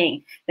first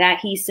thing that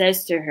he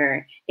says to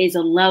her is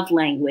a love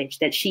language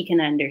that she can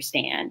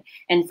understand.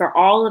 And for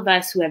all of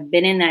us who have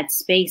been in that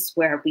space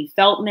where we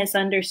felt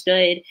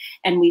misunderstood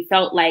and we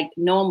felt like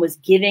no one was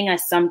giving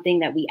us something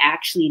that we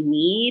actually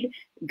need,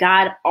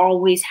 God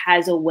always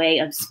has a way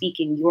of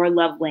speaking your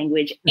love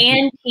language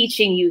and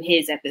teaching you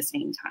his at the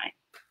same time.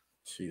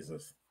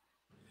 Jesus.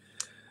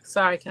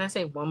 Sorry, can I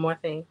say one more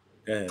thing?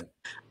 Go ahead.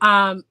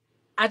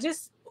 I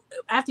just,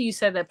 after you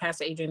said that,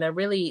 Pastor Adrian, that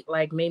really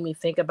like made me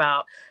think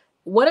about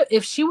what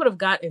if she would have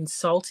got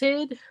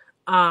insulted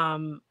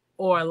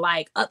or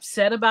like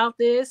upset about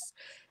this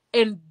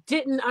and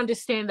didn't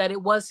understand that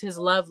it was his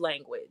love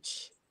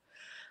language.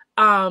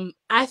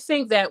 I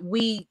think that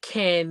we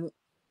can,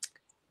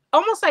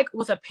 almost like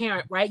with a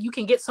parent, right? You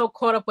can get so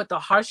caught up with the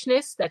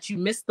harshness that you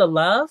miss the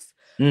love.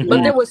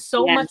 But there was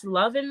so much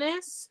love in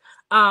this.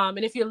 And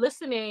if you're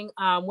listening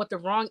with the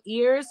wrong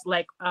ears,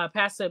 like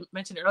Pastor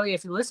mentioned earlier,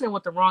 if you're listening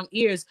with the wrong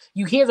ears,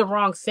 you hear the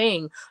wrong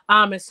thing.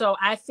 And so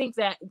I think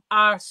that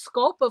our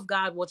scope of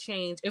God will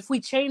change if we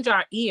change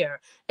our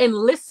ear and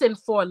listen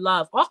for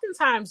love.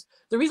 Oftentimes,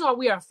 the reason why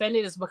we are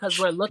offended is because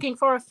we're looking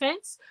for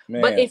offense.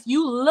 Man. But if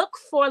you look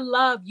for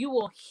love, you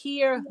will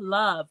hear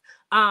love.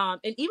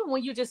 And even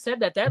when you just said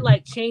that, that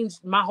like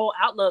changed my whole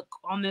outlook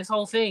on this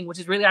whole thing, which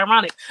is really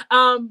ironic.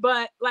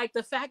 But like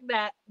the fact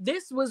that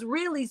this was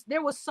really,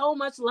 there was so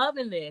much love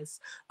in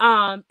this.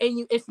 And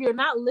if you're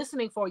not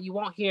listening for it, you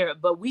won't hear it.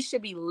 But we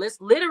should be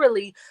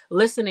literally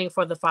listening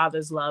for the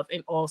Father's love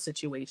in all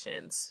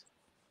situations.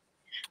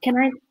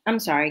 I'm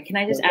sorry, can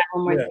I just add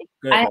one more thing?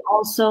 I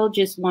also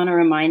just want to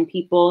remind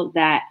people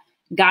that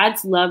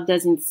God's love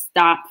doesn't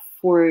stop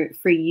for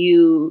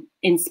you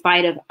in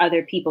spite of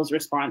other people's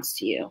response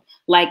to you.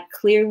 Like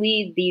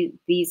clearly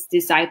these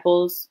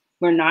disciples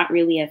were not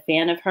really a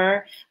fan of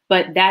her,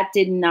 but that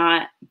did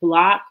not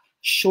block,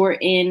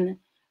 shorten,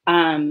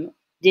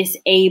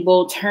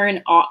 disable,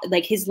 turn off.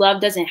 Like his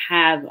love doesn't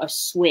have a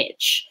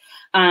switch,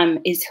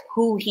 is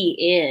who he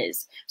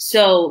is.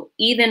 So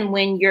even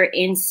when you're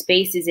in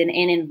spaces and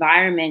in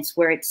environments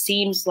where it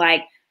seems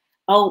like,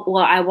 oh,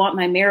 well, I want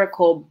my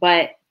miracle,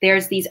 but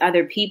there's these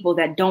other people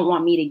that don't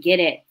want me to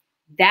get it,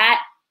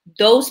 that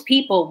those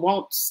people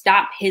won't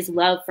stop his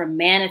love from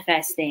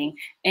manifesting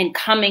and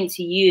coming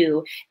to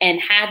you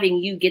and having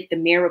you get the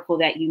miracle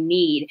that you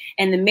need.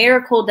 And the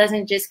miracle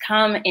doesn't just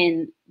come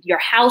in your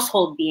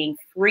household being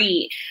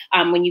free.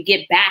 When you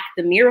get back,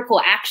 the miracle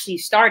actually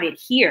started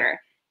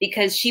here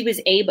because she was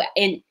able,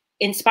 and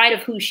in spite of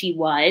who she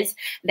was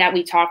that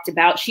we talked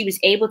about, she was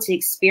able to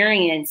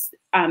experience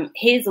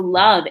his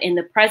love in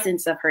the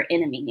presence of her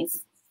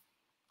enemies.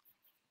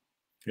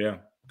 Yeah,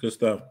 good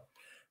stuff.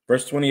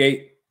 Verse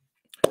 28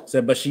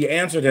 said, but she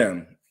answered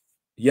him,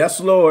 yes,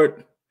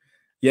 Lord,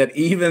 yet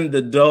even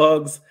the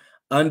dogs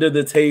under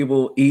the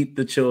table eat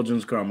the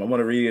children's crumb. I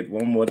want to read it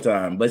one more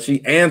time. But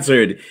she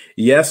answered,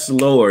 yes,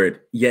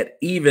 Lord, yet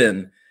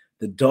even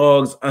the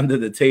dogs under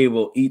the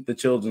table eat the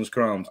children's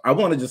crumbs. I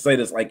want to just say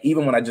this, like,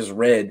 even when I just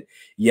read,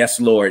 yes,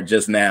 Lord,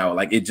 just now,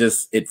 like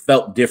it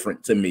felt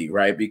different to me,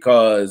 right?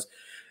 Because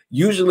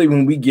usually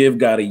when we give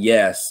God a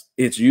yes,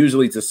 it's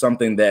usually to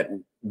something that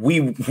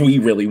we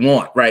really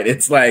want, right?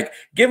 It's like,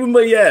 give him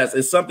a yes.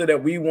 It's something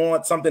that we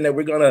want, something that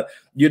we're gonna,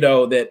 you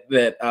know,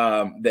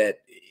 that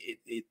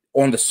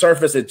on the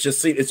surface,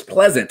 it's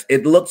pleasant.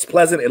 It looks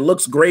pleasant. It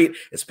looks great.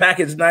 It's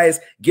packaged nice.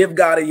 Give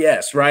God a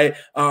yes, right?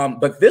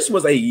 But this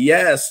was a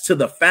yes to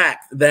the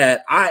fact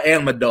that I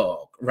am a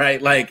dog,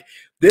 right? Like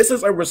this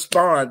is a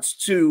response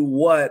to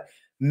what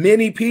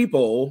many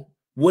people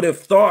would have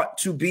thought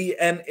to be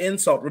an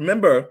insult.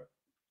 Remember,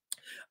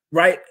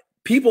 right?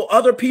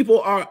 Other people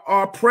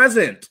are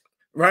present,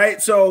 right?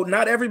 So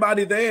not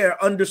everybody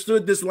there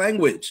understood this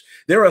language.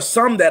 There are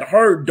some that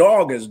heard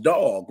dog as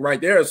dog, right?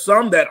 There are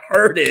some that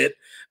heard it,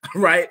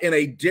 right, in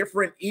a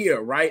different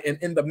ear, right? And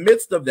in the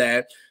midst of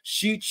that,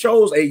 she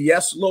chose a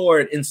yes,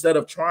 Lord, instead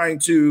of trying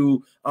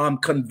to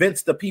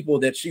convince the people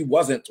that she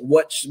wasn't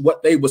what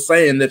they were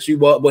saying that she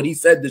was, what he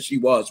said that she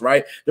was,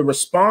 right? The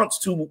response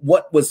to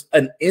what was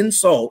an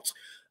insult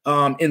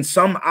in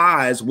some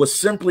eyes was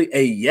simply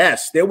a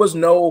yes. There was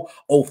no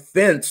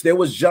offense. There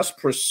was just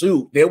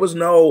pursuit. There was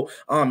no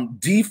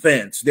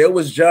defense. There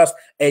was just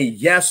a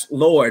yes,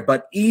 Lord.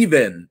 But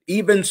even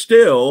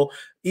still,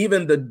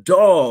 even the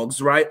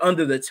dogs, right,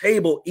 under the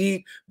table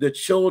eat the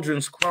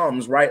children's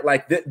crumbs, right?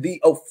 Like the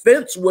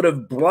offense would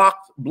have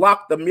blocked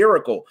the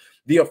miracle.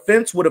 The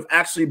offense would have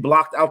actually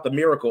blocked out the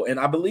miracle. And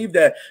I believe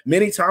that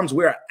many times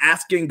we're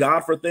asking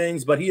God for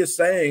things, but he is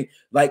saying,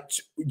 like,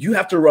 you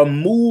have to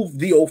remove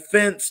the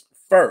offense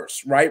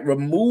first, right?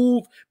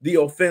 Remove the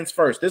offense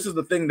first. This is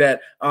the thing that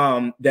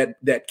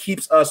that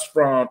keeps us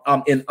from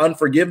in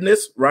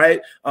unforgiveness, right?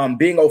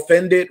 Being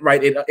offended,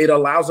 right? It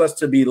allows us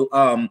to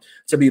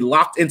be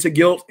locked into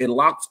guilt. It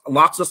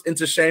locks us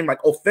into shame.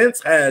 Like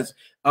offense has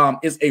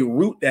is a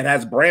root that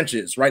has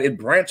branches, right? It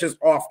branches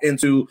off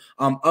into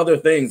other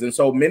things. And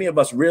so many of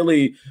us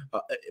really,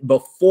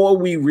 before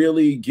we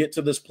really get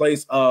to this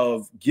place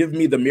of give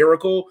me the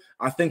miracle,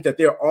 I think that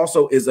there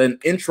also is an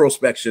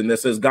introspection that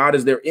says, God,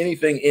 is there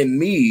anything in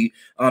me,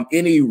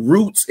 any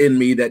roots in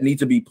me that need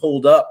to be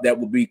pulled up that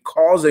will be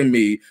causing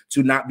me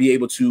to not be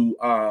able to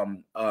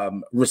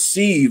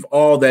receive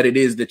all that it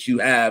is that you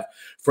have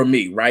for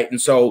me, right?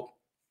 And so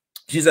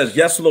she says,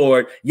 yes,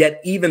 Lord, yet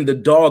even the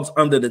dogs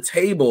under the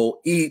table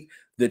eat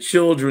the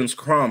children's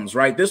crumbs,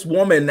 right? This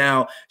woman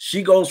now,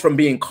 she goes from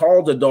being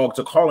called a dog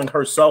to calling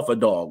herself a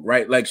dog,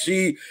 right? Like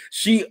she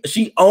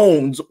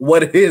owns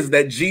what it is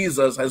that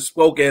Jesus has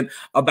spoken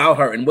about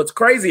her. And what's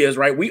crazy is,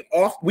 right, we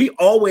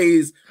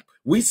always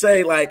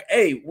say like,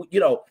 hey, you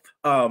know,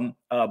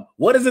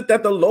 what is it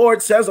that the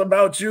Lord says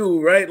about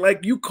you, right?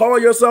 Like you call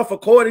yourself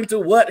according to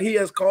what he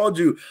has called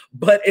you.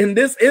 But in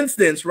this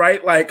instance,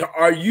 right, like,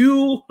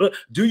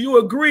 do you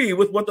agree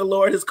with what the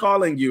Lord is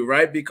calling you,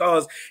 right?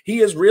 Because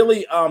he is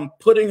really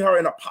putting her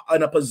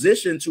in a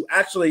position to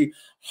actually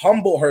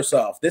humble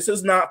herself. This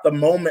is not the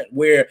moment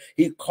where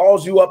he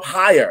calls you up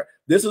higher.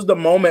 This is the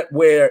moment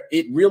where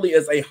it really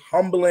is a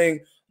humbling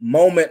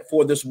moment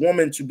for this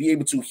woman to be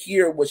able to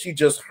hear what she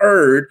just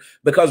heard,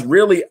 because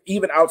really,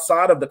 even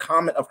outside of the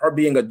comment of her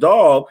being a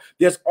dog,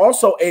 there's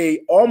also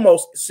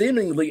almost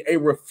seemingly a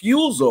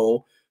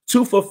refusal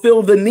to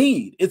fulfill the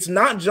need. It's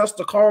not just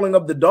the calling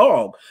of the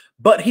dog,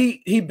 but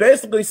he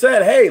basically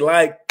said, hey,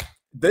 like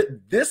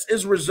this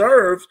is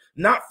reserved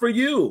not for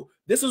you.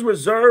 This is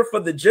reserved for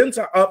the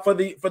Gentile, for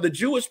the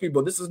Jewish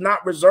people. This is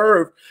not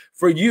reserved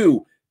for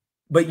you.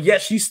 But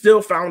yet she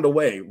still found a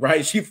way,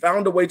 right? She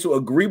found a way to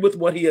agree with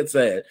what he had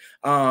said,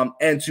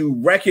 and to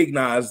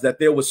recognize that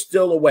there was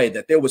still a way,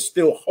 that there was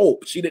still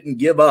hope. She didn't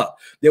give up.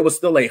 There was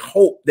still a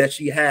hope that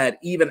she had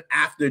even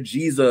after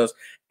Jesus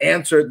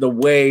answered the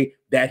way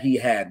that he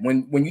had.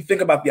 When you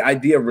think about the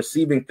idea of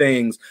receiving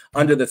things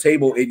under the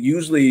table, it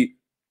usually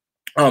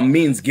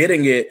means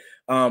getting it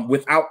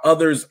without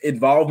others'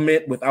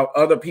 involvement, without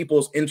other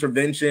people's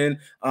intervention.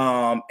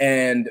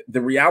 And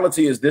the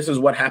reality is, this is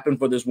what happened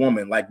for this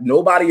woman. Like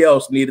nobody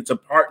else needed to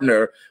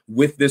partner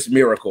with this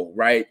miracle,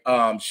 right?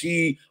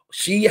 She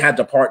had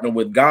to partner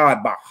with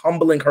God by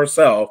humbling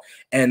herself,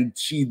 and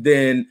she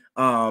then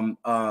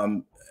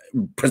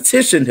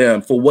petitioned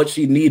him for what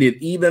she needed,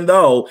 even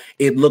though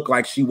it looked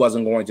like she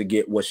wasn't going to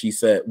get what she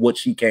said, what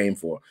she came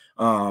for.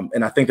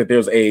 And I think that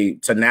there's a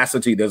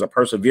tenacity, there's a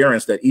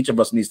perseverance that each of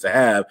us needs to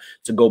have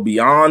to go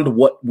beyond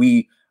what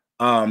we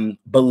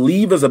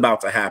believe is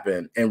about to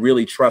happen and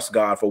really trust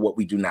God for what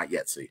we do not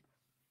yet see.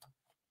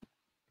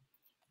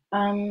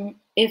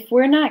 If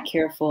we're not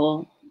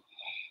careful,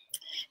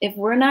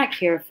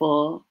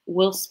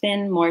 we'll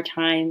spend more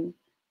time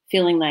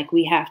feeling like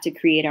we have to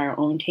create our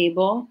own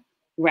table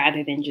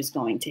rather than just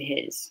going to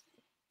his.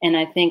 And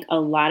I think a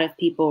lot of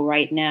people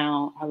right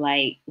now are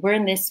like, we're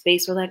in this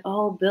space, we're like,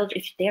 oh,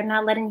 if they're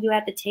not letting you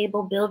at the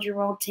table, build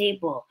your own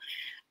table.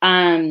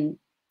 But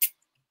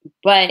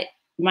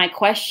my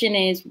question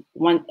is,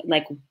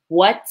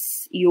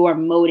 what's your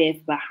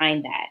motive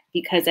behind that?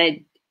 Because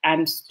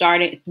I'm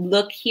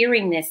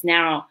hearing this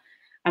now,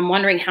 I'm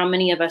wondering how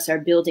many of us are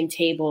building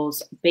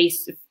tables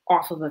based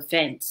off of a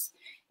fence,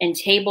 and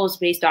tables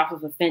based off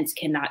of a fence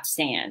cannot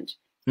stand.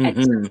 At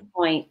some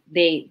point,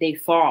 they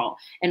fall.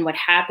 And what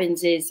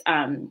happens is,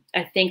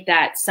 I think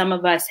that some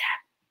of us,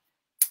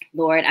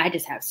 Lord, I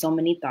just have so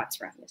many thoughts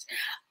around this.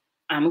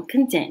 I'm a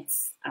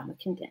condense.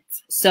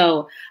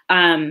 So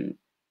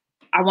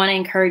I want to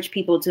encourage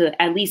people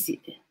to at least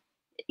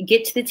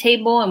get to the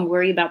table and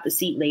worry about the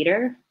seat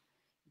later,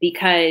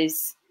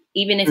 because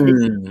even if the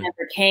seat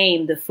never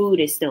came, the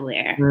food is still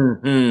there.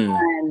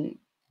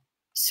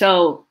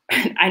 So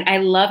I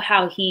love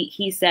how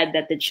he said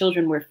that the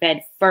children were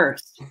fed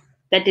first.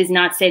 That does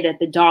not say that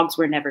the dogs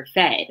were never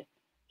fed.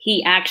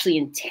 He actually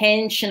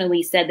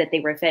intentionally said that they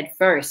were fed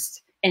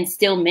first and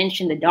still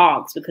mentioned the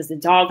dogs, because the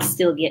dogs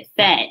still get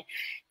fed.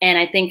 And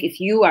I think if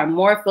you are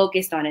more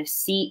focused on a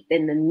seat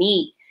than the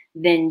meat,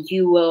 then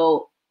you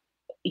will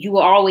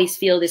always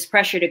feel this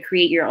pressure to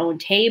create your own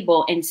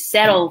table and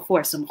settle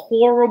for some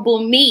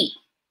horrible meat,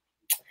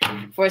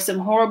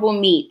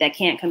 that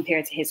can't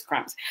compare to his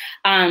crumbs.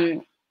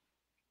 I'm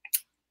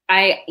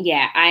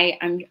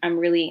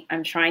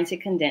trying to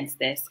condense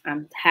this.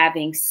 I'm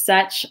having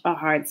such a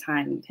hard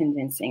time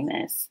condensing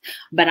this,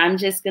 but I'm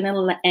just going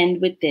to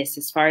end with this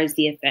as far as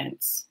the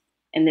offense.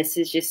 And this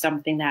is just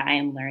something that I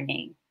am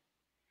learning.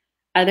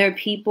 Other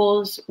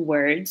people's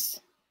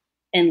words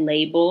and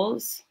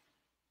labels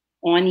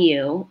on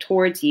you,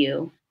 towards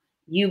you,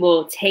 you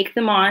will take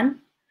them on,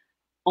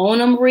 own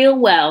them real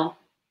well,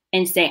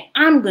 and say,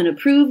 I'm going to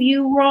prove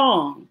you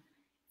wrong,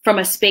 from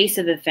a space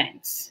of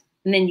offense.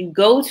 And then you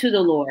go to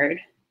the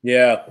Lord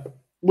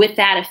with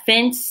that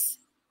offense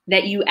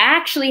that you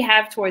actually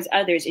have towards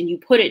others, and you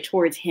put it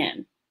towards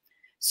him.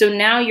 So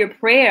now your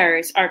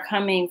prayers are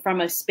coming from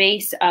a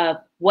space of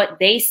what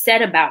they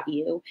said about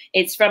you.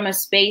 It's from a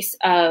space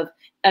of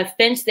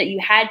offense that you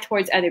had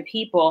towards other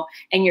people,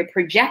 and you're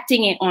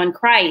projecting it on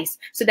Christ,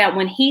 so that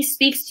when he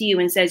speaks to you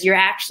and says you're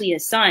actually a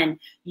son,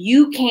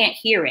 you can't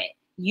hear it.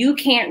 You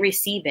can't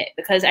receive it.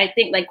 Because I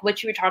think, like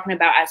what you were talking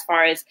about as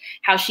far as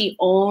how she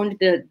owned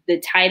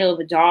the title of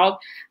the dog,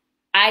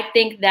 I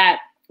think that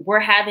we're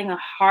having a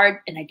hard,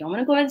 and I don't want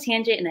to go on a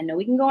tangent, and I know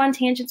we can go on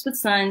tangents with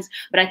sons,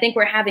 but I think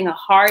we're having a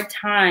hard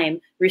time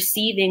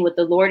receiving what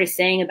the Lord is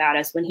saying about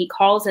us when he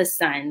calls us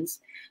sons,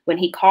 when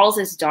he calls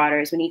us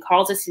daughters, when he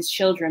calls us his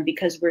children,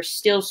 because we're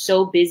still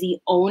so busy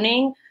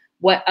owning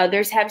what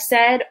others have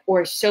said,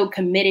 or so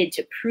committed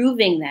to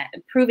proving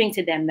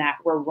to them that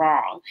we're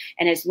wrong.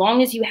 And as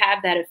long as you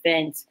have that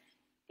offense,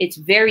 it's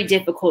very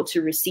difficult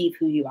to receive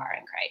who you are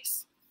in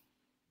Christ.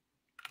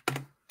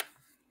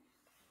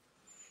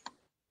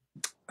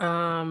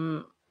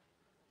 I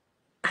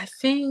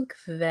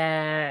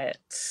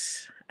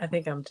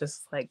think I'm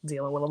just like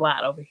dealing with a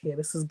lot over here.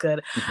 This is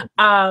good.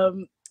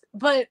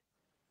 But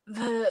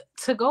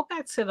to go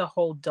back to the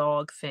whole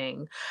dog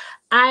thing,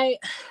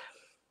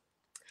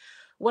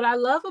 what I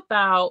love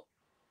about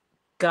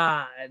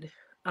God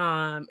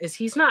is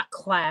he's not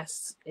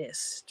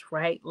classist,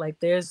 right? Like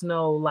there's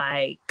no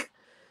like,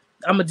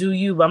 I'm gonna do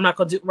you, but I'm not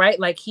gonna do, right?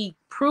 Like he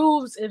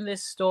proves in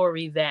this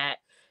story that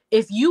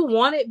if you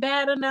want it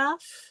bad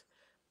enough,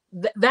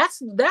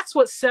 that's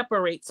what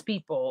separates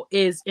people,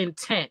 is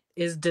intent,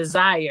 is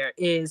desire,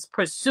 is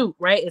pursuit,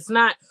 right? It's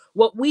not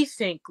what we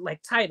think,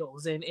 like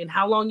titles and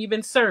how long you've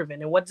been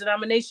serving and what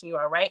denomination you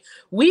are, right?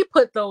 We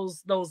put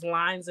those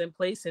lines in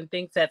place and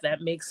think that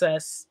makes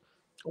us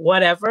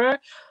whatever.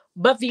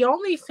 But the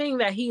only thing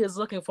that he is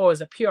looking for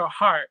is a pure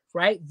heart,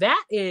 right?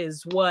 That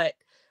is what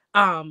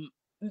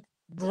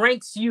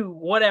ranks you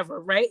whatever,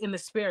 right, in the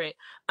spirit.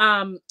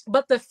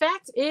 But the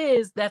fact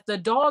is that the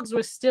dogs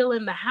were still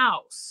in the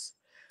house.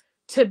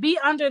 To be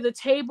under the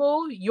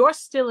table, you're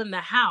still in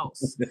the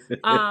house.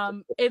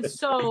 And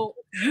so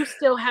you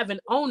still have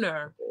an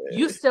owner,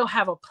 you still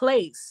have a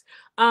place.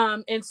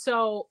 And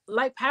so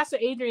like Pastor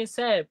Adrian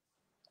said,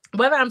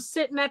 whether I'm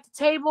sitting at the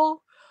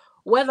table,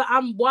 whether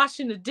I'm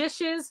washing the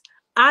dishes,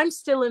 I'm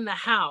still in the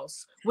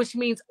house, which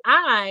means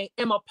I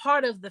am a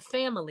part of the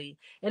family.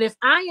 And if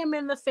I am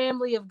in the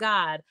family of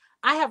God,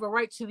 I have a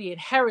right to the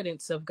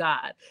inheritance of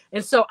God.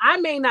 And so I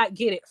may not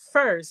get it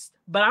first,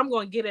 but I'm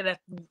going to get it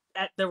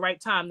at the right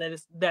time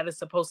that is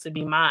supposed to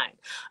be mine.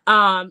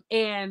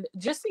 And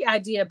just the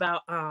idea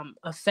about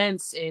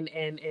offense and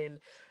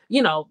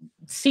you know,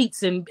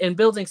 seats and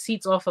building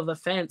seats off of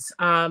offense.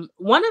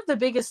 One of the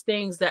biggest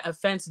things that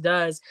offense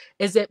does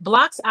is it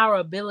blocks our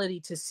ability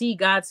to see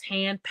God's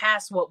hand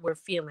past what we're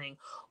feeling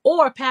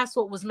or past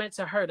what was meant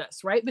to hurt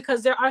us, right?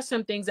 Because there are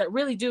some things that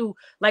really do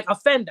like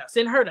offend us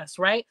and hurt us,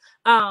 right?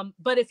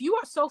 But if you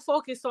are so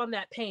focused on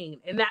that pain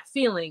and that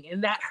feeling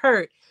and that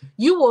hurt,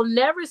 you will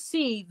never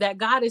see that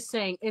God is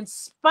saying, in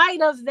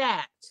spite of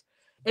that,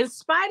 in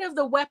spite of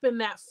the weapon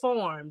that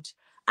formed,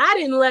 I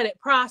didn't let it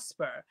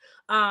prosper.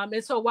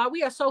 And so while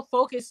we are so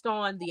focused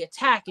on the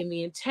attack and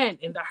the intent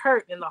and the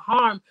hurt and the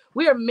harm,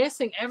 we are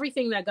missing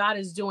everything that God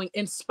is doing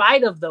in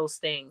spite of those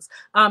things,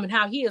 and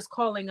how he is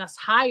calling us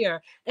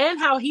higher and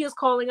how he is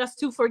calling us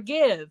to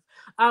forgive.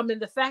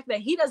 And the fact that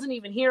he doesn't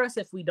even hear us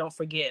if we don't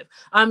forgive.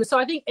 So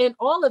I think in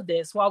all of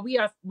this, while we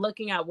are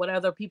looking at what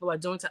other people are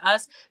doing to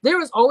us,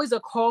 there is always a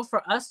call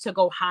for us to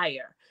go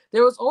higher.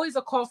 There was always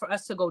a call for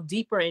us to go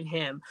deeper in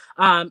him.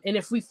 And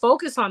if we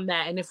focus on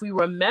that, and if we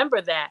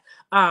remember that,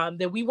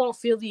 then we won't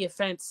feel the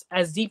offense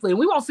as deeply. And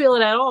we won't feel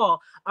it at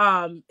all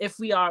if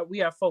we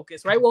are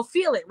focused, right? We'll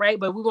feel it, right?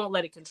 But we won't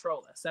let it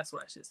control us. That's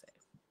what I should say.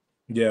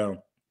 Yeah.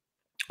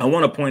 I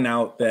want to point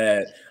out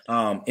that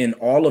in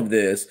all of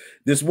this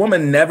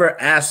woman never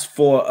asked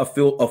for a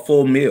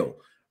full meal,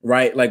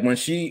 right? Like when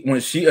she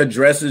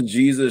addresses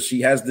Jesus,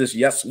 she has this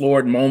yes,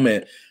 Lord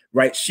moment,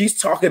 right?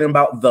 She's talking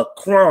about the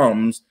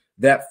crumbs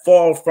that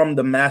fall from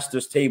the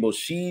master's table.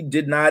 She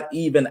did not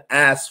even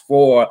ask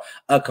for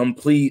a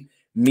complete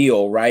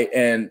meal, right?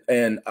 And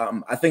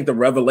I think the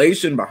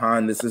revelation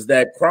behind this is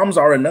that crumbs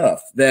are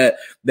enough, that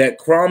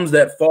crumbs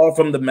that fall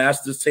from the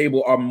master's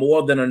table are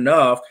more than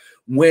enough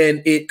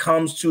when it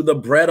comes to the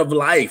bread of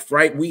life,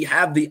 right? We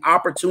have the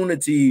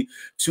opportunity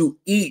to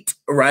eat,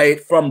 right,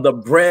 from the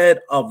bread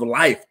of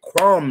life.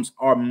 Crumbs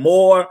are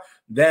more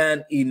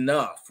than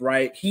enough,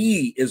 right?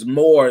 He is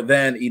more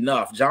than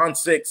enough. John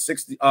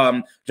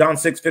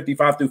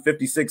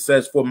 6:55-56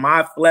 says, "For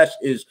my flesh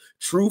is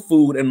true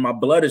food and my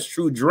blood is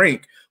true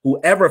drink.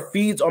 Whoever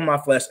feeds on my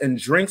flesh and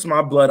drinks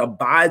my blood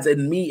abides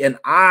in me and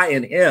I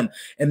in him."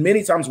 And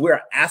many times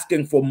we're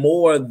asking for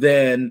more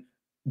than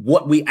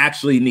what we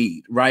actually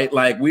need, right?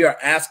 Like we are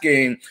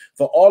asking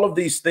for all of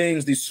these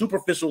things, these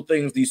superficial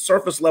things, these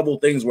surface level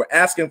things. We're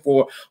asking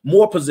for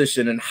more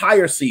position and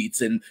higher seats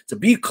and to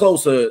be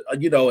closer,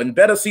 and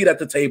better seat at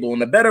the table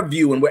and a better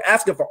view. And we're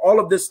asking for all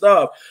of this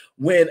stuff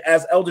when,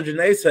 as Elder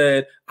Janae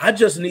said, I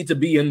just need to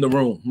be in the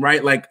room,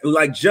 right? Like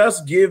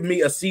just give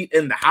me a seat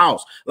in the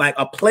house, like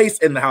a place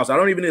in the house. I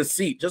don't even need a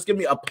seat. Just give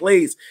me a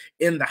place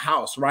in the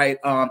house, right?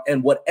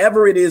 And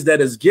whatever it is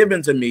that is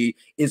given to me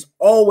is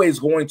always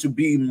going to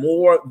be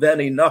more more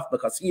than enough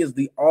because he is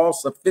the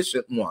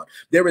all-sufficient one.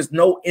 There is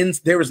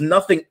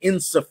nothing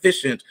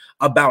insufficient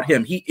about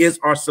him. He is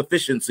our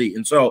sufficiency.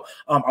 And so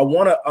I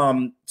want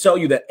to tell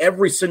you that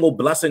every single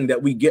blessing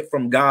that we get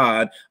from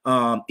God,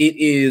 it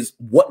is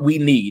what we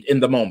need in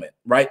the moment,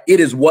 right? It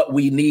is what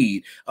we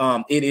need.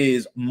 It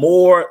is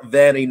more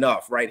than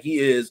enough, right? He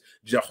is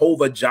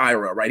Jehovah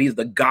Jireh, right? He's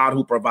the God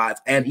who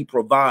provides, and he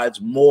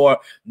provides more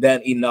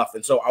than enough.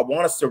 And so I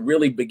want us to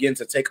really begin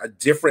to take a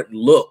different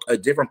look, a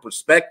different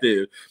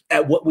perspective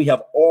at what we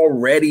have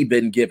already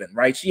been given,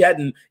 right? She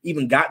hadn't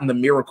even gotten the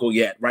miracle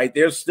yet, right?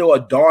 There's still a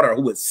daughter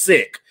who is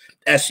sick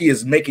as she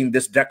is making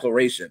this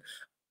declaration.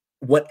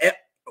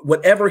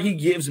 Whatever he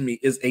gives me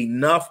is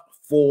enough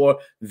for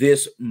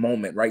this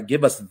moment, right?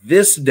 Give us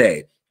this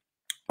day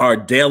our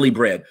daily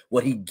bread.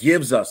 What he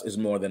gives us is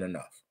more than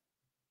enough.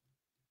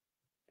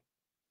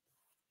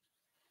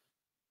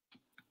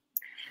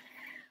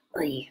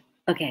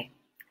 Okay.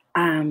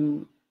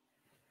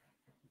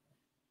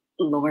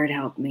 Lord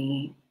help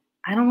me.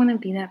 I don't want to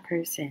be that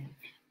person.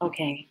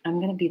 Okay, I'm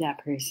going to be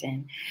that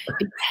person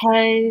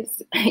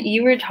because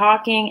you were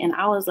talking and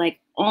I was like,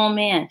 oh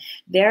man,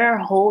 there are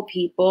whole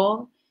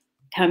people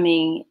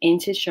coming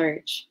into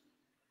church,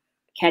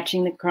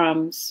 catching the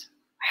crumbs,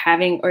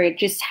 having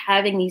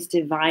these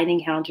divine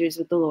encounters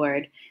with the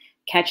Lord,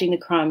 catching the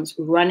crumbs,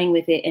 running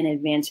with it and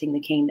advancing the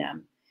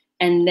kingdom.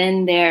 And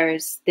then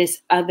there's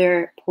this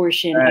other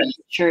portion of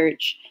the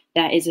church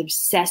that is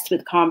obsessed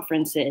with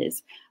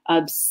conferences,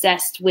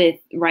 obsessed with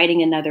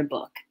writing another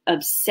book,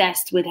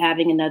 obsessed with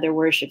having another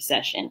worship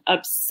session,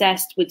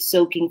 obsessed with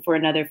soaking for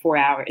another 4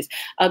 hours,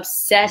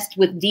 obsessed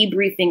with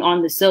debriefing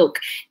on the soak.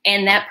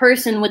 And that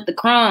person with the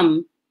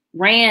crumb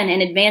ran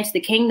and advanced the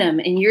kingdom,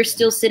 and you're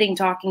still sitting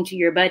talking to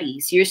your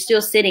buddies. You're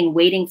still sitting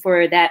waiting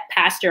for that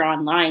pastor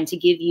online to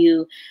give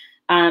you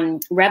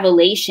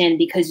revelation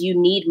because you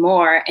need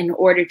more in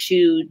order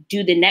to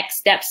do the next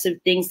steps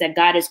of things that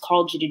God has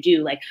called you to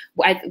do. Like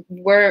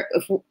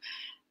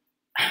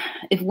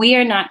if we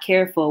are not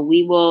careful,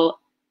 we will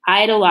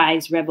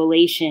idolize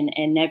revelation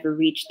and never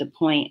reach the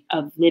point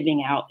of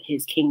living out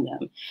his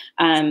kingdom.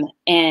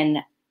 And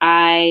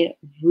I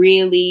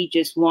really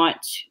just want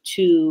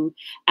to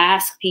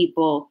ask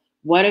people,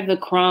 what are the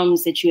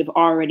crumbs that you have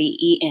already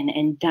eaten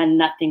and done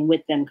nothing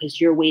with them because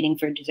you're waiting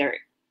for dessert?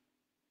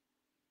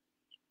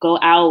 Go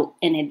out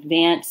and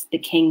advance the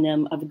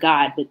kingdom of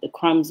God with the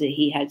crumbs that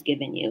he has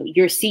given you.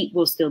 Your seat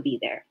will still be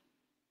there.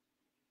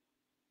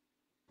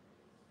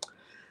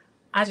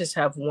 I just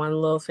have one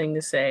little thing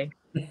to say.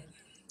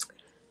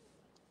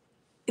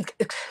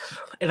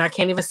 And I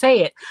can't even say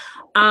it.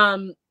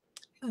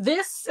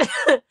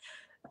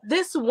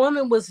 This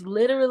woman was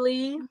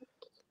literally,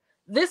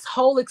 this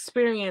whole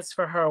experience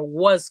for her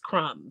was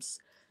crumbs.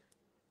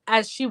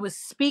 As she was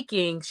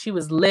speaking, she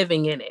was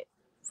living in it,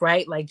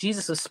 right? Like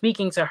Jesus was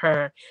speaking to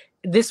her.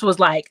 This was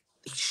like,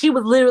 she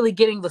was literally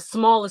getting the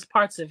smallest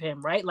parts of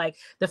him, right? Like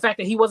the fact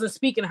that he wasn't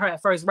speaking to her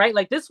at first, right?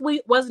 Like this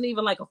week wasn't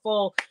even like a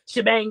full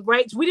shebang,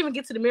 right? We didn't even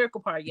get to the miracle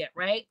part yet,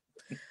 right?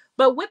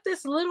 But with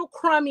this little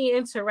crummy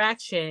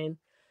interaction,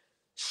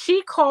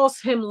 she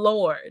calls him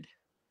Lord.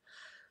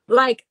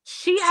 Like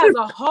she has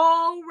a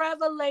whole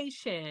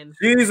revelation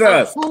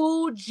of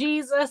who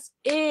Jesus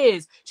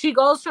is. She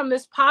goes from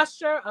this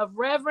posture of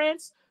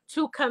reverence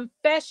to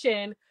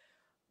confession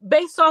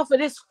based off of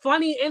this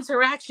funny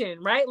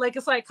interaction, right? Like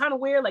it's like kind of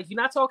weird. Like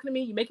you're not talking to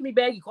me, you're making me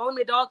beg, you're calling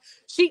me a dog.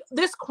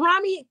 This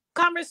crummy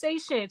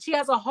conversation, she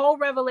has a whole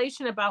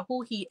revelation about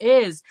who he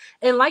is.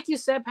 And like you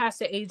said,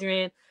 Pastor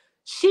Adrian,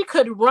 she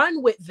could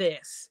run with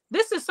this.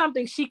 This is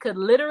something she could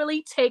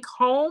literally take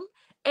home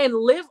and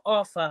live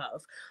off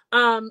of.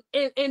 And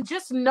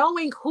just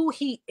knowing who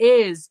he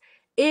is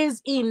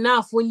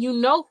enough. When you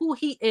know who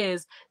he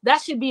is,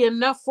 that should be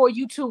enough for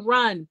you to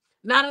run.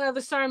 Not another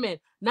sermon,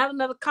 not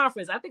another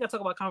conference. I think I talk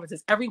about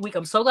conferences every week.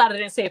 I'm so glad I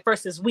didn't say it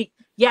first this week.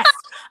 Yes.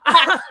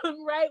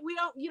 Right?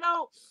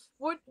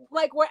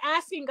 We're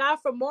asking God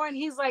for more. And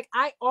he's like,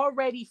 I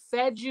already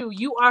fed you.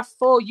 You are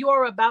full. You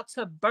are about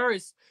to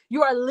burst.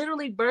 You are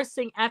literally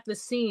bursting at the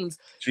seams.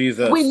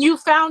 Jesus. When you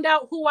found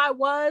out who I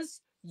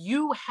was,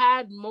 you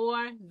had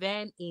more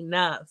than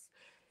enough.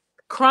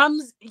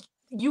 Crumbs,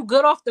 you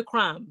good off the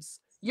crumbs.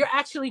 You're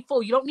actually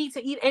full. You don't need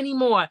to eat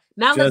anymore.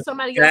 Now let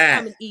somebody else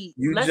come and eat.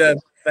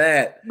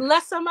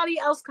 Let somebody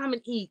else come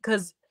and eat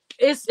because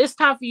it's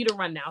time for you to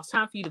run now. It's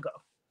time for you to go.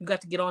 You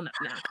got to get on up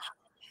now.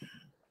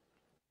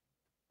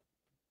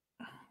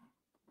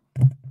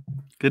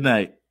 Good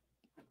night.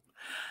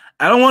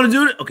 I don't want to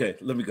do it. Okay,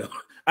 let me go.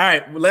 All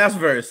right, last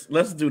verse.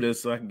 Let's do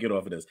this so I can get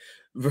off of this.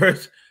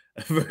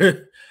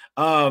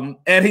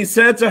 And he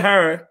said to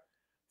her,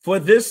 for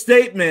this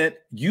statement,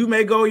 you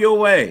may go your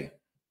way.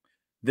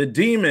 The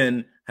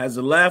demon has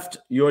left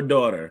your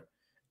daughter.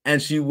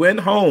 And she went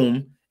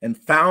home and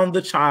found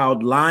the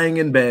child lying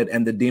in bed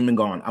and the demon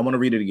gone. I want to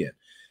read it again.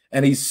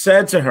 And he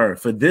said to her,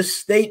 for this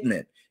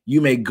statement, you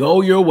may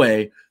go your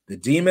way. The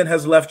demon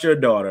has left your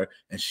daughter.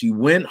 And she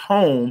went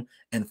home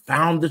and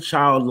found the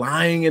child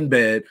lying in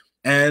bed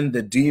and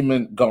the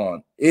demon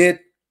gone. It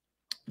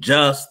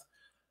just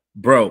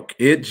broke.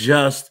 It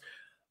just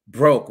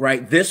broke,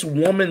 right? This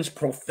woman's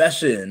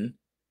profession,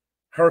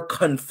 her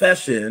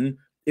confession,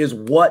 is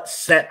what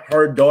set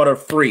her daughter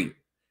free.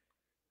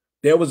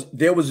 There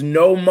was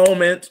no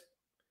moment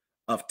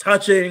of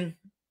touching.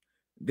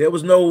 There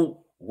was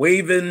no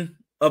waving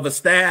of a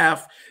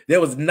staff.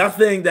 There was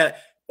nothing. That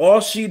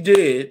all she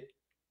did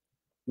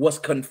was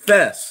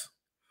confess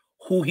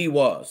who he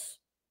was.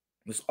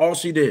 That's all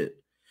she did,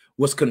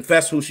 was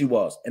confess who she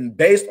was. And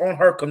based on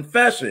her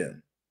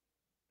confession,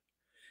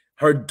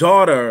 her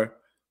daughter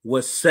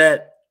was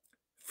set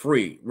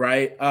free,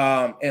 right?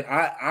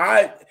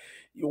 And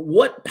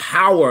what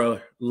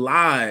power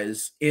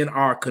lies in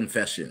our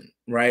confession,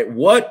 right?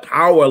 What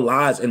power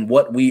lies in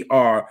what we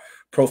are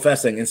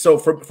professing? And so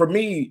for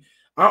me,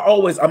 I'm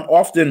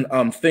often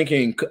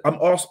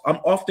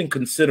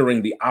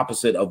considering the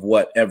opposite of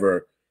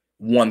whatever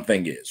one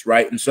thing is,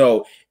 right? And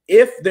so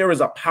if there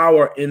is a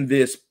power in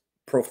this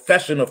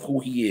profession of who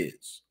he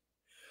is,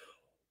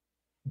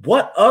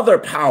 what other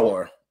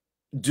power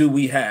do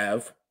we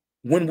have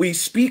when we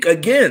speak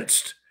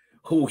against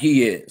who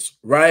he is,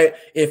 right?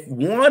 If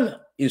one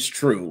is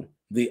true,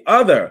 the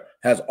other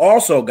has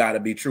also got to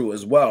be true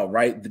as well,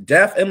 right? The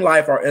death and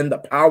life are in the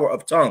power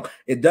of tongue.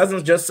 It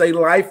doesn't just say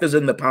life is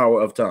in the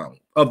power of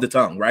the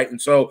tongue, right?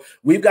 And so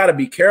we've got to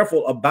be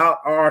careful about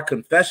our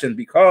confession,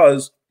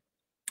 because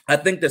I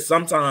think that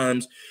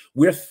sometimes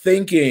we're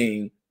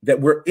thinking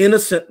that we're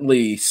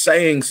innocently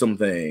saying some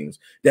things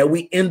that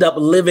we end up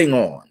living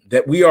on,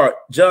 that we are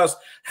just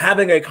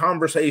having a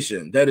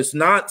conversation, that it's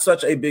not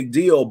such a big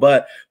deal,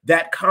 but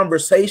that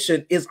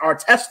conversation is our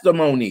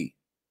testimony.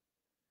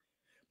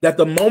 That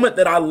the moment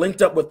that I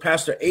linked up with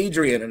Pastor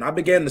Adrian and I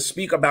began to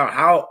speak about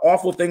how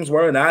awful things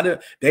were and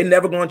they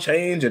never going to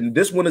change, and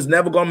this one is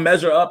never going to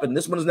measure up, and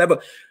this one is never,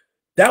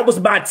 that was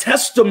my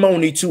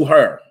testimony to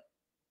her.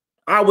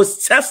 I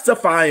was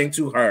testifying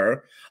to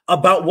her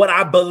about what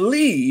I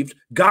believed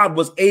God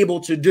was able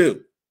to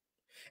do.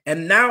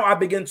 And now I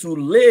begin to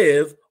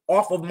live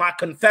off of my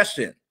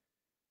confession,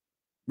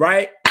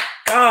 right?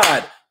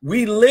 God,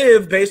 we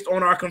live based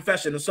on our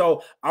confession. And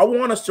so I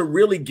want us to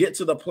really get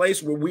to the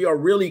place where we are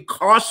really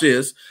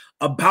cautious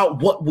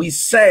about what we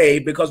say,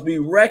 because we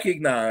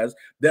recognize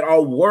that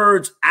our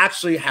words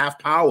actually have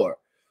power.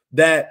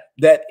 That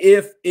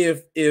if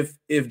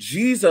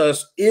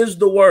Jesus is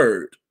the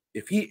word,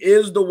 if he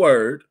is the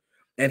word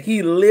and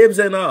he lives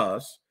in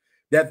us,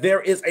 that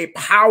there is a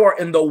power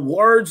in the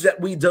words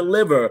that we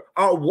deliver.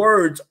 Our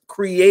words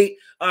create,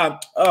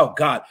 oh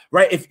God,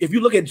 right? If you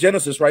look at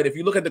Genesis, right? If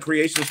you look at the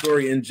creation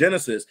story in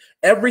Genesis,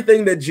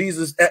 everything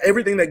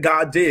that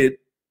God did,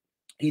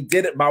 he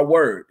did it by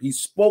word. He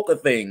spoke a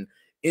thing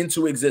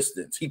into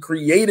existence. He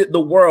created the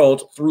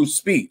world through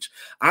speech.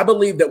 I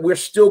believe that we're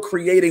still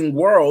creating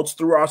worlds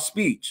through our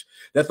speech.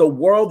 That the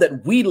world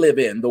that we live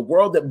in, the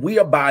world that we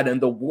abide in,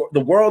 the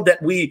world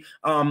that we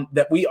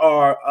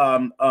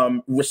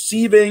are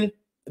receiving,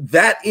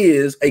 that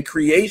is a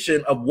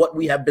creation of what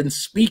we have been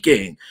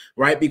speaking,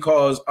 right?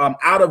 Because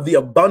out of the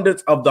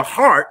abundance of the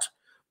heart,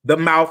 the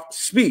mouth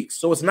speaks.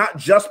 So it's not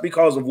just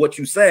because of what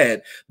you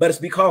said, but it's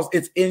because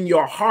it's in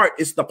your heart.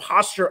 It's the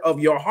posture of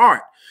your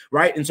heart,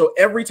 right? And so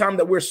every time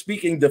that we're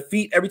speaking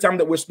defeat, every time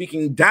that we're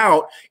speaking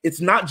doubt,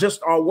 it's not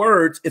just our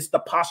words, it's the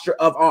posture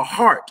of our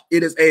heart.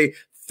 It is a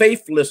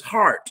faithless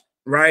heart,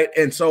 right?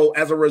 And so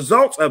as a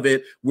result of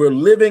it, we're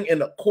living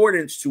in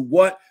accordance to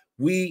what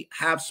we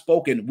have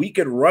spoken. We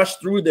could rush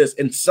through this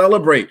and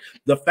celebrate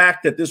the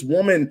fact that this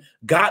woman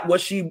got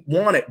what she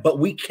wanted, but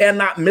we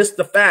cannot miss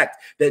the fact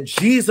that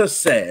Jesus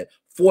said,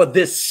 for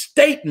this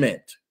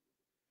statement,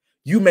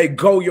 you may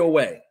go your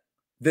way.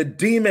 The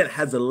demon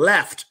has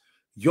left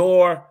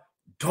your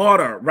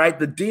daughter, right?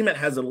 The demon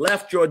has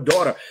left your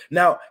daughter.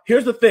 Now,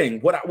 here's the thing.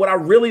 What I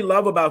really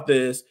love about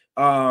this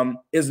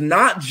is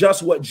not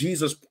just what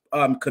Jesus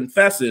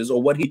confesses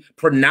or what he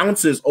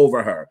pronounces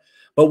over her,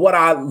 but what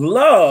I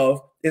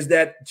love is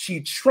that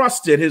she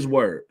trusted his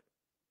word,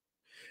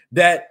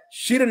 that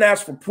she didn't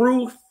ask for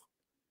proof.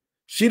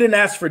 She didn't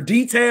ask for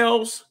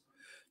details.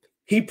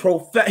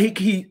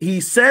 He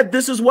said,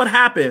 this is what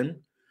happened.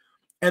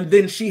 And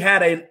then she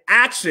had an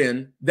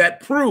action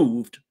that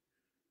proved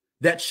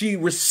that she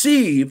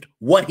received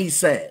what he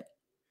said,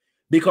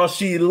 because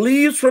she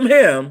leaves from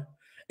him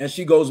and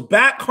she goes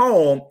back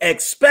home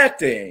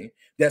expecting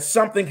that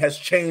something has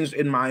changed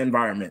in my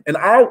environment. And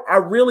I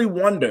really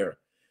wonder,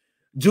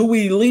 do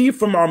we leave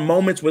from our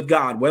moments with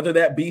God, whether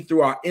that be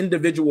through our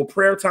individual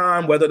prayer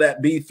time, whether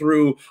that be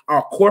through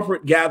our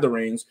corporate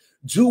gatherings?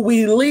 Do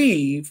we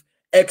leave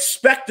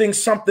expecting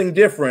something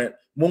different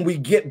when we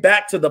get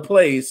back to the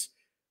place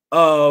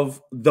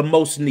of the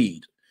most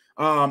need?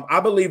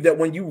 I believe that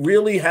when you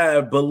really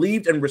have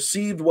believed and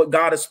received what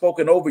God has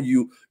spoken over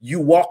you, you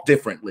walk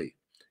differently.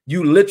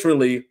 You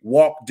literally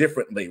walk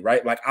differently,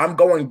 right? Like, I'm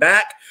going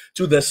back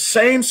to the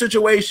same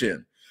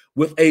situation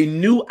with a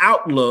new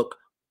outlook,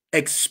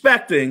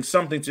 expecting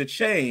something to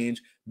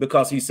change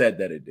because he said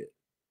that it did.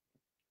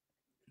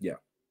 Yeah.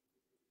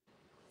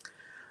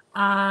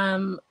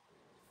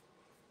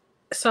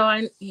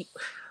 So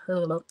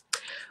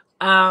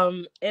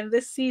In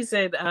this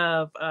season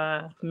of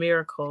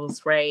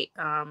miracles, right?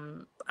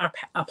 Our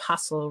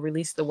apostle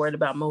released the word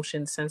about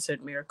motion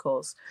censored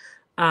miracles.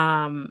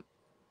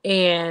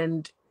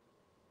 And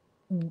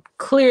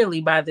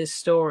clearly by this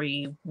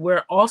story,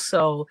 we're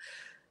also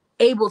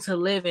able to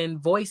live in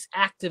voice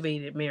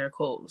activated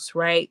miracles,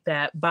 right?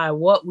 That by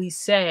what we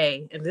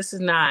say, and this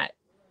is not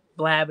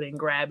blab it and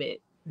grab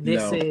it.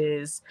 This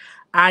is,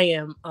 I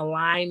am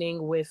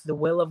aligning with the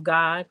will of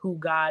God, who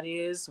God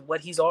is, what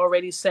he's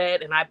already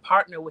said, and I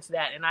partner with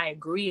that, and I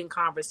agree in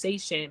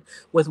conversation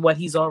with what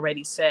he's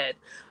already said.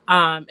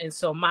 And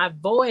so my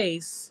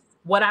voice,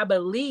 what I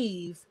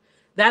believe,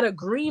 that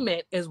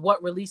agreement is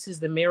what releases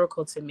the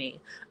miracle to me.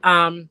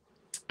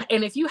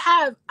 And if you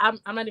have, I'm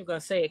not even going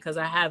to say it because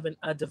I have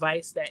a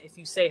device that if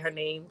you say her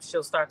name,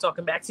 she'll start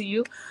talking back to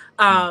you,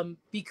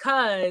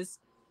 because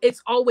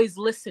it's always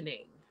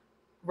listening,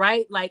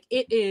 right? Like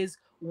it is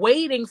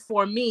waiting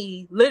for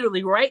me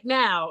literally right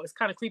now. It's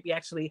kind of creepy,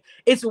 actually.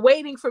 It's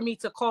waiting for me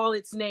to call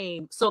its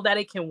name so that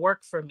it can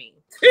work for me.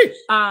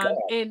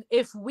 And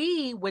if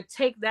we would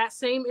take that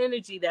same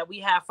energy that we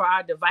have for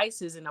our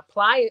devices and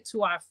apply it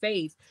to our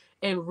faith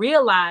and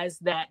realize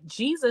that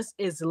Jesus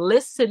is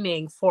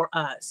listening for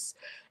us.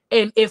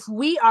 And if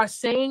we are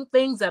saying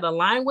things that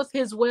align with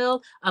his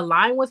will,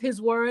 align with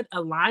his word,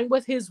 align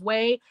with his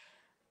way,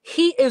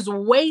 he is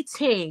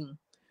waiting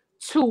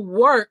to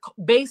work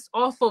based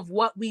off of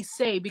what we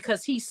say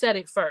because he said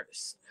it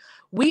first.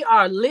 We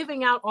are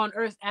living out on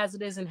earth as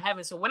it is in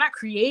heaven. So we're not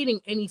creating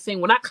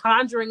anything. We're not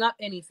conjuring up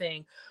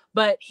anything.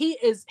 But he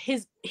is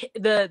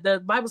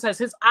the Bible says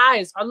his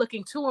eyes are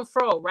looking to and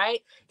fro,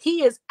 right?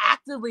 He is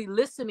actively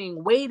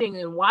listening, waiting,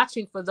 and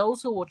watching for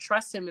those who will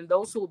trust him and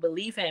those who will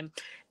believe him.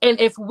 And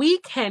if we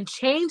can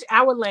change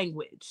our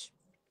language,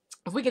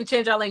 if we can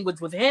change our language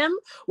with him,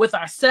 with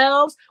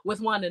ourselves,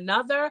 with one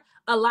another,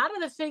 a lot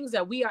of the things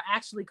that we are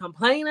actually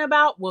complaining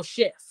about will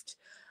shift.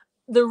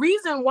 The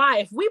reason why,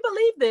 if we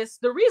believe this,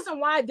 the reason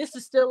why this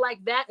is still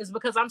like that is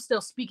because I'm still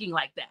speaking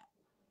like that.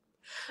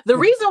 The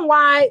reason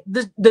why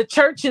the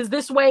church is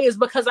this way is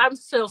because I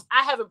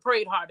haven't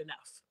prayed hard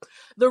enough.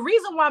 The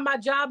reason why my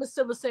job is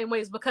still the same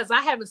way is because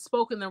I haven't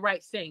spoken the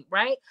right thing,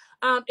 right?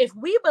 If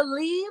we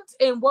believed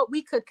in what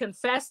we could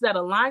confess that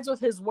aligns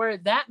with his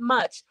word that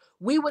much,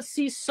 we would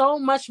see so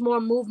much more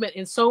movement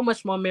and so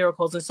much more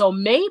miracles. And so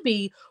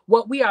maybe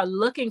what we are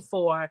looking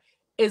for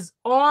is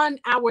on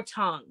our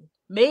tongue.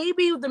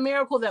 Maybe the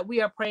miracle that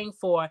we are praying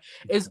for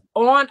is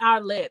on our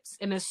lips.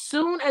 And as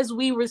soon as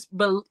we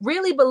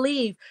really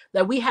believe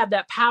that we have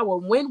that power,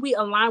 when we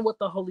align with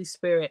the Holy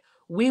Spirit,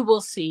 we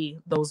will see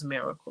those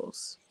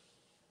miracles.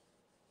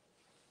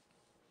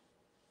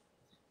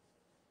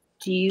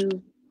 Do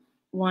you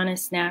want a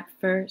snack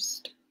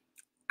first?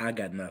 I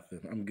got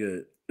nothing. I'm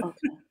good.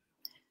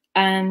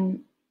 Okay.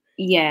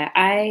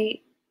 Yeah,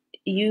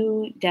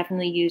 you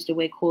definitely used a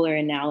way cooler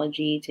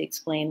analogy to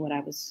explain what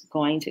I was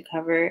going to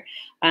cover.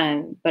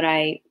 But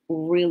I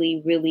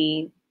really,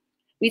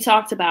 we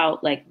talked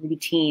about like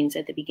routines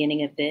at the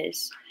beginning of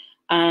this.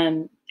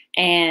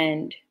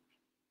 And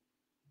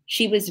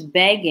she was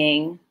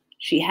begging.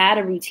 She had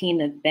a routine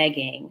of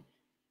begging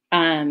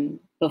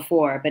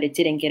before, but it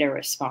didn't get a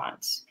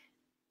response.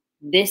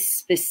 This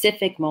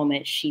specific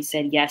moment, she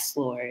said, "Yes,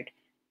 Lord,"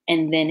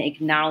 and then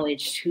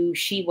acknowledged who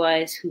she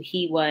was, who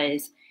he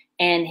was,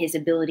 and his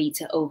ability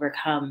to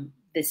overcome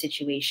the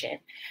situation.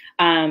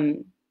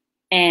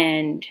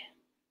 And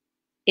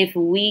if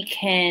we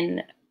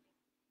can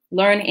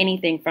learn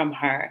anything from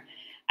her,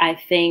 I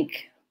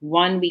think,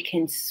 one, we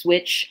can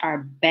switch our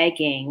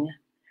begging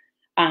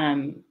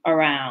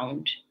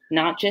around,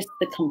 not just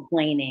the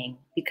complaining,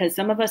 because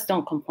some of us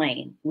don't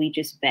complain, we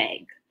just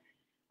beg.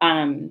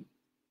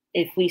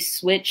 If we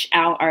switch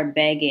out our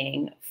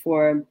begging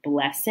for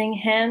blessing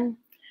him,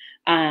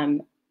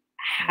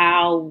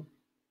 how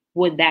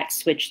would that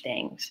switch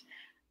things?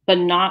 But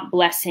not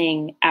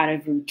blessing out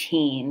of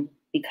routine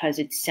because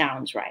it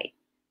sounds right.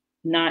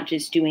 Not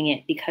just doing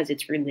it because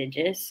it's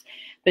religious,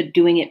 but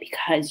doing it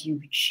because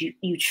you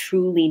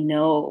truly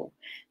know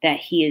that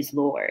he is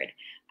Lord.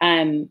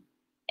 And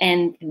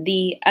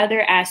the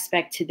other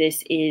aspect to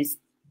this is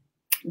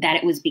that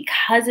it was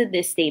because of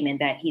this statement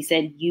that he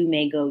said, "You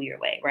may go your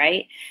way,"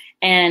 right?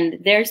 And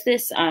there's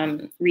this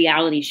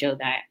reality show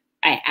that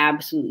I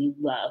absolutely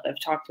love. I've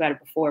talked about it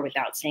before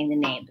without saying the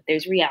name, but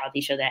there's a reality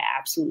show that I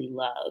absolutely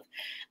love.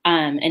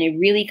 And it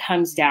really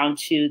comes down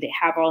to, they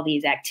have all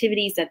these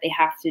activities that they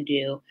have to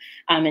do.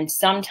 And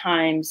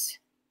sometimes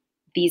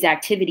these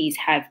activities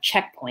have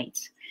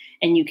checkpoints,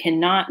 and you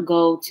cannot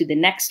go to the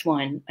next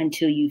one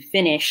until you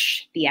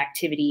finish the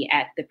activity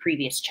at the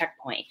previous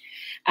checkpoint.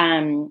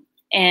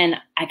 And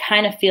I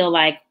kind of feel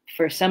like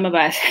for some of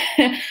us,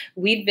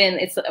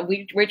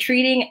 we're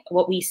treating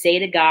what we say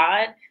to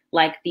God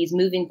like these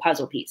moving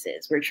puzzle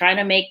pieces. We're trying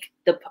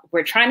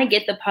to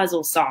get the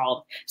puzzle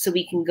solved so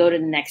we can go to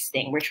the next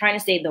thing. We're trying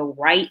to say the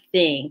right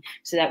thing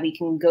so that we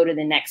can go to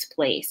the next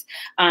place.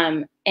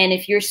 And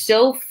if you're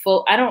so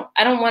full, I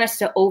don't want us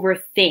to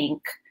overthink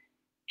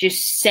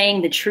just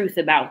saying the truth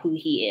about who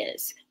he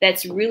is.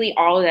 That's really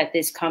all that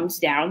this comes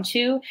down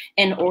to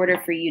in order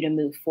for you to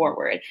move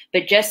forward.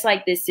 But just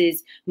like this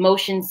is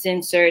motion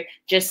censored,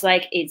 just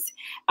like it's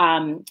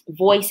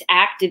voice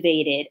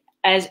activated,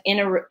 as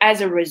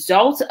a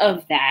result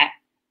of that,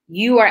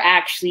 you are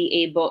actually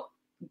able,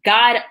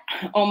 God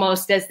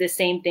almost does the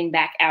same thing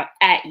back out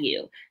at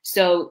you.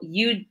 So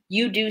you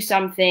do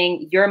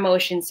something, you're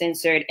motion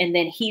censored, and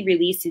then he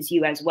releases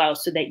you as well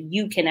so that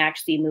you can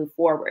actually move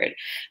forward.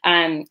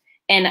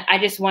 And I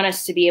just want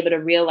us to be able to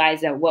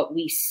realize that what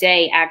we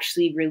say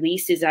actually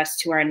releases us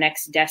to our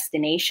next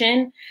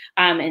destination.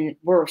 And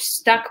we're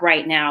stuck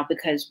right now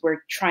because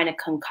we're trying to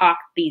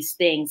concoct these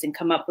things and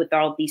come up with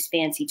all these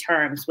fancy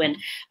terms when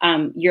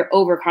you're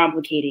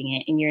overcomplicating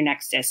it and your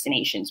next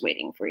destination's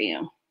waiting for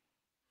you.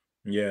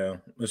 Yeah,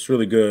 that's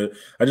really good.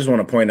 I just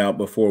want to point out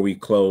before we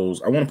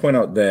close, I want to point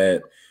out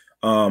that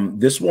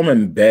this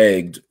woman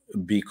begged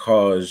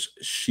because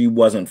she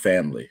wasn't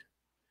family.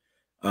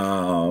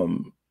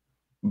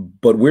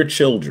 But we're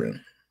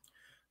children.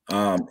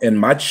 And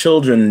my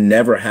children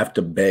never have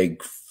to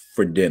beg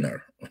for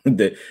dinner.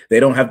 They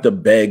don't have to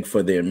beg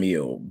for their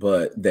meal,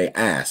 but they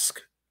ask.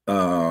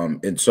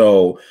 And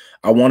so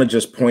I want to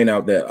just point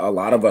out that a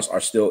lot of us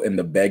are still in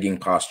the begging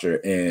posture.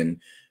 And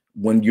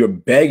when you're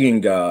begging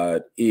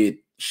God, it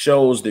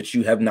shows that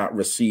you have not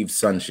received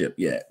sonship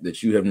yet,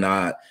 that you have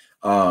not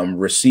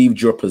received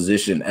your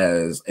position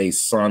as a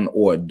son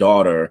or a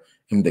daughter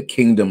in the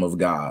kingdom of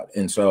God.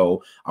 And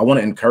so I want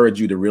to encourage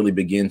you to really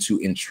begin to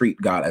entreat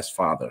God as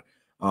Father,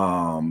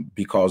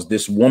 because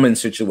this woman's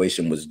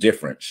situation was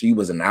different. She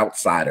was an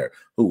outsider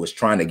who was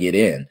trying to get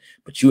in,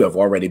 but you have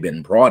already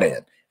been brought in.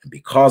 And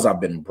because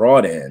I've been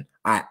brought in,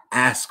 I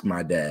ask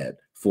my dad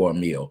for a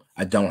meal.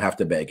 I don't have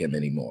to beg him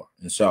anymore.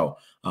 And so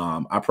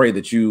I pray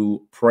that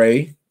you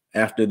pray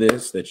after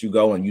this, that you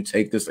go and you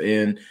take this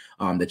in,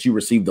 that you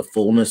receive the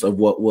fullness of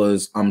what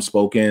was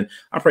spoken.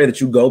 I pray that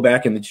you go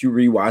back and that you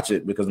rewatch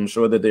it, because I'm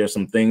sure that there are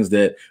some things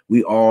that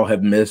we all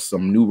have missed,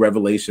 some new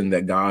revelation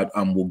that God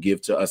will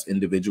give to us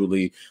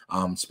individually,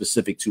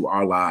 specific to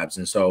our lives.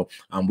 And so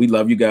we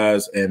love you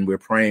guys and we're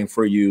praying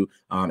for you.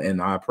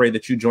 And I pray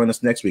that you join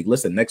us next week.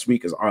 Listen, next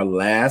week is our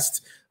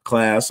last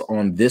class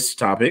on this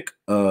topic.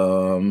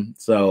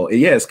 So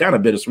yeah, it's kind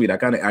of bittersweet.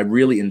 I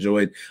really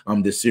enjoyed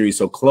this series.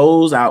 So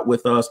close out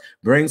with us,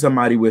 bring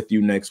somebody with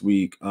you next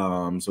week,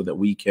 so that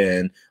we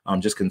can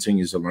just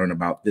continue to learn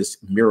about this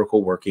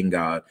miracle working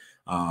God.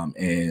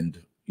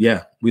 And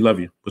yeah, we love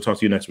you. We'll talk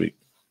to you next week.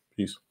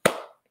 Peace.